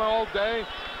on him all day.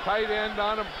 Tight end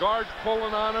on him, guards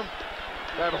pulling on him.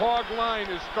 That hog line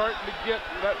is starting to get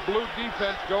that blue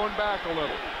defense going back a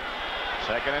little.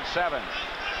 2nd and 7.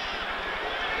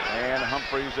 And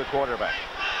Humphreys the quarterback.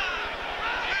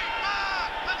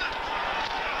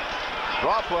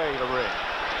 Draw play to Riggs.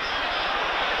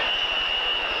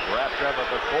 Wrapped up at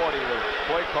the 40. The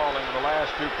play calling in the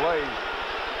last two plays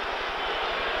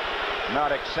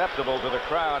not acceptable to the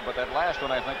crowd, but that last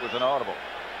one I think was inaudible.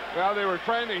 Well, they were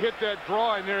trying to hit that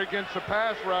draw in there against the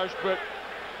pass rush, but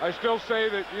I still say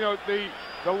that, you know,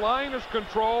 the line is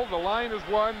controlled, the line is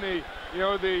won, the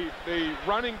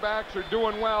running backs are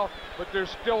doing well, but they're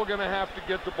still going to have to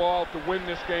get the ball to win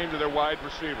this game to their wide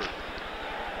receivers.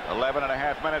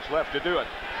 11.5 minutes left to do it.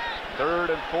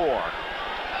 3rd and 4.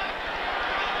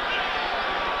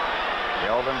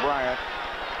 Kelvin Bryant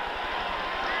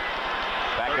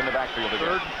back in the backfield again.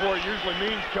 3rd and 4 usually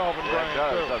means Kelvin Bryant, it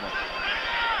does, too. doesn't it?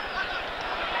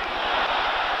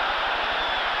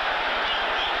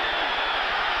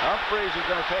 Humphreys is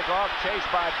going to take off, chased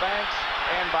by Banks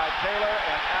and by Taylor,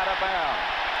 and out of bounds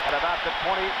at about the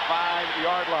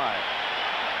 25-yard line.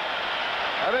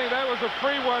 I think that was a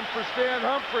free one for Stan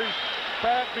Humphreys,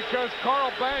 Pat, because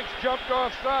Carl Banks jumped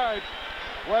offside.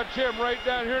 Watch him right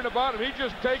down here in the bottom. He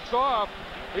just takes off.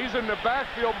 He's in the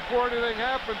backfield before anything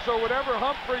happens. So whatever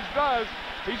Humphreys does,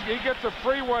 he gets a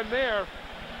free one there.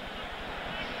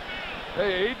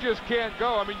 Hey, he just can't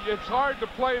go. I mean, it's hard to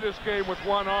play this game with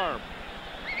one arm.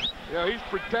 You know, he's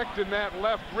protecting that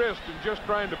left wrist and just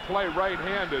trying to play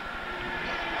right-handed.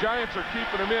 Giants are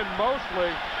keeping him in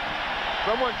mostly.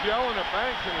 Someone's yelling at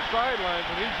Banks in the sidelines,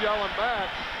 and he's yelling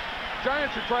back.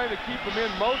 Giants are trying to keep him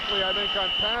in mostly, I think, on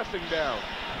passing down.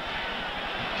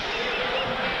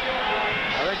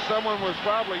 I think someone was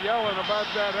probably yelling about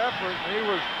that effort, and he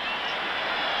was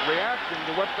reacting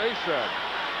to what they said.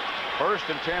 1st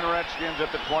and 10 Redskins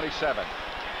at the 27.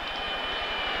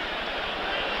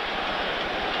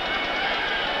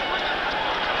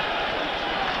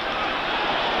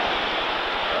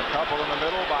 A tackle in the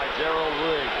middle by Gerald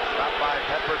Riggs. Stopped by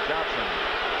Pepper Johnson.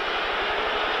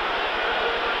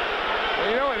 Well,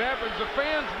 you know what happens? The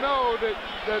fans know that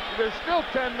there's still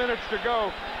 10 minutes to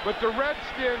go, but the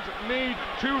Redskins need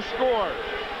 2 scores.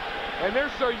 And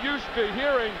they're so used to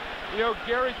hearing, you know,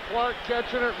 Gary Clark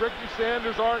catching it, Ricky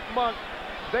Sanders, Art Monk.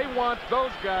 They want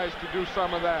those guys to do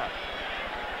some of that.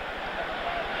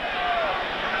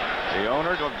 The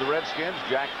owner of the Redskins,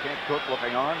 Jack Kent Cook,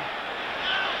 looking on.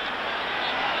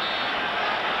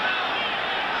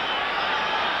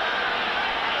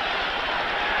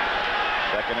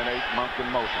 Second and 8, Monk in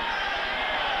motion.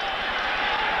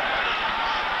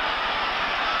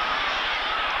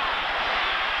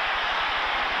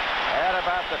 At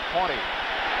about the 20.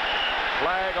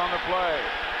 Flag on the play.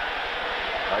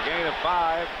 A gain of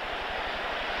 5.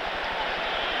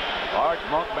 Art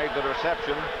Monk made the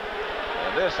reception.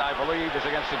 And this, I believe, is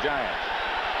against the Giants.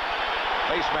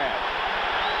 Face man.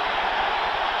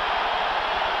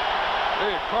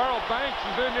 Hey, Carl Banks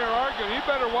is in there arguing. He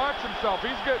better watch himself.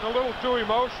 He's getting a little too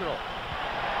emotional.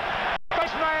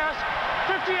 Face mask,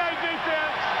 58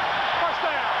 defense, first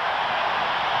down.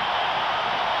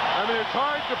 I mean, it's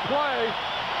hard to play.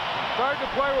 It's hard to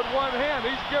play with one hand.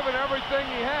 He's given everything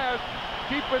he has,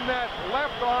 keeping that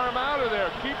left arm out of there,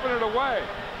 keeping it away.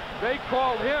 They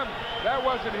called him. That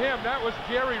wasn't him. That was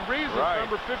Jerry Reason, right,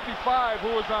 number 55,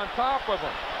 who was on top of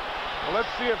him. Well, let's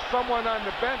see if someone on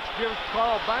the bench gives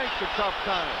Carl Banks a tough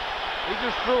time. He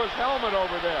just threw his helmet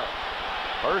over there.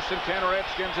 First and 10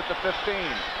 Redskins at the 15.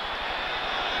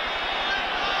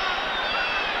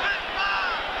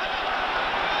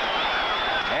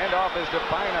 Handoff is to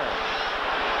Finer.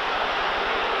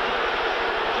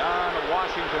 John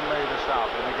Washington made the stop.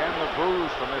 And again, the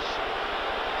bruise from this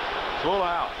full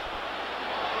house.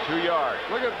 2 yards.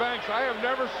 Look at Banks. I have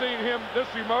never seen him this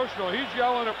emotional. He's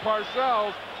yelling at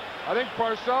Parcells. I think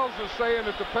Parcells is saying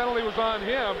that the penalty was on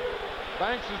him.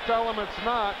 Banks is telling him it's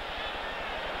not.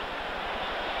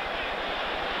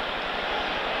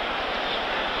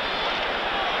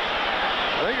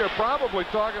 I think you're probably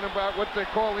talking about what they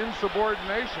call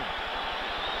insubordination.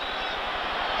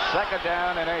 Second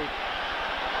down and 8.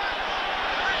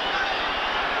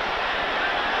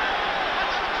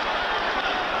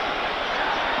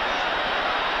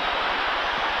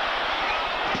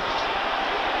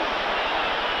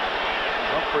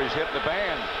 Humphreys hit the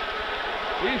band.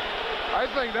 I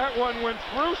think that one went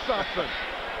through something.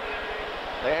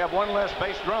 They have one less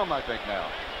bass drum, I think, now.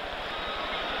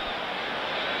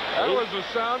 That was a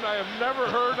sound I have never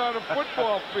heard on a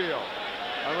football field.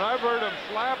 I mean, I've heard them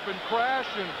slap and crash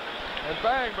and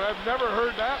bang, but I've never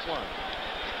heard that one.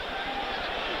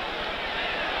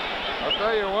 I'll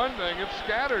tell you one thing, it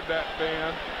scattered that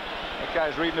band. That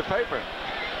guy's reading the paper.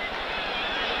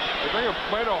 I think it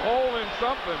made a hole in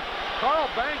something. Carl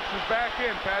Banks is back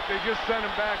in, Pat. They just sent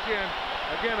him back in.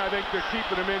 Again, I think they're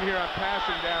keeping him in here on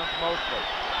passing downs mostly.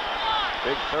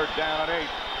 Big third down and 8.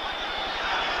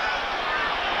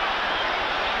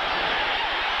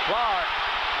 Clark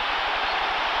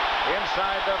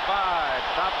inside the 5,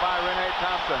 stopped by Renee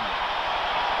Thompson.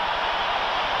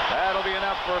 That'll be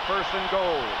enough for a first and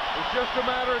goal. It's just a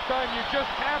matter of time. You just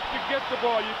have to get the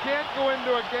ball. You can't go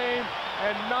into a game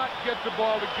and not get the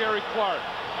ball to Gary Clark.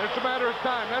 And it's a matter of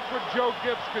time. That's what Joe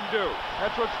Gibbs can do.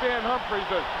 That's what Stan Humphries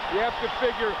does. You have to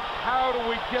figure, how do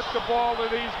we get the ball to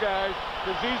these guys?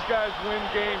 Because these guys win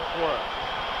games for us.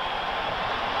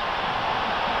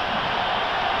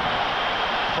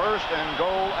 First and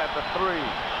goal at the 3.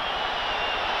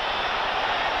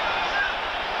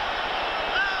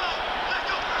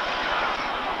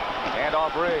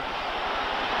 Handoff Riggs.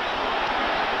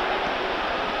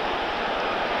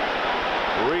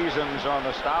 Reasons on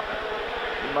the stop.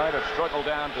 He might have struggled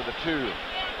down to the 2.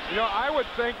 You know, I would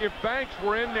think if Banks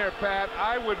were in there, Pat,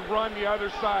 I would run the other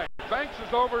side. Banks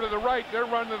is over to the right. They're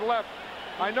running to the left.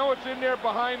 I know it's in there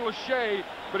behind Lachey,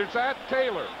 but it's at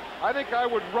Taylor. I think I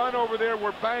would run over there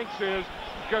where Banks is,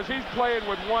 because he's playing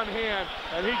with one hand,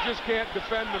 and he just can't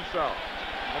defend himself.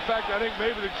 In fact, I think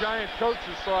maybe the Giant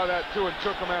coaches saw that, too, and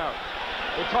took him out.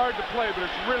 It's hard to play, but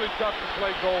it's really tough to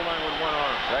play goal line with one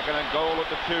arm. Second and goal at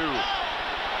the 2.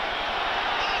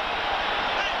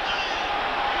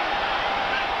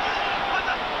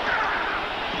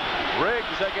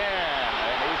 Riggs again,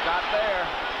 and he's not there.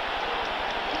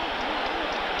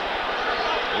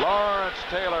 Lawrence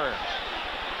Taylor.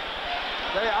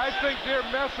 I think they're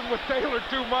messing with Taylor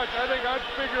too much. I think I'd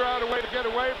figure out a way to get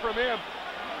away from him.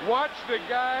 Watch the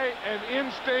guy and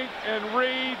instinct and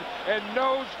read and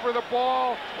nose for the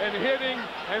ball and hitting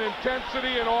and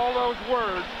intensity and all those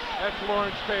words. That's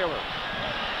Lawrence Taylor.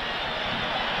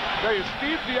 Tell you,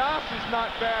 Steve Diasa's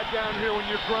not bad down here when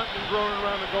you're grunting and groaning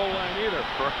around the goal line either.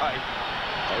 Right.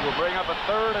 They will bring up a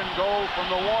 3rd and goal from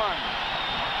the 1.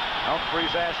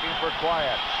 Humphries asking for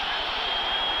quiet.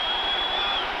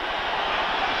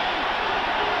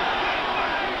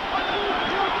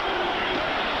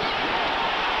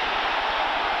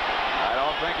 I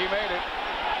don't think he made it.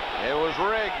 It was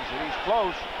Riggs, and he's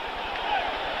close.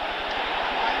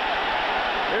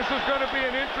 This is going to be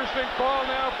an interesting call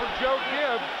now for Joe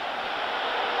Gibbs.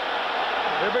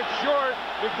 If it's short,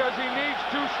 because he needs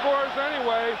 2 scores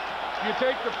anyway, you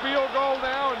take the field goal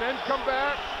now and then come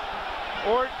back,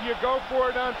 or you go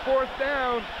for it on 4th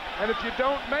down, and if you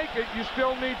don't make it, you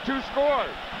still need 2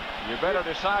 scores. You better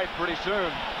decide pretty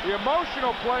soon. The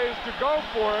emotional play is to go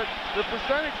for it. The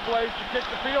percentage play is to kick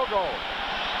the field goal.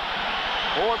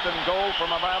 4th and goal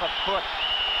from about a foot.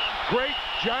 Great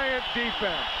Giant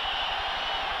defense.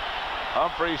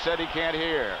 Humphrey said he can't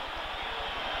hear.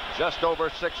 Just over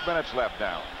 6 minutes left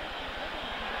now.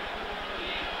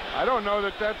 I don't know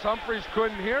that that's Humphreys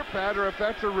couldn't hear, Pat, or if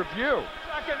that's a review.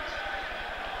 Seconds.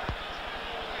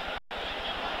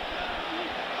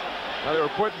 Now they were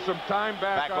putting some time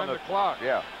back on the clock.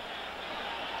 Yeah.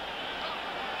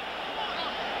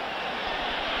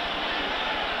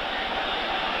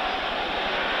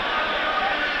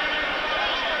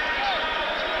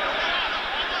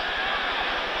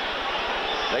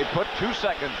 They put 2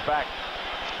 seconds back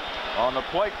on the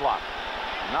play clock,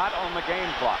 not on the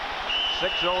game clock.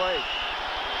 6:08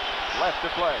 left to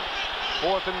play.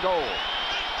 4th and goal.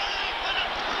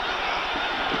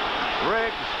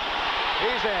 Riggs,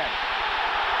 he's in.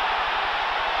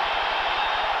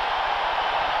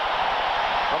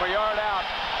 From a yard out.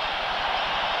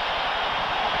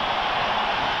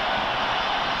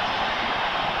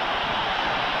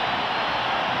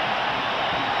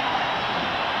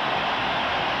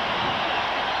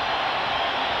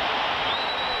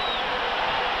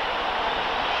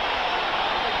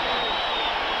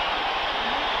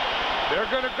 They're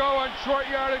going to go on short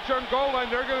yardage on goal line.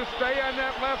 They're going to stay on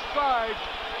that left side.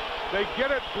 They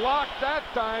get it blocked that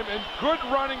time, and good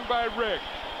running by Riggs.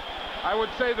 I would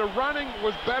say the running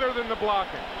was better than the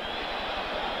blocking.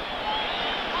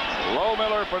 Low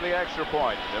Miller for the extra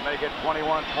point to make it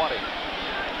 21-20.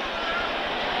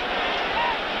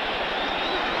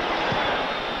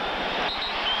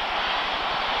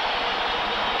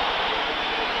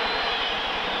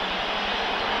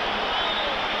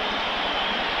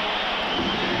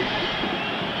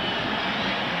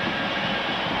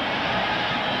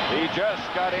 He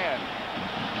just got in.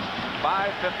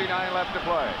 5:59 left to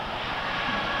play.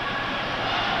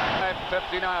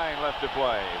 5:59 left to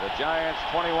play. The Giants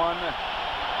 21,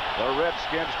 the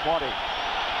Redskins 20.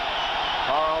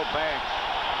 Carl Banks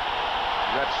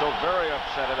got so very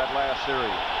upset at that last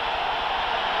series.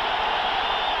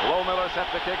 Low Miller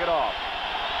set to kick it off.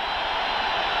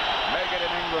 Make it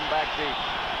in England back deep.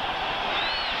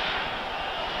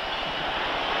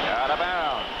 Out of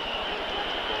bounds.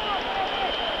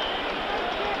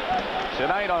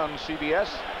 Tonight on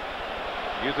CBS,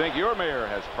 you think your mayor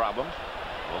has problems.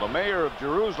 Well, the mayor of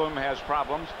Jerusalem has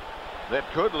problems that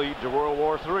could lead to World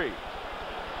War III.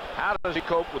 How does he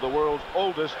cope with the world's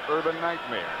oldest urban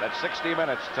nightmare? That's 60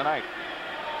 Minutes tonight.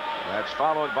 That's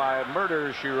followed by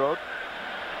Murder, She Wrote,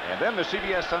 and then the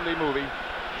CBS Sunday movie,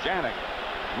 Janet,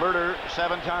 Murder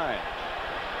 7 Times.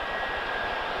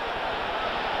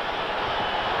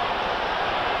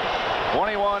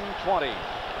 (21-20).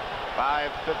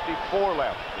 5:54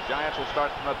 left. The Giants will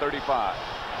start from the 35.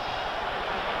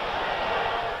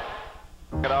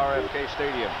 At RFK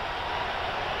Stadium.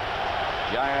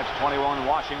 Giants 21,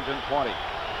 Washington 20.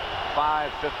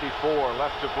 5:54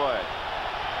 left to play.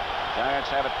 Giants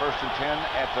have it 1st and 10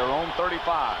 at their own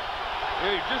 35.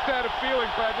 Yeah, you just had a feeling,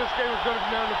 Pat, this game was going to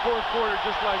come down in the 4th quarter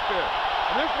just like this.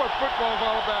 And this is what football is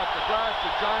all about. The Braves,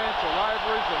 the Giants, the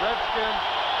rivalries, the Redskins.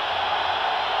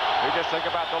 You just think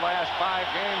about the last 5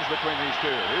 games between these two.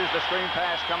 Here's the screen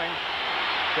pass coming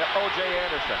to O.J.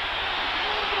 Anderson.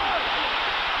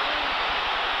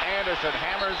 Anderson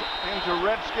hammers into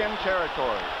Redskin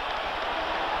territory.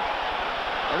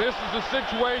 And this is the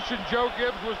situation Joe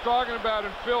Gibbs was talking about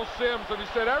and Phil Simms. And he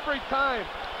said every time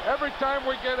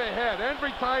we get ahead,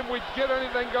 every time we get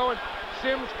anything going,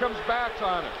 Simms comes back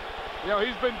on it. You know,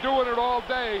 he's been doing it all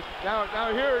day. Now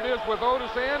here it is with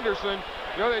Otis Anderson.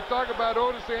 You know, they talk about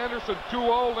Otis Anderson too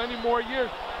old, any more years.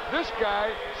 This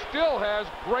guy still has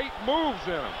great moves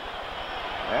in him.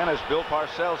 And as Bill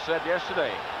Parcells said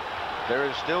yesterday, there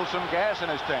is still some gas in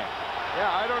his tank.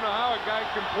 Yeah, I don't know how a guy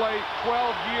can play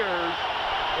 12 years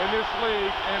in this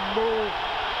league and move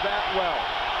that well.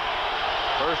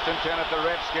 1st and 10 at the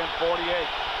Redskin 48.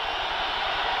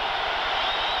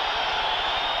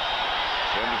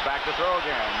 Sims back to throw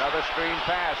again. Another screen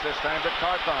pass, this time to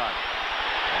Carthon.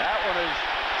 That one is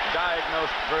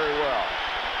diagnosed very well.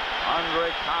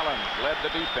 Andre Collins led the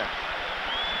defense.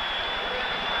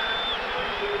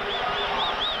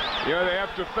 Yeah, they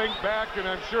have to think back, and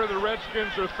I'm sure the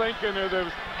Redskins are thinking of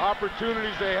those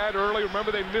opportunities they had early.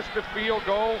 Remember, they missed a field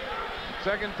goal.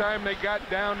 Second time they got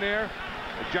down there.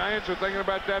 The Giants are thinking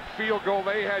about that field goal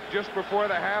they had just before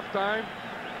the halftime.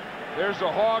 There's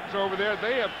the Hogs over there.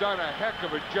 They have done a heck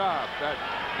of a job, that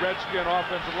Redskin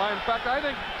offensive line. In fact, I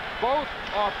think both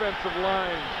offensive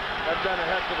lines have done a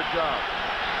heck of a job.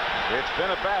 It's been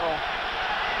a battle.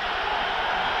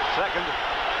 2nd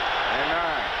and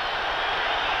 9.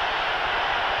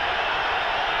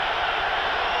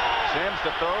 Sims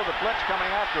to throw. The blitz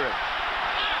coming after it.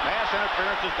 Pass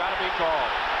interference has got to be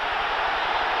called.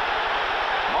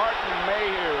 Martin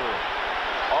Mayhew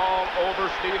all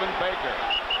over Stephen Baker.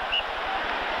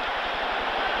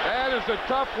 That is a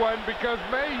tough one because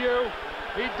Mayhew,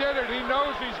 he did it. He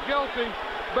knows he's guilty,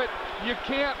 but you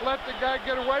can't let the guy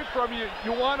get away from you.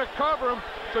 You want to cover him,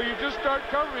 so you just start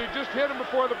covering. You just hit him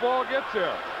before the ball gets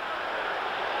there.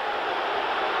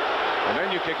 And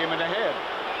then you kick him in the head.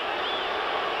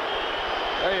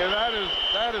 Hey,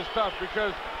 that is tough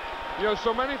because, you know,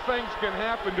 so many things can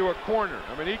happen to a corner.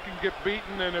 I mean, he can get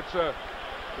beaten, and it's a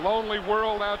lonely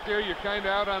world out there. You're kind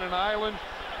of out on an island.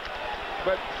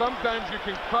 But sometimes you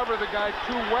can cover the guy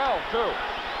too well, too.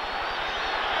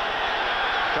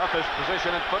 Toughest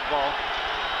position in football.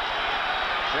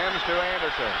 Sims to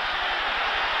Anderson.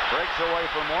 Breaks away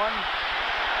from one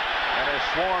and is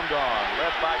swarmed on.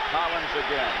 Led by Collins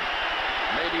again.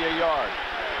 Maybe a yard.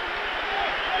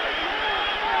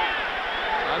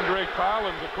 Andre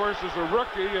Collins, of course, is a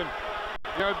rookie, and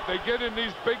you know they get in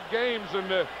these big games,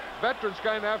 and the veterans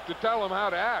kind of have to tell them how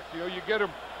to act. You know, you get them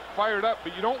fired up,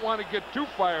 but you don't want to get too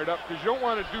fired up because you don't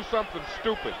want to do something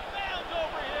stupid.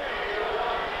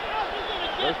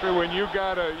 Especially when you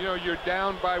gotta, you know, you're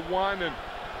down by one, and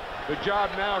the job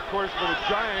now, of course, for the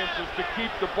Giants is to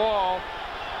keep the ball,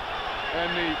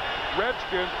 and the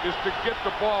Redskins is to get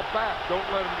the ball back. Don't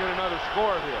let them get another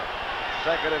score here.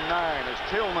 2nd and 9 as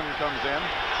Tillman comes in,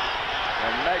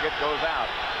 and Meggett goes out.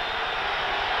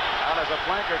 Out as a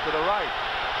flanker to the right.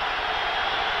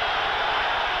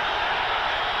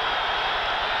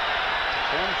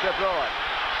 Sims to throw it.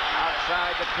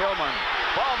 Outside to Tillman.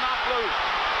 Ball knocked loose.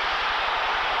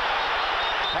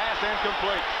 Pass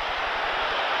incomplete.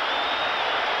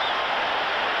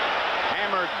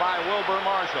 Hammered by Wilbur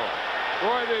Marshall.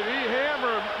 Boy, did he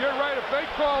hammer him. You're right. If they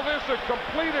call this a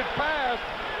completed pass,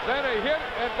 then a hit,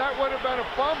 and that would have been a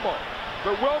fumble.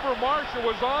 But Wilbur Marshall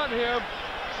was on him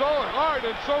so hard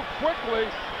and so quickly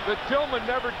that Tillman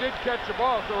never did catch the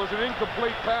ball, so it was an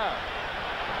incomplete pass.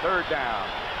 3rd down.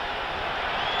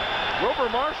 Wilbur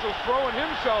Marshall's throwing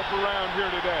himself around here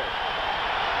today.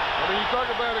 I mean, you talk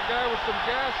about a guy with some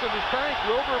gas in his tank.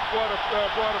 Wilbur brought a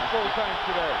full tank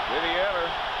today. Did he ever?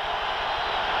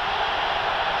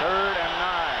 3rd and 9.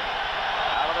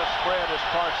 Out of the spread is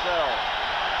Parcells.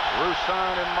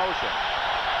 Roussan in motion.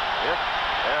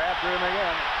 They're after him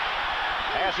again.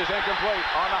 Pass is incomplete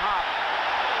on the hop.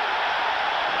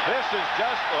 This is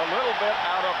just a little bit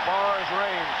out of Barr's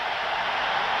range.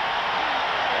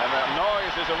 And the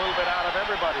noise is a little bit out of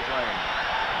everybody's range.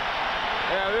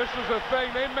 Yeah, this is the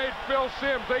thing. They made Phil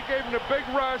Sims. They gave him a big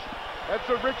rush. That's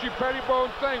a Richie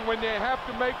Pettibone thing. When they have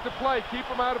to make the play, keep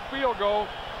him out of field goal,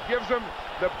 gives him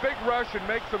the big rush and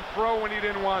makes him throw when he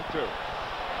didn't want to.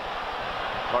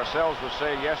 Parcells was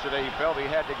saying yesterday he felt he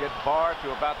had to get Barr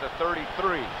to about the 33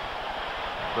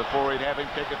 before he'd have him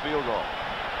kick a field goal.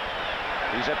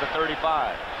 He's at the 35.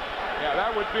 Yeah,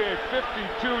 that would be a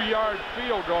 52-yard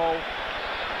field goal.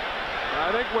 And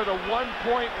I think with a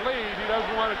 1-point lead, he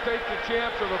doesn't want to take the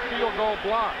chance of a field goal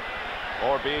block.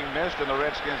 Or being missed, and the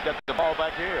Redskins get the ball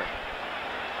back here.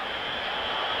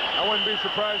 I wouldn't be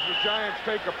surprised if the Giants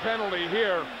take a penalty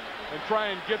here and try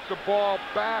and get the ball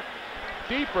back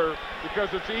deeper because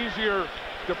it's easier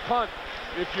to punt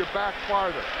if you're back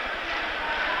farther.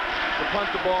 To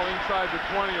punt the ball inside the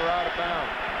 20 or out of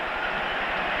bounds.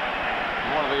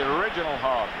 One of the original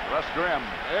Hogs, Russ Grimm.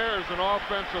 There's an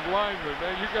offensive lineman,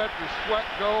 man. You got the sweat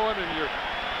going and you're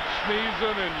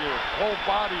sneezing and your whole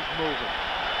body's moving.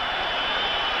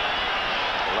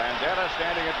 Landetta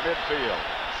standing at midfield.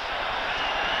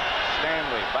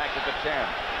 Stanley back at the 10.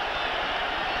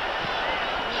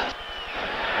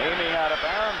 Aiming out of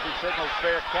bounds, he signals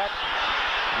fair catch.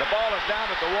 The ball is down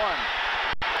at the 1.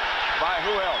 By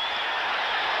who else?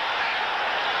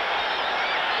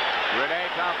 Renee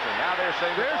Thompson. Now they're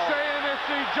saying it's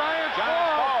the Giants'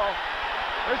 ball.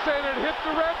 They're saying it hit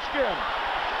the Redskins.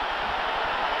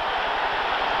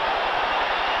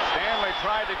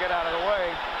 get out of the way.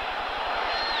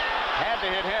 Had to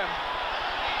hit him.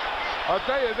 I'll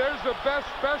tell you, there's the best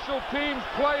special teams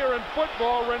player in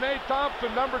football, Renee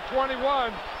Thompson, number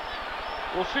 21.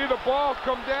 We'll see the ball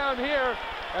come down here,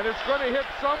 and it's going to hit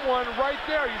someone right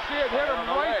there. You see it hit him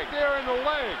right there in the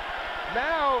leg.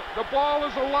 Now the ball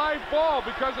is a live ball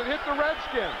because it hit the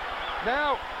Redskins.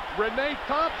 Now Renee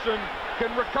Thompson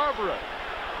can recover it.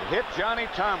 Hit Johnny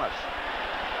Thomas.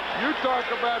 You talk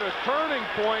about a turning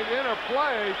point in a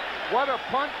play. What a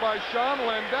punt by Sean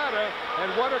Landetta,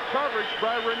 and what a coverage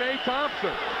by Renee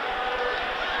Thompson.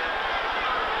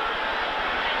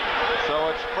 So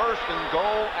it's 1st and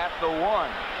goal at the 1.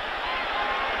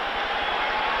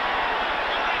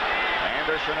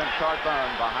 Anderson and Carthon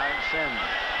behind Sims.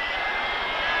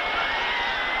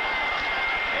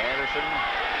 Anderson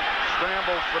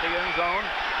scrambles for the end zone.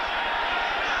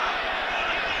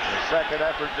 The second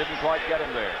effort didn't quite get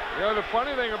him there. You know, the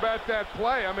funny thing about that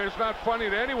play, I mean, it's not funny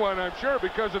to anyone, I'm sure,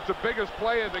 because it's the biggest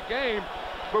play of the game,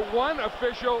 but one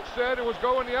official said it was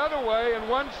going the other way, and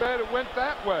one said it went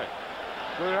that way.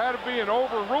 So there had to be an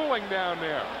overruling down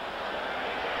there.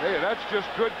 Hey, that's just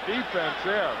good defense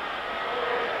there.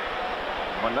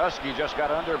 Winooski just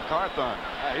got under Carthon.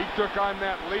 He took on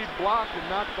that lead block and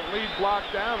knocked the lead block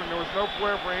down, and there was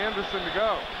nowhere for Anderson to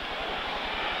go.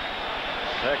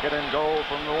 2nd and goal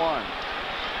from the 1.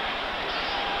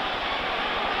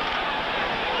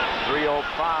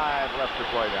 3:05 left to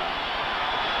play down.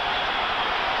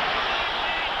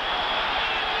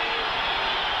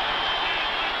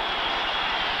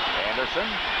 Anderson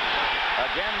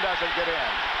again doesn't get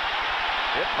in.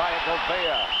 Hit by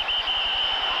Gobea.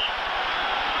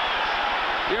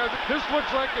 Yeah, this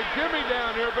looks like a gimme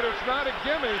down here, but it's not a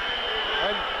gimme.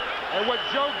 And what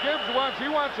Joe Gibbs wants, he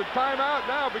wants a timeout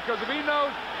now, because if he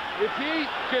knows if he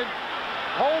can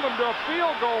hold him to a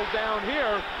field goal down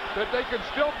here, that they can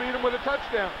still beat him with a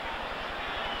touchdown.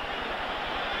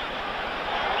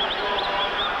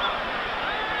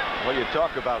 Well, you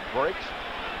talk about breaks.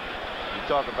 You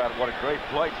talk about what a great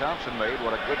play Thompson made,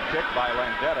 what a good kick by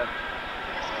Landetta.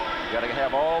 You got to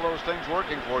have all those things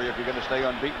working for you if you're going to stay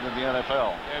unbeaten in the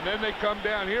NFL. And then they come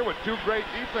down here with 2 great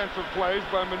defensive plays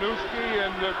by Winooski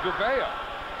and Gouveia.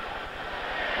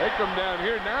 They come down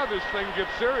here. Now this thing gets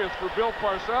serious for Bill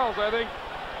Parcells.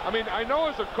 I mean, I know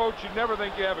as a coach you never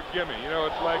think you have a gimme. You know,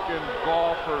 it's like in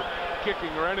golf or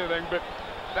kicking or anything, but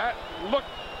that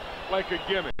looked like a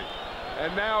gimme.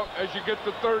 And now as you get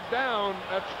to 3rd down,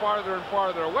 that's farther and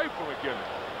farther away from a gimme.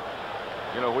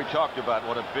 You know, we talked about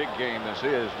what a big game this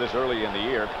is this early in the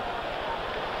year.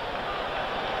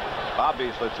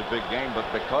 Obviously, it's a big game, but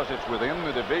because it's within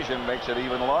the division makes it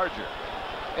even larger.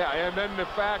 Yeah, and then the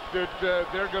fact that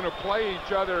they're going to play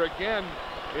each other again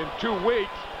in 2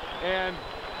 weeks, and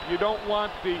you don't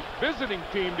want the visiting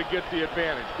team to get the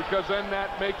advantage, because then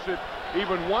that makes it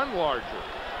even 1 larger.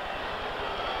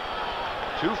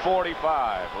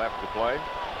 2:45 left to play.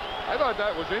 I thought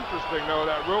that was interesting, though,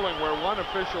 that ruling where one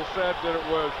official said that it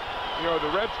was, you know, the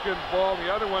Redskins ball, and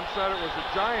the other one said it was a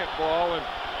Giant ball, and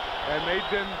they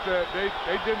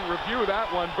didn't review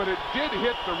that one, but it did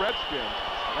hit the Redskins,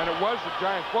 and it was a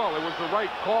Giant ball. It was the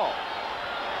right call.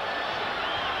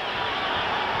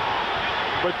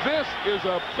 But this is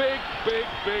a big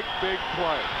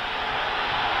play.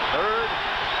 3rd.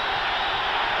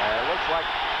 It looks like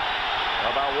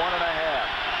about 1.5.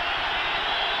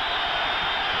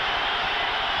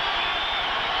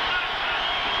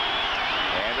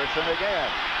 Anderson again.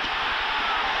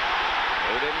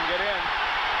 They didn't get in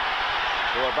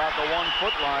to about the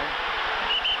 1-foot line.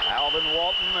 Alvin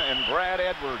Walton and Brad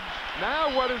Edwards.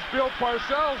 Now what does Bill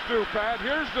Parcells do, Pat?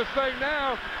 Here's the thing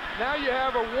now. Now you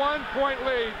have a 1-point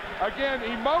lead. Again,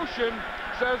 emotion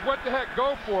says, what the heck,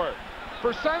 go for it.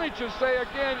 Percentages say,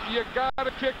 again, you got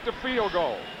to kick the field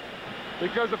goal.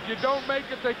 Because if you don't make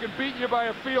it, they can beat you by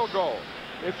a field goal.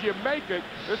 If you make it,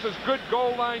 this is good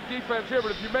goal line defense here, but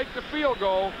if you make the field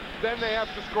goal, then they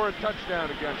have to score a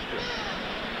touchdown against you.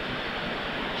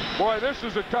 Boy, this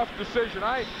is a tough decision.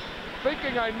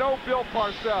 Thinking I know Bill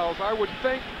Parcells, I would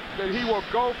think that he will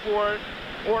go for it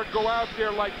or go out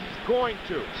there like he's going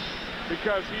to,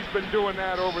 because he's been doing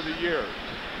that over the years.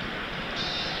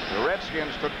 The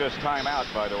Redskins took this time out,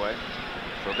 by the way,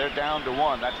 so they're down to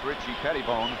 1. That's Richie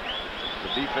Pettibone, the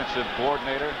defensive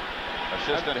coordinator,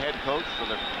 assistant head coach for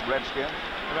the Redskins.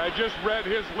 And I just read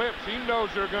his lips. He knows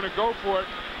they're going to go for it.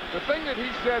 The thing that he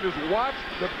said is watch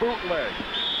the bootleg.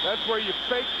 That's where you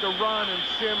fake the run and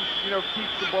Sims, you know,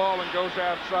 keeps the ball and goes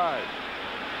outside.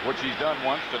 Which he's done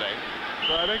once today.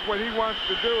 So I think what he wants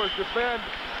to do is defend.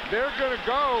 They're going to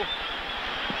go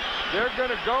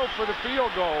for the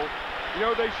field goal. You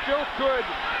know, they still could,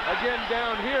 again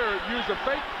down here, use a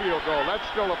fake field goal. That's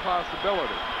still a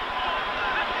possibility.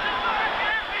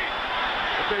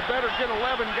 But they better get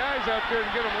 11 guys out there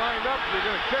and get them lined up if they're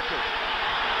going to kick it.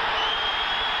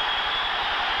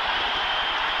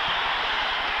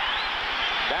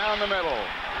 Down the middle.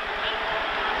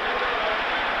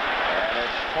 And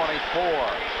it's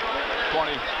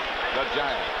 24-20, the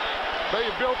Giants.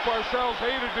 Bill Parcells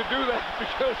hated to do that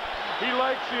because he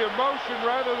likes the emotion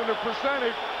rather than the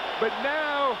percentage. But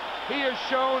now he has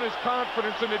shown his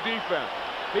confidence in the defense.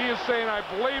 He is saying, I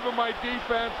believe in my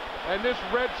defense, and this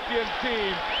Redskin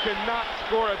team cannot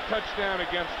score a touchdown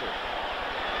against us.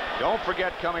 Don't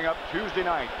forget, coming up Tuesday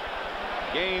night,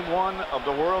 Game 1 of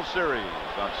the World Series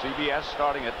on CBS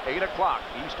starting at 8 o'clock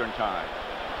Eastern Time.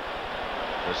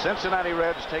 The Cincinnati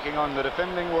Reds taking on the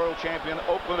defending world champion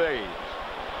Oakland A's.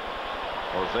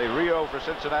 Jose Rio for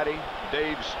Cincinnati,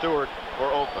 Dave Stewart for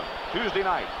Oakland. Tuesday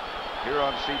night here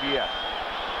on CBS.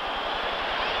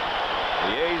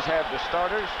 The A's have the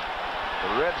starters.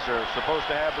 The Reds are supposed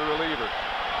to have the relievers.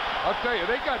 I'll tell you,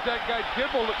 they got that guy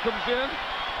Dibble that comes in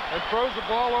and throws the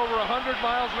ball over 100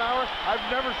 miles an hour. I've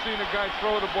never seen a guy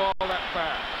throw the ball that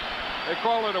fast. They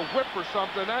call it a whip or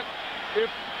something. That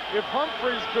if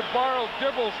Humphreys could borrow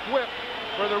Dibble's whip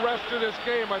for the rest of this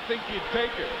game, I think he'd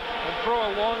take it and throw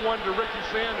a long one to Ricky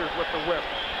Sanders with the whip.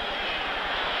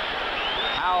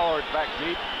 Howard back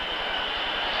deep,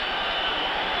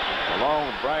 along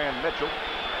with Brian Mitchell.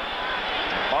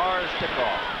 Bars tick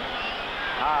off.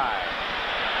 High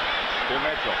to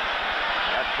Mitchell.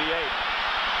 That's the 8.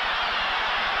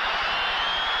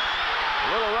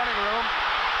 Little running room.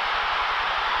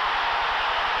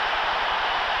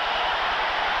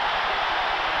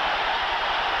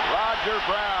 Roger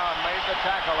Brown made the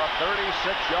tackle. A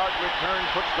 36-yard return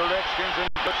puts the Redskins in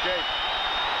good shape.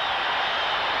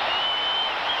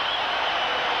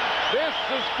 This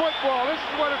is football. This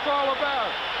is what it's all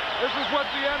about. This is what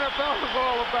the NFL is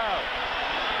all about.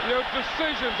 You know,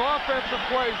 decisions, offensive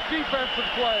plays, defensive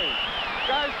plays.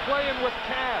 Guys playing with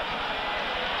cash.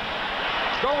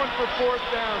 Going for 4th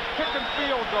downs, kicking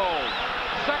field goals,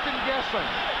 second guessing.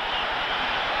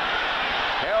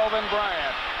 Kelvin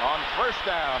Bryant on 1st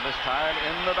down, this time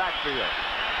in the backfield.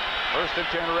 1st and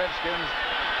 10 Redskins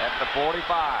at the 45.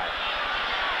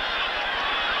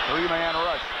 3-man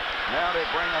rush. Now they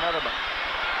bring another one.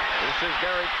 This is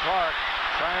Gary Clark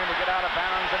trying to get out of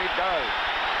bounds, and he does.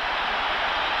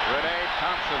 Renee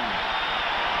Thompson,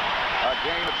 a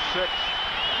gain of 6.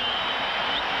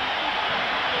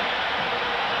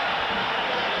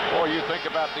 Boy, you think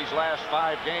about these last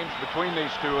 5 games between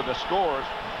these two of the scores,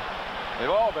 they've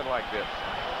all been like this.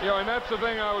 You know, and that's the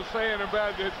thing I was saying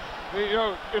about it. You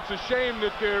know, it's a shame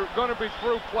that they're going to be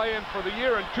through playing for the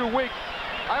year in 2 weeks.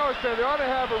 I always say they ought to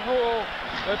have a rule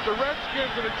that the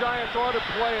Redskins and the Giants ought to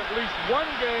play at least 1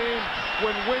 game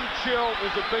when wind chill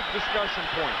is a big discussion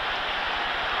point.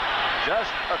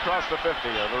 Just across the 50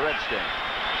 of the Redskins.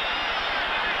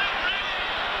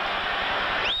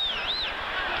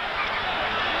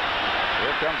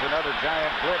 Here comes another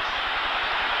Giant blitz.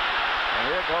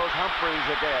 And here goes Humphreys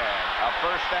again. A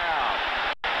 1st down.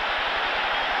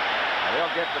 And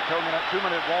they'll get the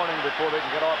 2-minute warning before they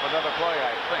can get off another play,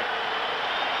 I think.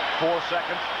 4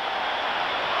 seconds.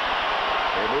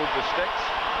 They move the sticks,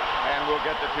 and we'll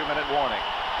get the 2-minute warning.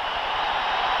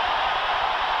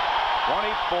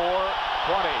 24-20.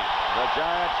 The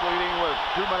Giants leading with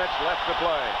 2 minutes left to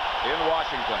play in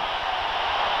Washington.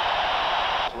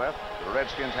 Left. The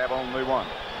Redskins have only 1.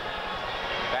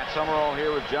 Pat Summerall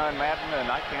here with John Madden,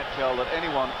 and I can't tell that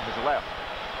anyone has left.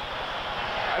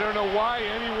 I don't know why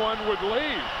anyone would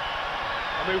leave.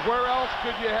 I mean, where else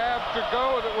could you have to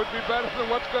go that would be better than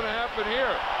what's going to happen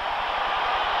here?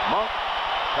 Monk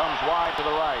comes wide to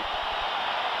the right.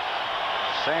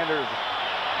 Sanders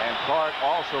and Clark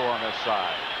also on this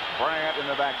side. Bryant in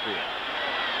the backfield.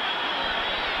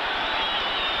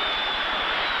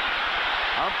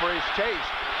 Humphreys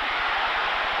chased.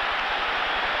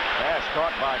 Pass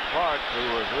caught by Clark, who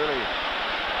was really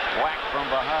whacked from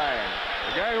behind.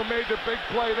 The guy who made the big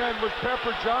play then was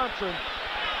Pepper Johnson.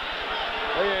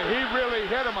 He really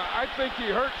hit him. I think he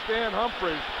hurt Stan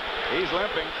Humphreys. He's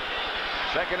limping.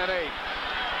 2nd and 8.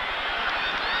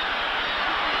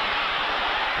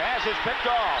 Pass is picked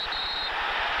off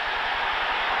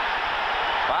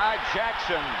by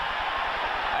Jackson.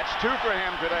 That's 2 for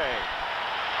him today.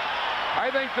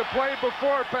 I think the play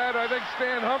before, Pat, I think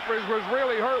Stan Humphreys was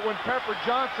really hurt when Pepper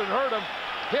Johnson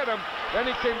hit him. Then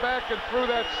he came back and threw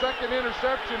that 2nd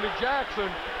interception to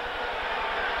Jackson.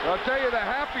 I'll tell you, the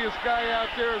happiest guy out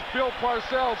there is Bill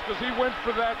Parcells, because he went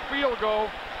for that field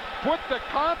goal put the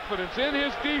confidence in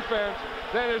his defense,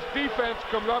 then his defense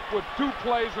comes up with 2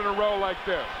 plays in a row like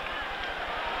this.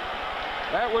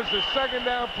 That was the second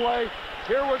down play.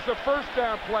 Here was the first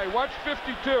down play. Watch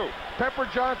 52. Pepper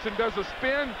Johnson does a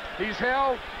spin. He's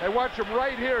held. And watch him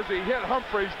right here as he hit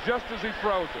Humphreys just as he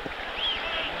throws it.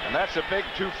 And that's a big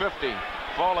 250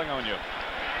 falling on you.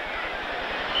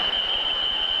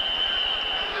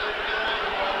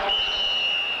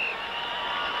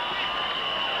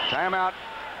 Timeout,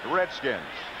 the Redskins.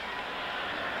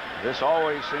 This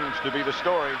always seems to be the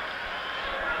story.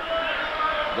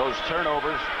 Those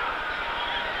turnovers.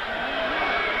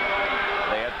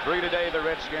 They had 3 today, the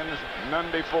Redskins, none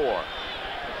before.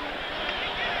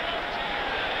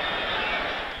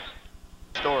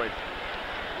 Story.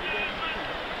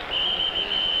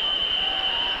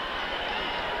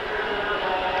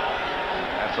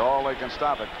 That's all they can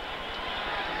stop it.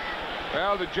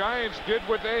 Well, the Giants did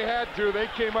what they had to. They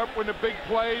came up with the big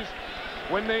plays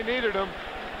when they needed them.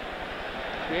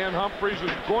 Dan Humphreys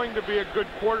is going to be a good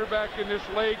quarterback in this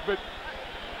league, but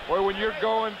boy, when you're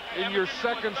going in your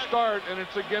second start and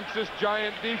it's against this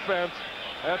Giant defense,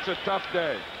 that's a tough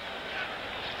day.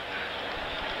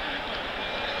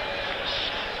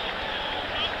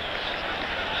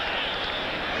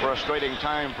 Frustrating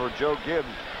time for Joe Gibbs.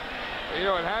 You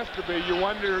know, it has to be. You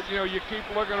wonder, you know, you keep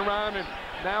looking around, and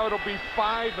now it'll be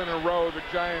 5 in a row the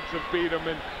Giants have beat them,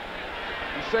 and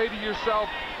you say to yourself,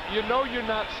 you know you're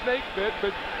not snake bit,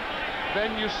 but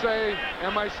then you say,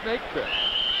 am I snake bit?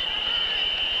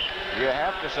 You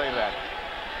have to say that.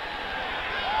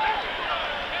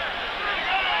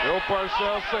 Bill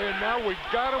Parcells saying, now we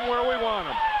got them where we want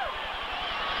them.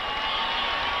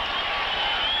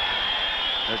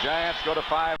 The Giants go to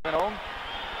 5-0.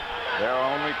 There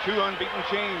are only 2 unbeaten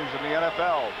teams in the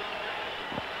NFL.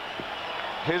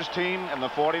 His team and the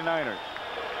 49ers.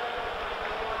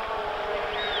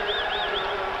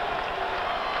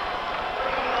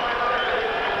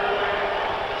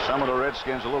 Some of the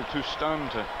Redskins a little too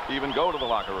stunned to even go to the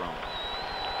locker room.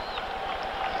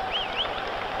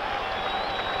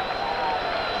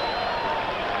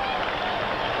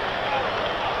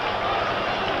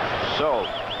 So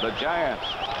the Giants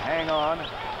hang on,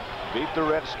 beat the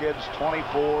Redskins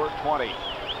 24-20.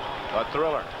 A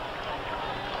thriller.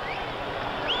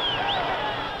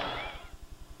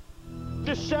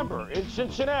 December in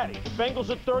Cincinnati. The Bengals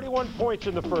at 31 points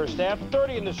in the first half,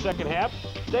 30 in the second half.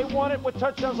 They won it with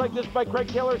touchdowns like this by Craig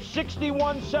Taylor,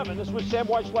 61-7. This was Sam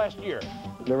Weiss last year.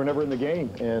 They were never in the game,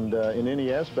 and in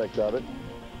any aspect of it.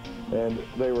 And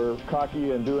they were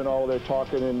cocky and doing all of their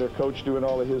talking, and their coach doing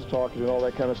all of his talking and all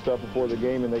that kind of stuff before the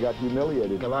game, and they got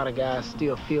humiliated. A lot of guys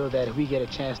still feel that if we get a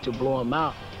chance to blow them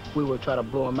out, we will try to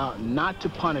blow them out, not to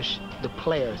punish the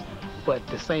players, but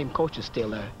the same coach is still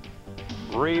there.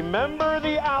 Remember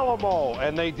the Alamo,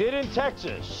 and they did in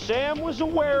Texas. Sam was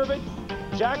aware of it.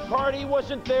 Jack Party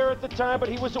wasn't there at the time, but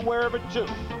he was aware of it too.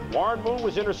 Warren Moon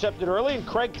was intercepted early, and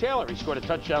Craig Taylor, he scored a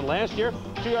touchdown last year.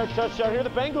 2-yard touchdown here, the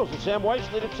Bengals, and Sam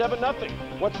Weiss lead at 7-0.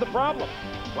 What's the problem?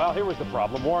 Well, here was the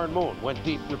problem. Warren Moon went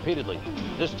deep repeatedly.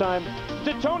 This time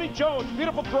to Tony Jones.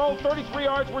 Beautiful throw, 33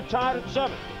 yards. We're tied at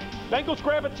 7. Bengals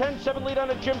grab a 10-7 lead on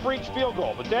a Jim Breach field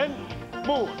goal, but then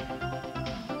Moon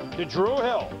to Drew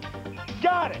Hill.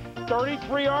 Got it.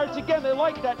 33 yards again. They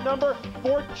like that number.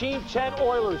 14-10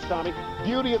 Oilers, Tommy.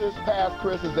 Beauty of this pass,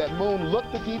 Chris, is that Moon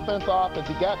looked the defense off as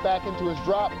he got back into his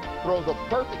drop, throws a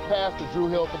perfect pass to Drew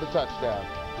Hill for the touchdown.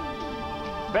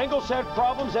 Bengals had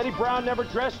problems. Eddie Brown never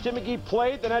dressed. Tim McGee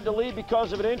played, then had to leave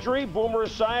because of an injury. Boomer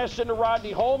Esiason to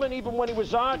Rodney Holman, even when he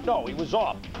was on. No, he was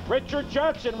off. Richard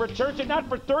Johnson returns it not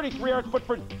for 33 yards, but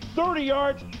for 30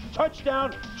 yards.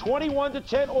 Touchdown,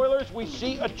 21-10 Oilers. We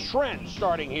see a trend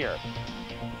starting here.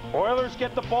 Oilers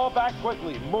get the ball back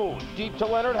quickly. Moon deep to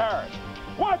Leonard Harris.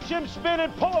 Watch him spin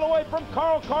and pull it away from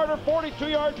Carl Carter, 42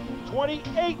 yards,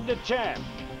 28-10.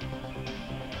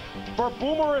 For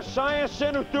Boomer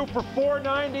Esiason, who threw for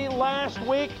 490 last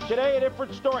week, today a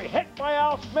different story. Hit by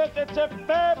Al Smith, it's a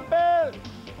fumble.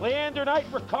 Leander Knight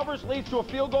recovers, leads to a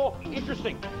field goal.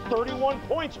 Interesting, 31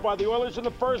 points by the Oilers in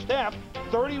the first half,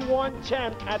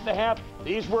 31-10 at the half.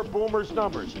 These were Boomer's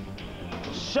numbers.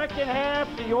 Second half,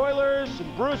 the Oilers,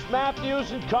 Bruce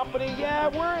Matthews and company,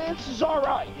 this is all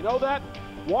right. You know that?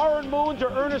 Warren Moons or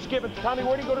Ernest Gibbons. Tommy,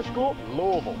 where do you go to school?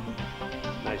 Louisville.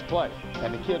 Nice play.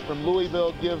 And the kid from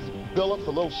Louisville gives Billups a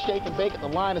little shake and bake at the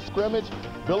line of scrimmage.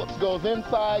 Billups goes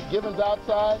inside, Gibbons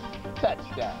outside,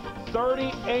 touchdown.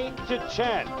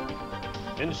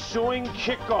 38-10. Ensuing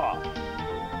kickoff.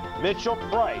 Mitchell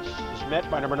Price is met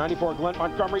by number 94, Glenn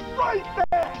Montgomery, right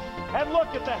there. And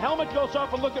look at the helmet goes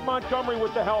off, and look at Montgomery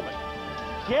with the helmet.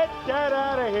 Get that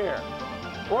out of here.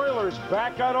 Oilers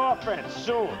back on offense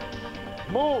soon.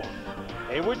 Moon,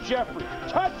 Haywood Jeffrey,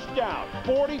 touchdown,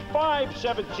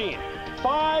 45-17.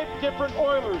 5 different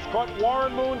Oilers caught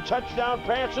Warren Moon touchdown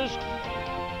passes.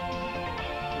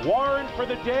 Warren for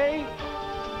the day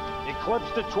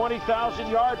eclipsed the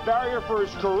 20,000-yard barrier for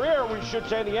his career, we should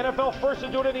say, in the NFL. First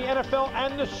to do it in the NFL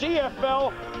and the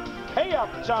CFL.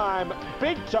 Pay-up time,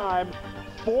 big time,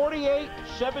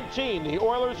 48-17. The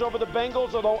Oilers over the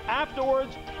Bengals, although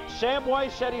afterwards, Sam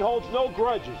Weiss said he holds no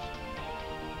grudges.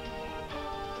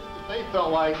 They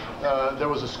felt like there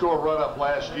was a score run-up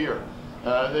last year.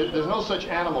 There's no such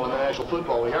animal in the National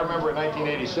Football League. I remember in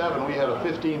 1987, we had a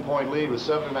 15-point lead with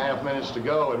 7.5 minutes to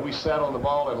go, and we sat on the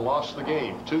ball and lost the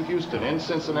game to Houston in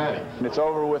Cincinnati. And it's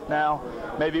over with now.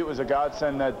 Maybe it was a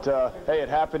godsend that, hey, it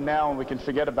happened now, and we can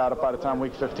forget about it by the time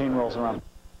Week 15 rolls around.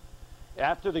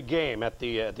 After the game at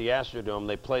the Astrodome,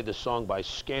 they played the song by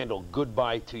Scandal,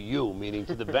 "Goodbye to You," meaning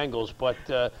to the Bengals. But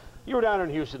you were down in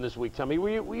Houston this week, Tommy.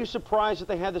 Were you surprised that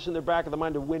they had this in their back of the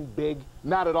mind to win big?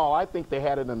 Not at all. I think they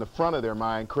had it in the front of their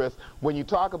mind, Chris. When you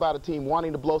talk about a team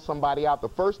wanting to blow somebody out, the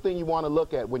first thing you want to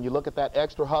look at when you look at that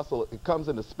extra hustle, it comes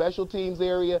in the special teams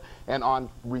area and on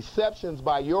receptions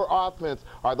by your offense.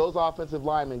 Are those offensive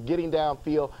linemen getting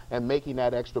downfield and making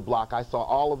that extra block? I saw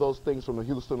all of those things from the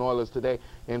Houston Oilers today,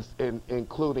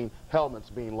 including helmets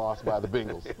being lost by the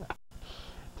Bengals.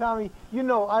 Tommy, you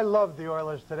know I loved the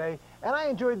Oilers today, and I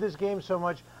enjoyed this game so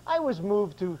much, I was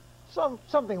moved to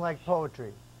something like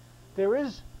poetry. There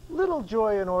is little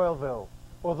joy in Oilville,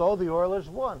 although the Oilers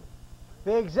won.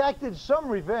 They exacted some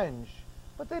revenge,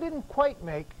 but they didn't quite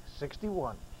make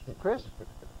 61. Chris?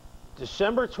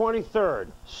 December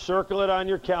 23rd, circle it on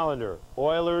your calendar.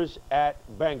 Oilers at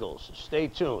Bengals. Stay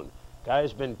tuned. Guy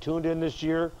has been tuned in this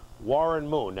year, Warren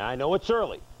Moon. Now, I know it's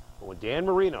early, but when Dan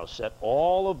Marino set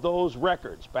all of those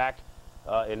records back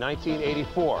in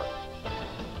 1984,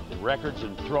 the records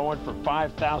in throwing for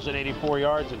 5,084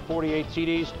 yards and 48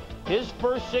 TDs, his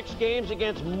first 6 games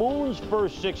against Moon's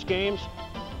first 6 games,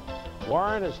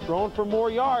 Warren has thrown for more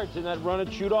yards in that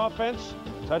run-and-shoot offense.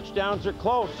 Touchdowns are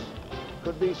close.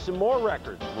 Could be some more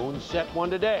records. Moon set one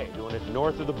today, doing it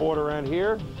north of the border around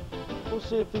here. We'll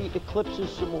see if he eclipses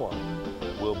some more.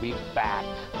 We'll be back.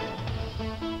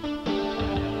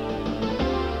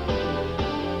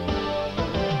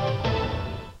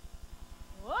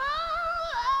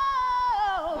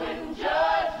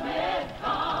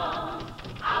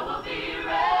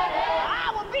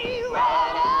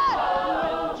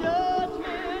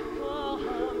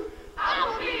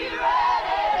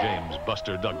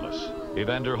 Buster Douglas,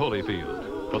 Evander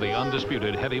Holyfield for the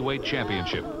undisputed heavyweight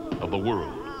championship of the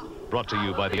world. Brought to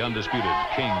you by the undisputed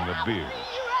king of beers.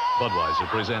 Budweiser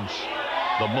presents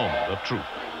The Moment of Truth.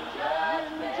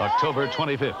 October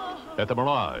 25th at the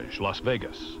Mirage, Las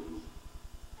Vegas.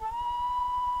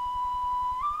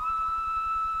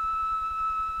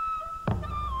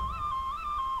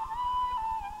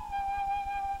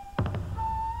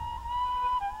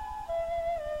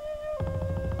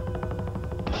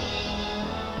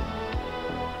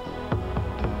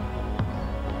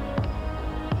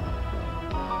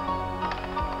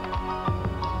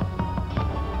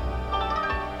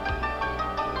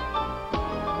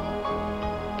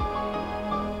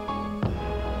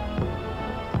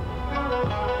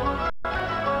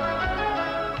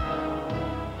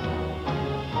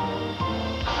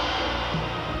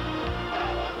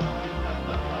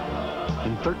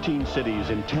 In 13 cities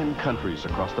in 10 countries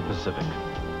across the Pacific,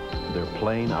 they're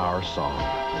playing our song.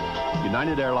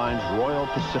 United Airlines Royal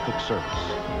Pacific Service.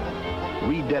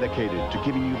 Rededicated to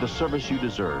giving you the service you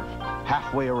deserve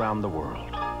halfway around the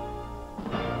world.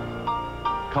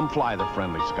 Come fly the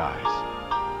friendly skies.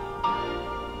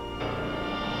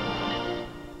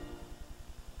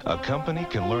 A company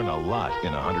can learn a lot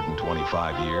in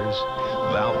 125 years.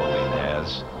 Valvoline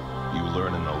has. You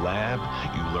learn in the lab,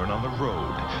 you learn on the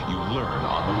road, you learn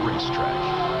on the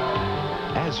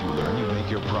racetrack. As you learn, you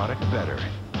make your product better,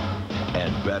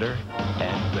 and better,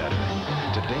 and better.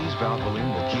 Today's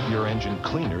Valvoline will keep your engine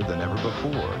cleaner than ever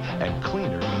before, and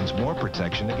cleaner means more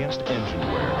protection against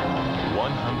engine wear.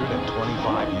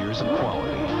 125 years of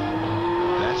quality.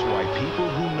 That's why people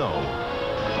who know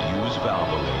use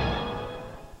Valvoline.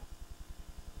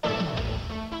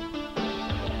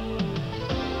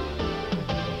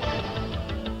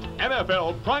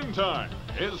 NFL Primetime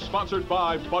is sponsored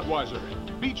by Budweiser.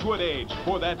 Beechwood aged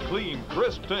for that clean,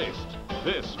 crisp taste.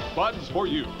 This Bud's for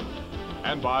you.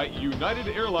 And by United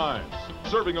Airlines,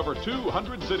 serving over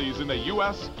 200 cities in the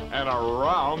U.S. and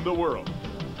around the world.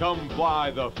 Come fly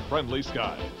the friendly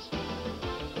skies.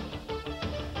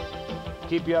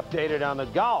 Keep you updated on the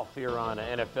golf here on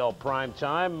NFL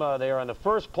Primetime. They are on the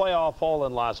first playoff hole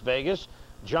in Las Vegas.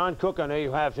 John Cook, I know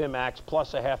you have him, acts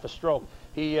plus a half a stroke.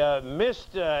 He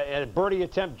missed a birdie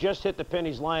attempt, just hit the pin.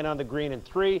 He's lying on the green in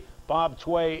 3. Bob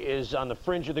Tway is on the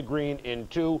fringe of the green in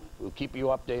 2. We'll keep you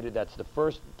updated. That's the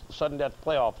first sudden death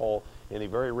playoff hole in the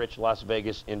very rich Las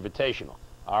Vegas Invitational.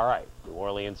 All right, New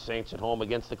Orleans Saints at home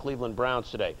against the Cleveland Browns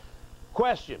today.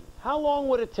 Question, how long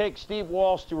would it take Steve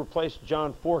Walsh to replace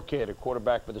John Fourcade at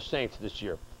quarterback for the Saints this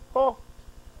year? Oh,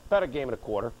 about a game and a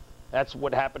quarter. That's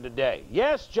what happened today.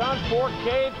 Yes, John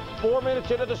Fourcade, 4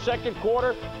 minutes into the second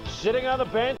quarter, sitting on the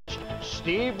bench.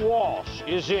 Steve Walsh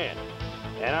is in.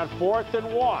 And on 4th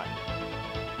and 1.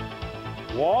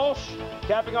 Walsh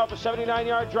capping off a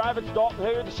 79-yard drive. It's Dalton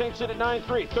Hilliard. The Saints sit at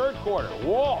 9-3. Third quarter,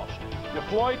 Walsh to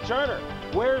Floyd Turner.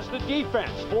 Where's the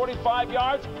defense? 45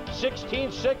 yards,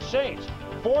 16-6 Saints.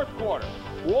 Fourth quarter,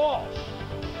 Walsh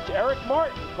to Eric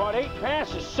Martin. Caught 8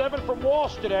 passes, 7 from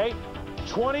Walsh today.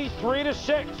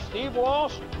 23-6. Steve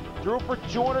Walsh threw for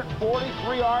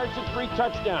 243 yards and 3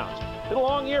 touchdowns. Been a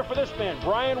long year for this man.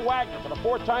 Brian Wagner for the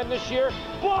 4th time this year.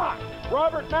 Blocked.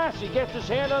 Robert Massey gets his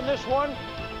hand on this one.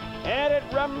 And it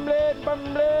rumbled.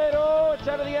 Oh, it's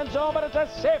out of the end zone, but it's a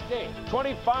safety.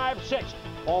 25-6.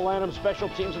 Paul Lanham, special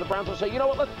teams of the Browns will say, you know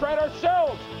what, let's try it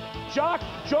ourselves. Jock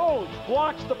Jones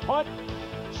blocks the punt.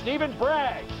 Stephen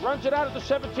Bragg runs it out at the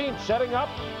 17, setting up.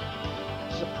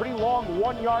 It's a pretty long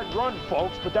 1-yard run,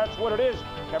 folks, but that's what it is.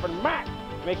 Kevin Mack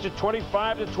makes it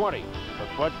 25-20.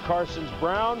 But Bud Carson's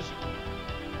Browns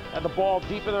had the ball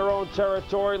deep in their own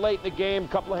territory late in the game. A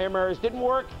couple of Hail Marys didn't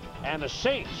work, and the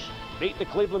Saints beat the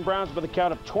Cleveland Browns by the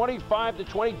count of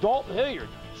 25-20. Dalton Hilliard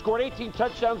scored 18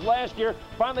 touchdowns last year.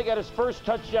 Finally got his first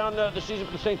touchdown the season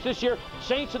for the Saints this year.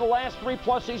 Saints in the last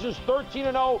 3+ seasons,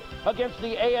 13-0 against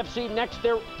the AFC. Next,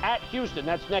 they're at Houston.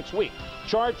 That's next week.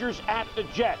 Chargers at the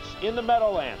Jets in the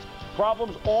Meadowlands.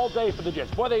 Problems all day for the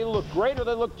Jets. Boy, they look great or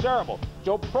they look terrible.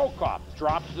 Joe Prokop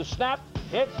drops the snap,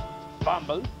 hits,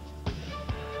 fumble.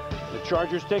 The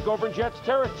Chargers take over in Jets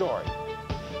territory.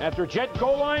 After a Jet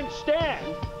goal line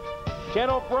stand, Ken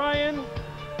O'Brien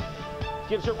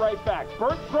gives it right back.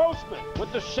 Bert Grossman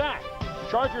with the sack.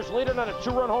 Chargers lead it on a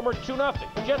 2-run homer,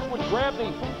 2-0. The Jets would grab the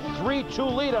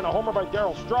 3-2 lead on a homer by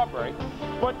Darryl Strawberry.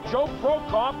 But Joe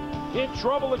Prokop in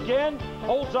trouble again,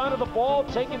 holds onto the ball,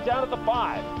 taken down at the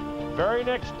 5. Very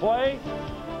next play,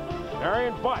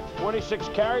 Marion Butt, 26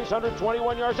 carries,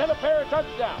 121 yards, and a pair of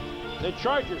touchdowns. The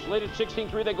Chargers lead at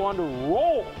 16-3. They go on to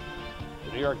roll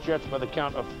the New York Jets by the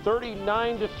count of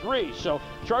 39-3. So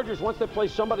Chargers, once they play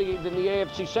somebody in the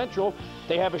AFC Central,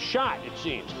 they have a shot, it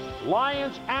seems.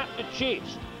 Lions at the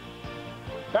Chiefs.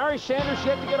 Barry Sanders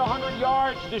yet to get 100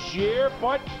 yards this year,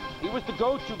 but he was the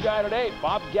go-to guy today.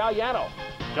 Bob Galliano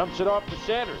dumps it off to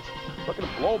Sanders. Looking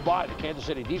to blow by the Kansas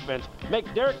City defense.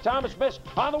 Make Derek Thomas miss.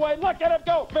 On the way, look at him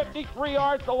go. 53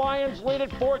 yards. The Lions lead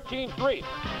at 14-3.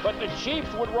 But the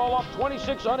Chiefs would roll up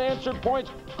 26 unanswered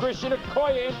points. Christian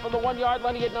Okoye in from the 1-yard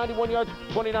line. He had 91 yards,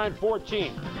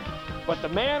 29-14. But the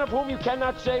man of whom you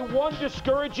cannot say one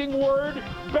discouraging word,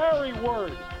 Barry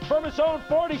Word, from his own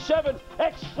 47,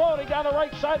 exploding down the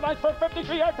right sideline for a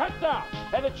 53-yard touchdown.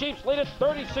 And the Chiefs lead at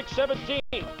 36-17.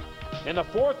 In the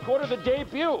fourth quarter, the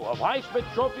debut of Heisman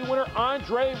Trophy winner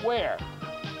Andre Ware.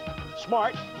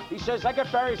 Smart. He says, I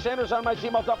got Barry Sanders on my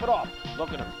team, I'll dump it off.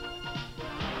 Look at him.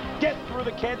 Get through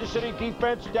the Kansas City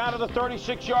defense down to the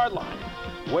 36-yard line.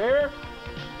 Ware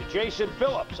to Jason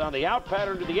Phillips on the out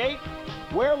pattern to the 8.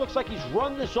 Ware looks like he's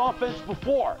run this offense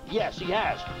before. Yes, he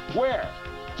has. Ware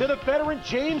to the veteran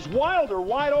James Wilder,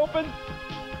 wide open.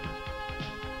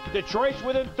 Detroit's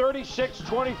within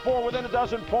 36-24, within a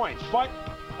dozen points. But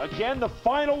again, the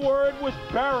final word was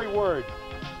Barry Word.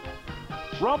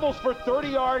 Rumbles for 30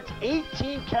 yards,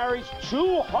 18 carries,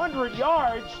 200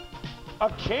 yards. A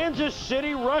Kansas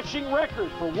City rushing record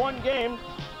for one game.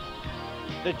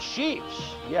 The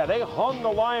Chiefs, yeah, they hung the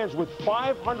Lions with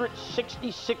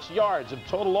 566 yards of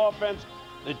total offense.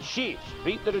 The Chiefs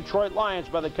beat the Detroit Lions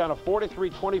by the count of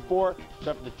 43-24.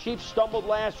 Except the Chiefs stumbled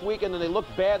last week, and then they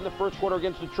looked bad in the first quarter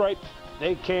against Detroit.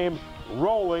 They came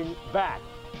rolling back.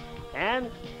 And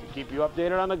to keep you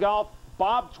updated on the golf,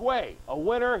 Bob Tway, a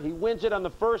winner. He wins it on the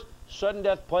first sudden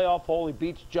death playoff hole. He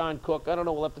beats John Cook. I don't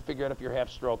know. We'll have to figure out if your half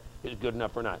stroke is good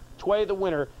enough or not. Tway, the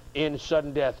winner in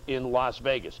sudden death in Las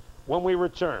Vegas. When we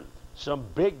return, some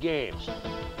big games.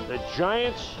 The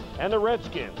Giants and the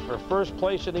Redskins for first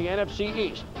place in the NFC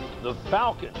East. The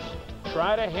Falcons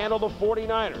try to handle the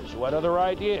 49ers, who had other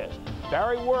ideas.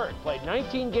 Barry Word played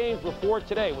 19 games before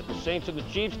today with the Saints and the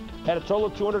Chiefs, had a total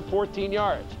of 214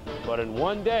 yards. But in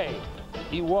one day,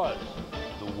 he was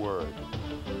the Word.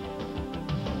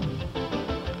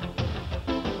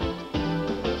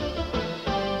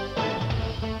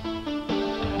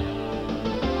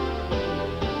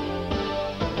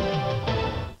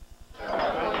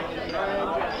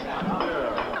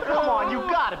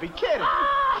 be kidding.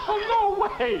 Oh, no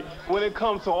way. When it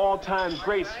comes to all-time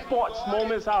great sports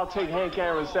moments, I'll take Hank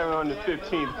Aaron's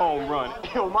 715th home run.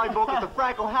 Yo, my vote is the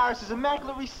Franco Harris's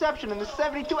immaculate reception in the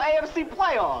 72 AFC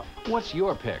playoff. What's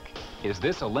your pick? Is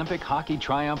this Olympic hockey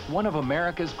triumph one of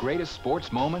America's greatest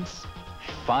sports moments?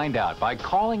 Find out by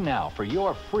calling now for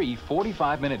your free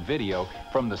 45-minute video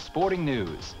from the Sporting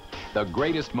News. The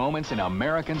greatest moments in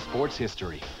American sports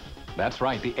history. That's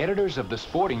right, the editors of the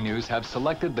Sporting News have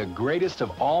selected the greatest of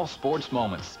all sports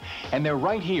moments. And they're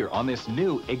right here on this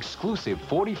new exclusive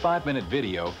 45-minute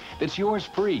video that's yours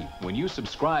free when you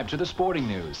subscribe to the Sporting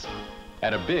News.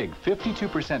 At a big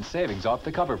 52% savings off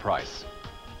the cover price.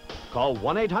 Call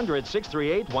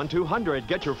 1-800-638-1200.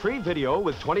 Get your free video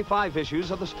with 25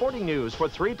 issues of the Sporting News for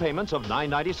 3 payments of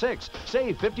 $9.96.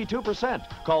 Save 52%.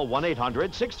 Call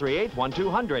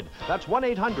 1-800-638-1200. That's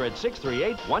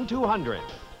 1-800-638-1200.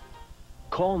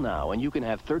 Call now and you can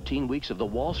have 13 weeks of the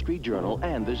Wall Street Journal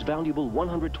and this valuable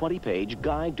 120-page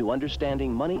guide to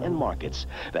understanding money and markets.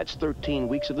 That's 13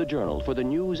 weeks of the Journal for the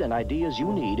news and ideas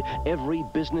you need every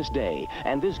business day.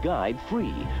 And this guide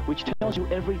free, which tells you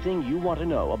everything you want to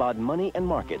know about money and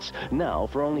markets, now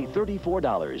for only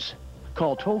 $34.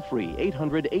 Call toll-free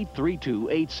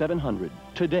 800-832-8700.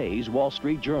 Today's Wall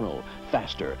Street Journal.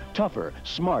 Faster, tougher,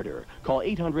 smarter. Call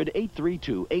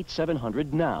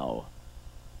 800-832-8700 now.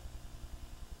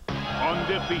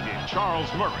 Undefeated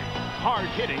Charles Murray,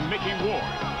 hard-hitting Mickey Ward.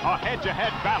 A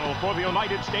head-to-head battle for the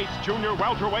United States Junior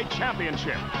Welterweight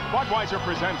Championship. Budweiser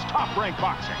presents Top Rank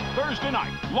Boxing, Thursday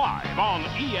night, live on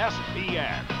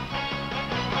ESPN.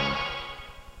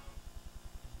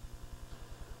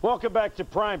 Welcome back to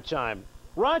Primetime.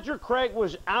 Roger Craig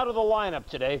was out of the lineup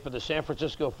today for the San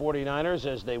Francisco 49ers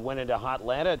as they went into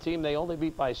Hotlanta, a team they only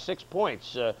beat by 6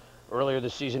 points earlier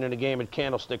this season in a game at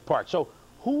Candlestick Park. So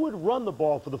who would run the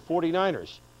ball for the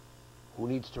 49ers? Who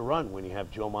needs to run when you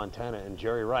have Joe Montana and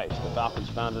Jerry Rice? The Falcons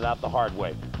found it out the hard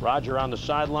way. Roger on the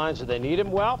sidelines. Did they need him?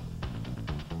 Well,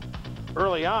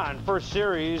 early on, first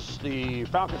series, the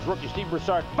Falcons rookie Steve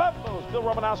Broussard fumbles. Bill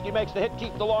Romanowski makes the hit.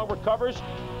 Keith DeLong recovers.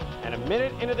 And a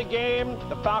minute into the game,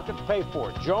 the Falcons pay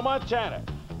for it. Joe Montana,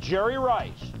 Jerry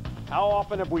Rice. How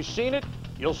often have we seen it?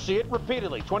 You'll see it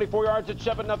repeatedly. 24 yards at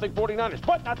 7-0 49ers.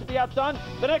 But not to be outdone,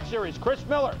 the next series, Chris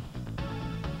Miller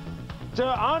to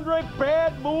Andre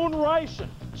Bad Moon Rison.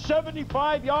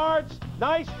 75 yards,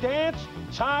 nice dance,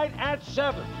 tied at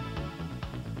 7.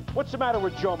 What's the matter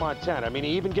with Joe Montana? I mean,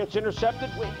 he even gets intercepted.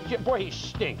 Boy, he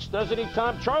stinks, doesn't he,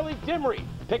 Tom? Charlie Dimry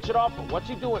picks it off, but what's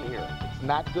he doing here? It's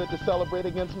not good to celebrate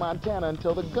against Montana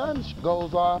until the gun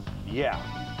goes off. Yeah,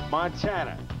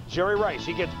 Montana. Jerry Rice,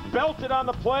 he gets belted on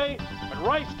the play, but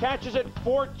Rice catches it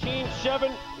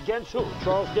 14-7 against who?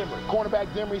 Charles Dimry. Cornerback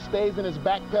Dimry stays in his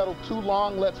back pedal too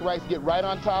long, lets Rice get right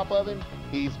on top of him.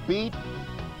 He's beat.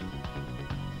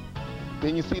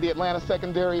 Then you see the Atlanta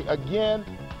secondary again.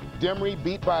 Dimry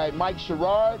beat by Mike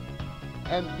Sherrard.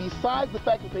 And besides the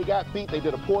fact that they got beat, they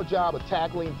did a poor job of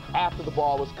tackling after the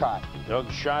ball was caught. Doug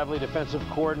Shively, defensive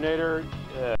coordinator.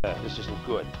 This isn't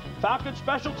good. Falcons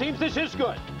special teams, this is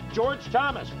good. George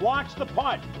Thomas blocks the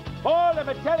punt. Oh, let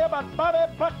me tell you about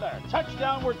Bobby Butler.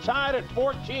 Touchdown, we're tied at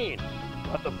 14.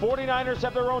 But the 49ers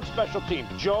have their own special team.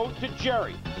 Joe to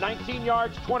Jerry, 19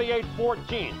 yards,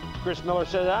 28-14. Chris Miller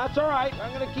says, that's all right,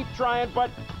 I'm going to keep trying, but...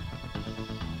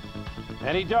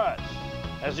 And he does,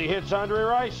 as he hits Andre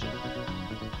Rison.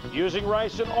 Using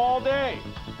Rison all day.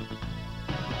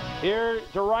 Here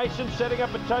to Rison, setting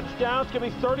up a touchdown. It's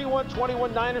going to be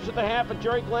 31-21 Niners at the half of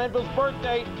Jerry Glanville's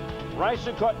birthday.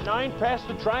 Rison caught 9 passes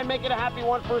to try and make it a happy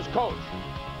one for his coach.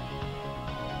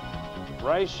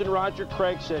 Rice and Roger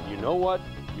Craig said, you know what?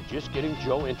 You're just getting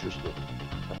Joe interested.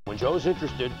 When Joe's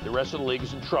interested, the rest of the league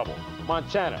is in trouble.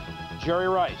 Montana, Jerry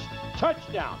Rice,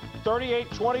 touchdown,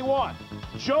 38-21.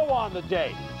 Joe on the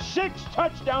day, 6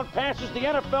 touchdown passes. The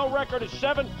NFL record is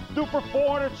 7, threw for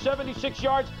 476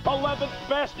 yards, 11th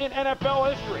best in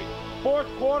NFL history. Fourth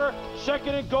quarter,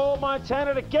 2nd and goal,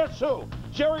 Montana to guess who?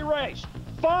 Jerry Rice.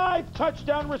 5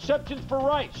 touchdown receptions for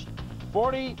Rice.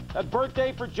 40th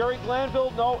birthday for Jerry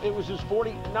Glanville. No, it was his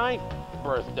 49th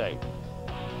birthday.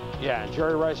 Yeah, and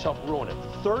Jerry Rice helped ruin it.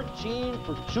 13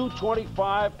 for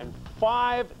 225 and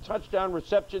 5 touchdown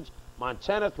receptions.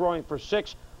 Montana throwing for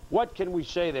 6. What can we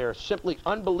say there? Simply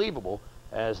unbelievable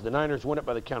as the Niners win it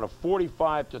by the count of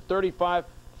 45-35.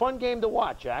 Fun game to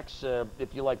watch, Axe,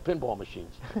 if you like pinball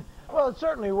machines. Well, it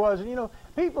certainly was. And, you know,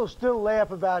 people still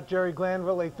laugh about Jerry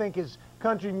Glanville. They think his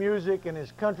country music and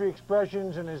his country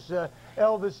expressions and his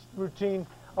Elvis routine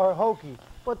are hokey.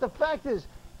 But the fact is,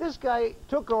 this guy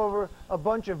took over a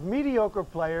bunch of mediocre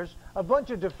players, a bunch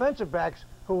of defensive backs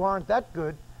who aren't that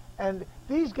good, And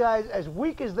these guys, as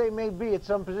weak as they may be at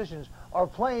some positions, are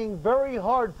playing very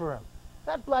hard for him.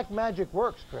 That black magic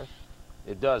works, Chris.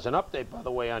 It does. An update, by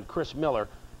the way, on Chris Miller.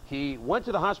 He went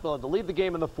to the hospital to leave the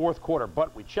game in the fourth quarter,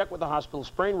 but we checked with the hospital,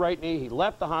 sprained right knee. He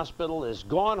left the hospital, is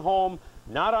gone home,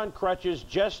 not on crutches,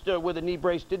 just with a knee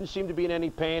brace, didn't seem to be in any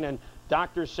pain, and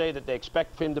doctors say that they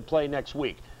expect him to play next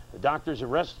week. The doctors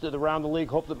arrested around the league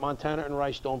hope that Montana and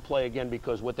Rice don't play again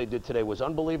because what they did today was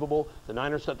unbelievable. The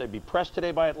Niners thought they'd be pressed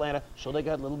today by Atlanta, so they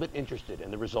got a little bit interested,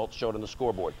 and the results showed on the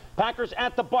scoreboard. Packers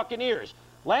at the Buccaneers.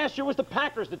 Last year was the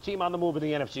Packers, the team on the move in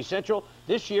the NFC Central.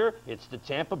 This year, it's the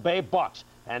Tampa Bay Bucks.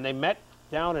 And they met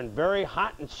down in very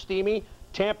hot and steamy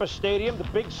Tampa Stadium, the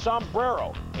Big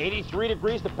Sombrero. 83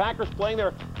 degrees, the Packers playing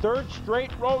their third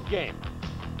straight road game.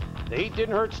 The heat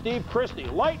didn't hurt Steve Christie.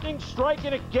 Lightning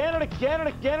striking again and again and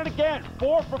again and again.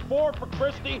 4 for 4 for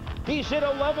Christie. He's hit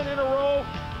 11 in a row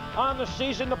on the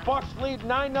season. The Bucks lead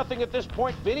 9-0 at this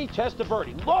point. Vinny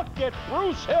Testaverde. Look at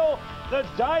Bruce Hill, the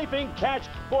diving catch.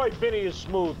 Boy, Vinny is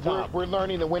smooth, Tom. We're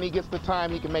learning that when he gets the time,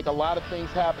 he can make a lot of things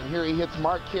happen. Here he hits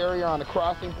Mark Carrier on the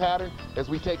crossing pattern. As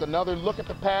we take another look at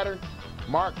the pattern,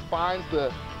 Mark finds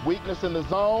the weakness in the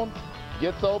zone,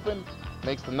 gets open,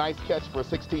 makes a nice catch for a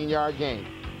 16-yard gain.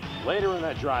 Later in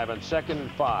that drive on 2nd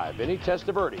and 5, Vinny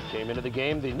Testaverde came into the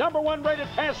game, the #1 rated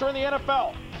passer in the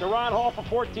NFL. Deron Hall for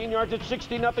 14 yards at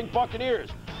 60-0 Buccaneers.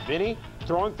 Vinny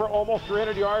throwing for almost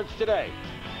 300 yards today.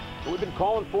 We've been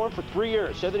calling for him for 3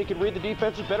 years. Said that he could read the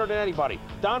defenses better than anybody.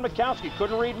 Don Mikowski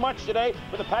couldn't read much today,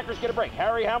 but the Packers get a break.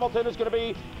 Harry Hamilton is going to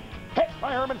be hit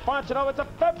by Herman Fontenot. It's a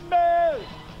fumble.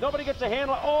 Nobody gets a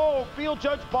handle. Oh, field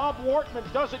judge Bob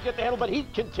Wortman doesn't get the handle, but he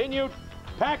continued.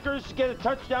 Packers get a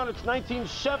touchdown. It's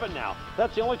 19-7 now.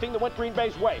 That's the only thing that went Green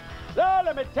Bay's way. Oh,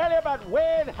 let me tell you about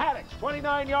Wayne Haddix.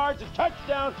 29 yards, a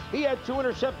touchdown. He had 2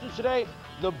 interceptions today.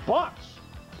 The Bucks,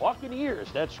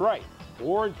 Buccaneers, that's right.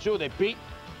 4-2. They beat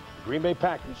the Green Bay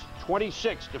Packers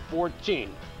 26-14.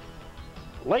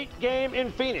 Late game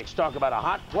in Phoenix. Talk about a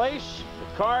hot place.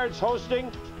 The Cards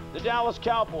hosting the Dallas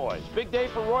Cowboys. Big day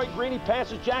for Roy Green. He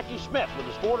passes Jackie Smith with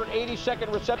his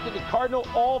 482nd reception. The Cardinal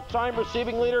all-time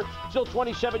receiving leader, still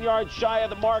 27 yards shy of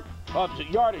the mark, of the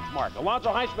yardage mark. Alonzo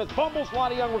Highsmith fumbles.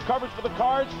 Lonnie Young recovers for the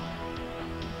Cards.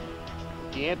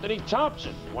 Anthony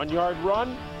Thompson, 1-yard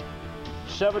run,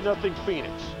 7-0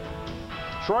 Phoenix.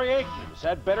 Troy Aikman's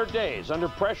had better days. Under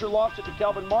pressure, lost it to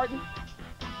Kelvin Martin.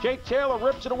 Jake Taylor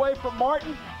rips it away from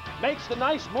Martin. Makes the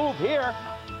nice move here.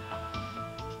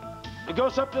 It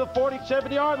goes up to the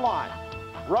 47-yard line.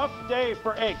 Rough day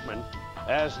for Aikman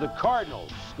as the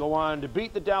Cardinals go on to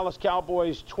beat the Dallas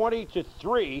Cowboys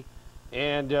 20-3.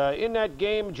 And in that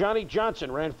game, Johnny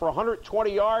Johnson ran for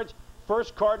 120 yards.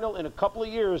 First Cardinal in a couple of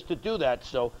years to do that.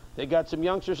 So they got some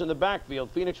youngsters in the backfield.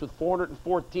 Phoenix with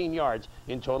 414 yards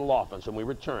in total offense. And we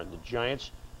return the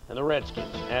Giants and the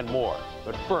Redskins and more.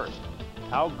 But first,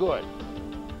 how good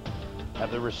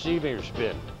have the receivers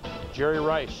been? Jerry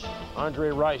Rice,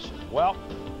 Andre Rice. Well,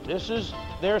 this is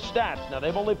their stats. Now,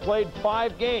 they've only played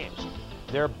 5 games.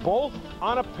 They're both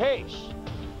on a pace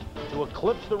to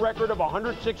eclipse the record of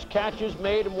 106 catches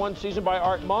made in one season by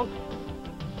Art Monk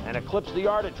and eclipse the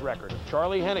yardage record of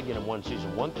Charlie Hennigan in one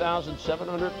season,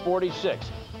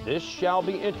 1,746. This shall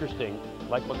be interesting.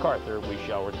 Like MacArthur, we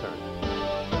shall return.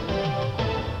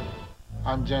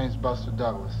 I'm James Buster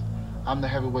Douglas. I'm the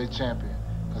heavyweight champion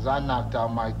because I knocked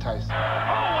out Mike Tyson. Oh,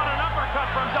 what an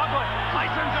uppercut from Douglas.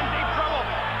 Tyson's in deep trouble.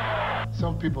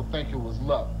 Some people think it was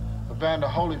luck. Evander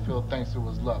Holyfield thinks it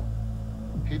was luck.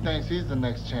 He thinks he's the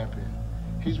next champion.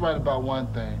 He's right about one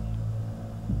thing.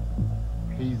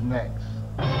 He's next.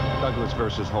 Douglas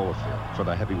versus Holyfield for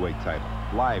the heavyweight title.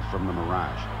 Live from the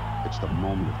Mirage. It's the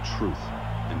moment of truth,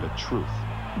 and the truth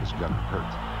is gonna hurt.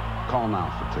 Call now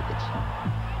for tickets.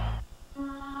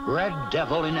 Red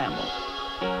Devil enamel.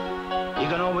 You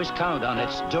can always count on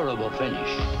its durable finish.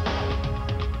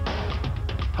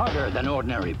 Harder than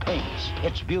ordinary paints,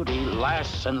 its beauty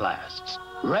lasts and lasts.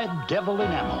 Red Devil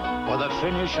enamel for the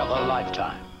finish of a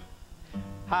lifetime.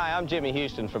 Hi, I'm Jimmy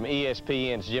Houston from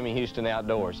ESPN's Jimmy Houston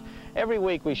Outdoors. Every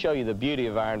week we show you the beauty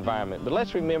of our environment, but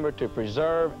let's remember to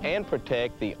preserve and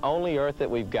protect the only earth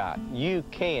that we've got. You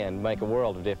can make a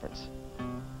world of difference.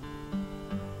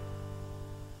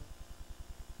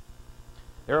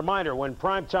 A reminder, when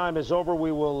prime time is over,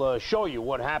 we will show you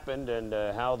what happened and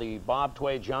how the Bob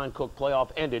Tway-John Cook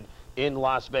playoff ended in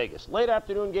Las Vegas. Late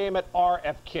afternoon game at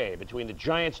RFK between the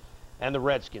Giants and the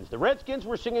Redskins. The Redskins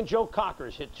were singing Joe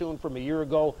Cocker's hit tune from a year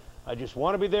ago, I Just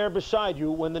Want to Be There Beside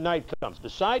You When the Night Comes.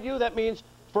 Beside you, that means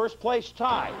first place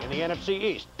tie in the NFC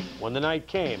East. When the night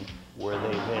came, were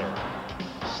they there?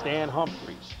 Stan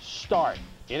Humphries, start.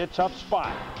 in a tough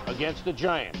spot against the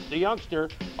Giants. The youngster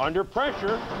under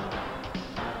pressure.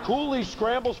 Cooley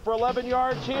scrambles for 11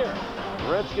 yards here.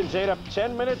 The Redskins ate up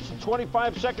 10 minutes and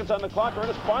 25 seconds on the clock.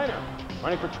 Ernest Biner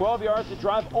running for 12 yards. The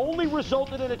drive only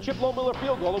resulted in a Chip Low-Miller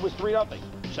field goal. It was 3-0.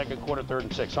 Second quarter, 3rd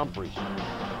and 6. Humphries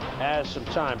has some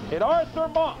time to hit Arthur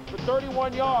Monk for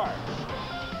 31 yards.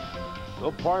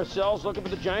 Bill Parcells looking for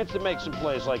the Giants to make some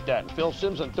plays like that. Phil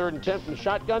Simms on 3rd and 10 from the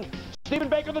shotgun. Stephen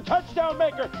Baker, the touchdown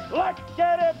maker. Let's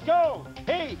get him go.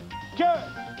 He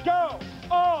could go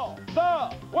all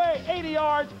the way. 80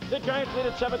 yards. The Giants lead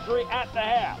at 7-3 at the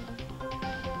half.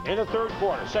 In the third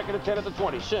quarter, 2nd and 10 at the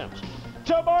 20. Simms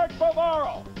to Mark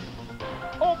Bavaro.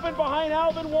 Open behind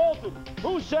Alvin Walton.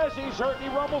 Who says he's hurt? He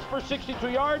rumbles for 62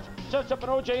 yards. Sets up an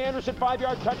O.J. Anderson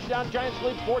 5-yard touchdown. Giants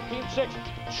lead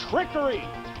 14-6. Trickery.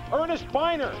 Ernest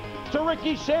Biner to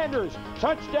Ricky Sanders.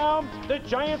 Touchdown. The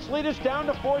Giants lead us down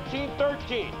to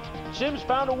 14-13. Simms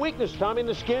found a weakness, Tommy, in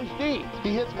the Skins D.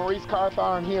 He hits Maurice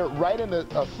Carthon here right in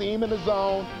the seam in the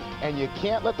zone, and you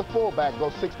can't let the fullback go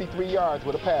 63 yards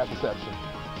with a pass reception.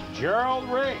 Gerald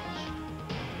Riggs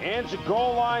hands a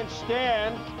goal line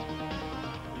stand.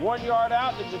 1 yard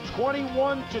out. It's a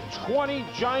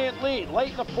 21-20 Giant lead.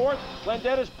 Late in the fourth,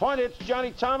 Landetta's punt hits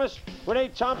Johnny Thomas. Renee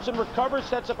Thompson recovers,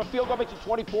 sets up a field goal, makes it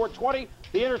 24-20.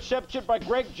 The interception by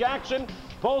Greg Jackson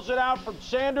pulls it out from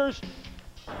Sanders.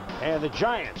 And the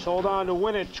Giants hold on to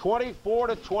win it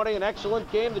 24-20. An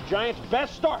excellent game. The Giants'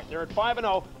 best start. They're at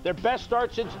 5-0. Their best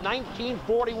start since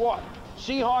 1941.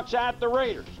 Seahawks at the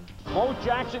Raiders. Bo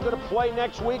Jackson going to play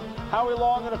next week. Howie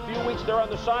Long in a few weeks. They're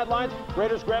on the sidelines.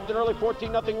 Raiders grabbed an early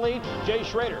 14-0 lead. Jay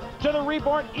Schrader to the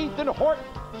reborn Ethan Horton.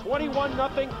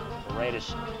 21-0. The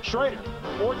Raiders. Schrader,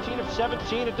 14 of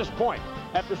 17 at this point.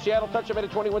 After Seattle touchdown made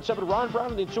it 21-7. Ron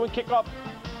Brown in the ensuing kickoff.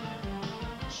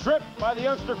 Stripped by the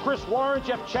youngster Chris Warren.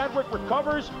 Jeff Chadwick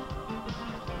recovers.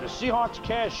 The Seahawks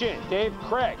cash in. Dave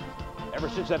Craig. Ever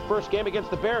since that first game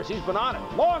against the Bears, he's been on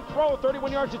it. Long throw,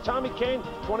 31 yards to Tommy Kane.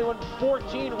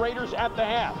 21-14 Raiders at the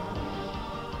half.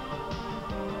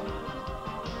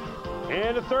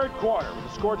 In the third quarter, with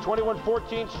the score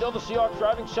 21-14, still the Seahawks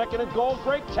driving, 2nd and goal.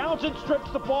 Greg Townsend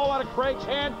strips the ball out of Craig's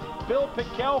hand. Bill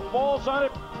Pickell falls on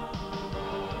it.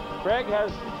 Craig has,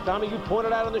 Tommy, you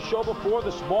pointed out on the show before,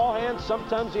 the small hands.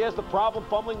 Sometimes he has the problem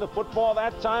fumbling the football.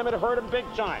 That time it hurt him big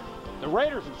time. The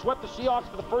Raiders have swept the Seahawks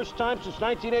for the first time since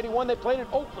 1981. They played in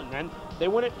Oakland then. They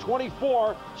win it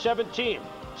 24-17.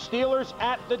 Steelers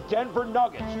at the Denver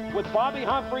Nuggets. With Bobby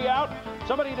Humphrey out,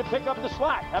 somebody to pick up the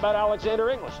slack. How about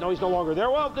Alexander Inglis? No, he's no longer there.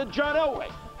 Well, then John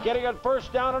Elway getting a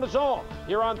first down on his own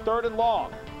here on 3rd and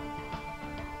long.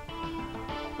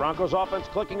 Broncos offense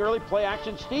clicking early, play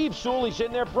action. Steve Sewell's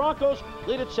in there. Broncos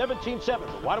lead at 17-7.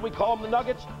 But why do we call them the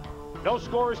Nuggets? No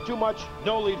score is too much,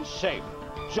 no lead is safe.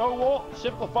 Joe Walton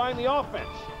simplifying the offense,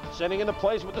 sending in the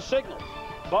plays with the signals.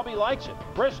 Bubby likes it.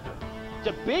 Brisker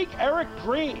to big Eric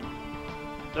Green,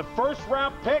 the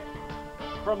first-round pick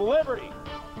from Liberty.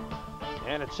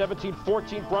 And it's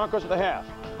 17-14 Broncos at the half.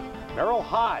 Merrill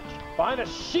Hodge behind a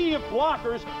sea of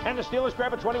blockers, and the Steelers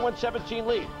grab a 21-17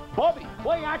 lead. Bubby,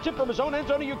 play action from his own end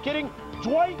zone. Are you kidding?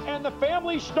 Dwight and the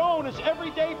family Stone as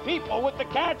everyday people with the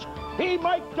catch. He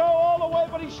might go all the way,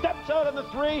 but he steps out on the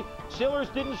 3.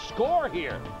 Steelers didn't score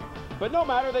here. But no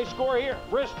matter, they score here.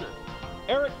 Brister,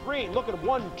 Eric Green, look at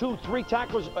 1, 2, 3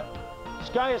 tackles. This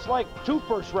guy is like 2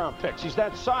 first-round picks. He's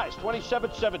that size,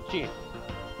 27-17.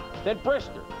 Then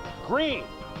Brister, Green.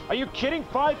 Are you kidding?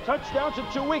 5 touchdowns in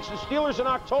 2 weeks. The Steelers in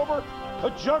October, a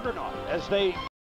juggernaut as they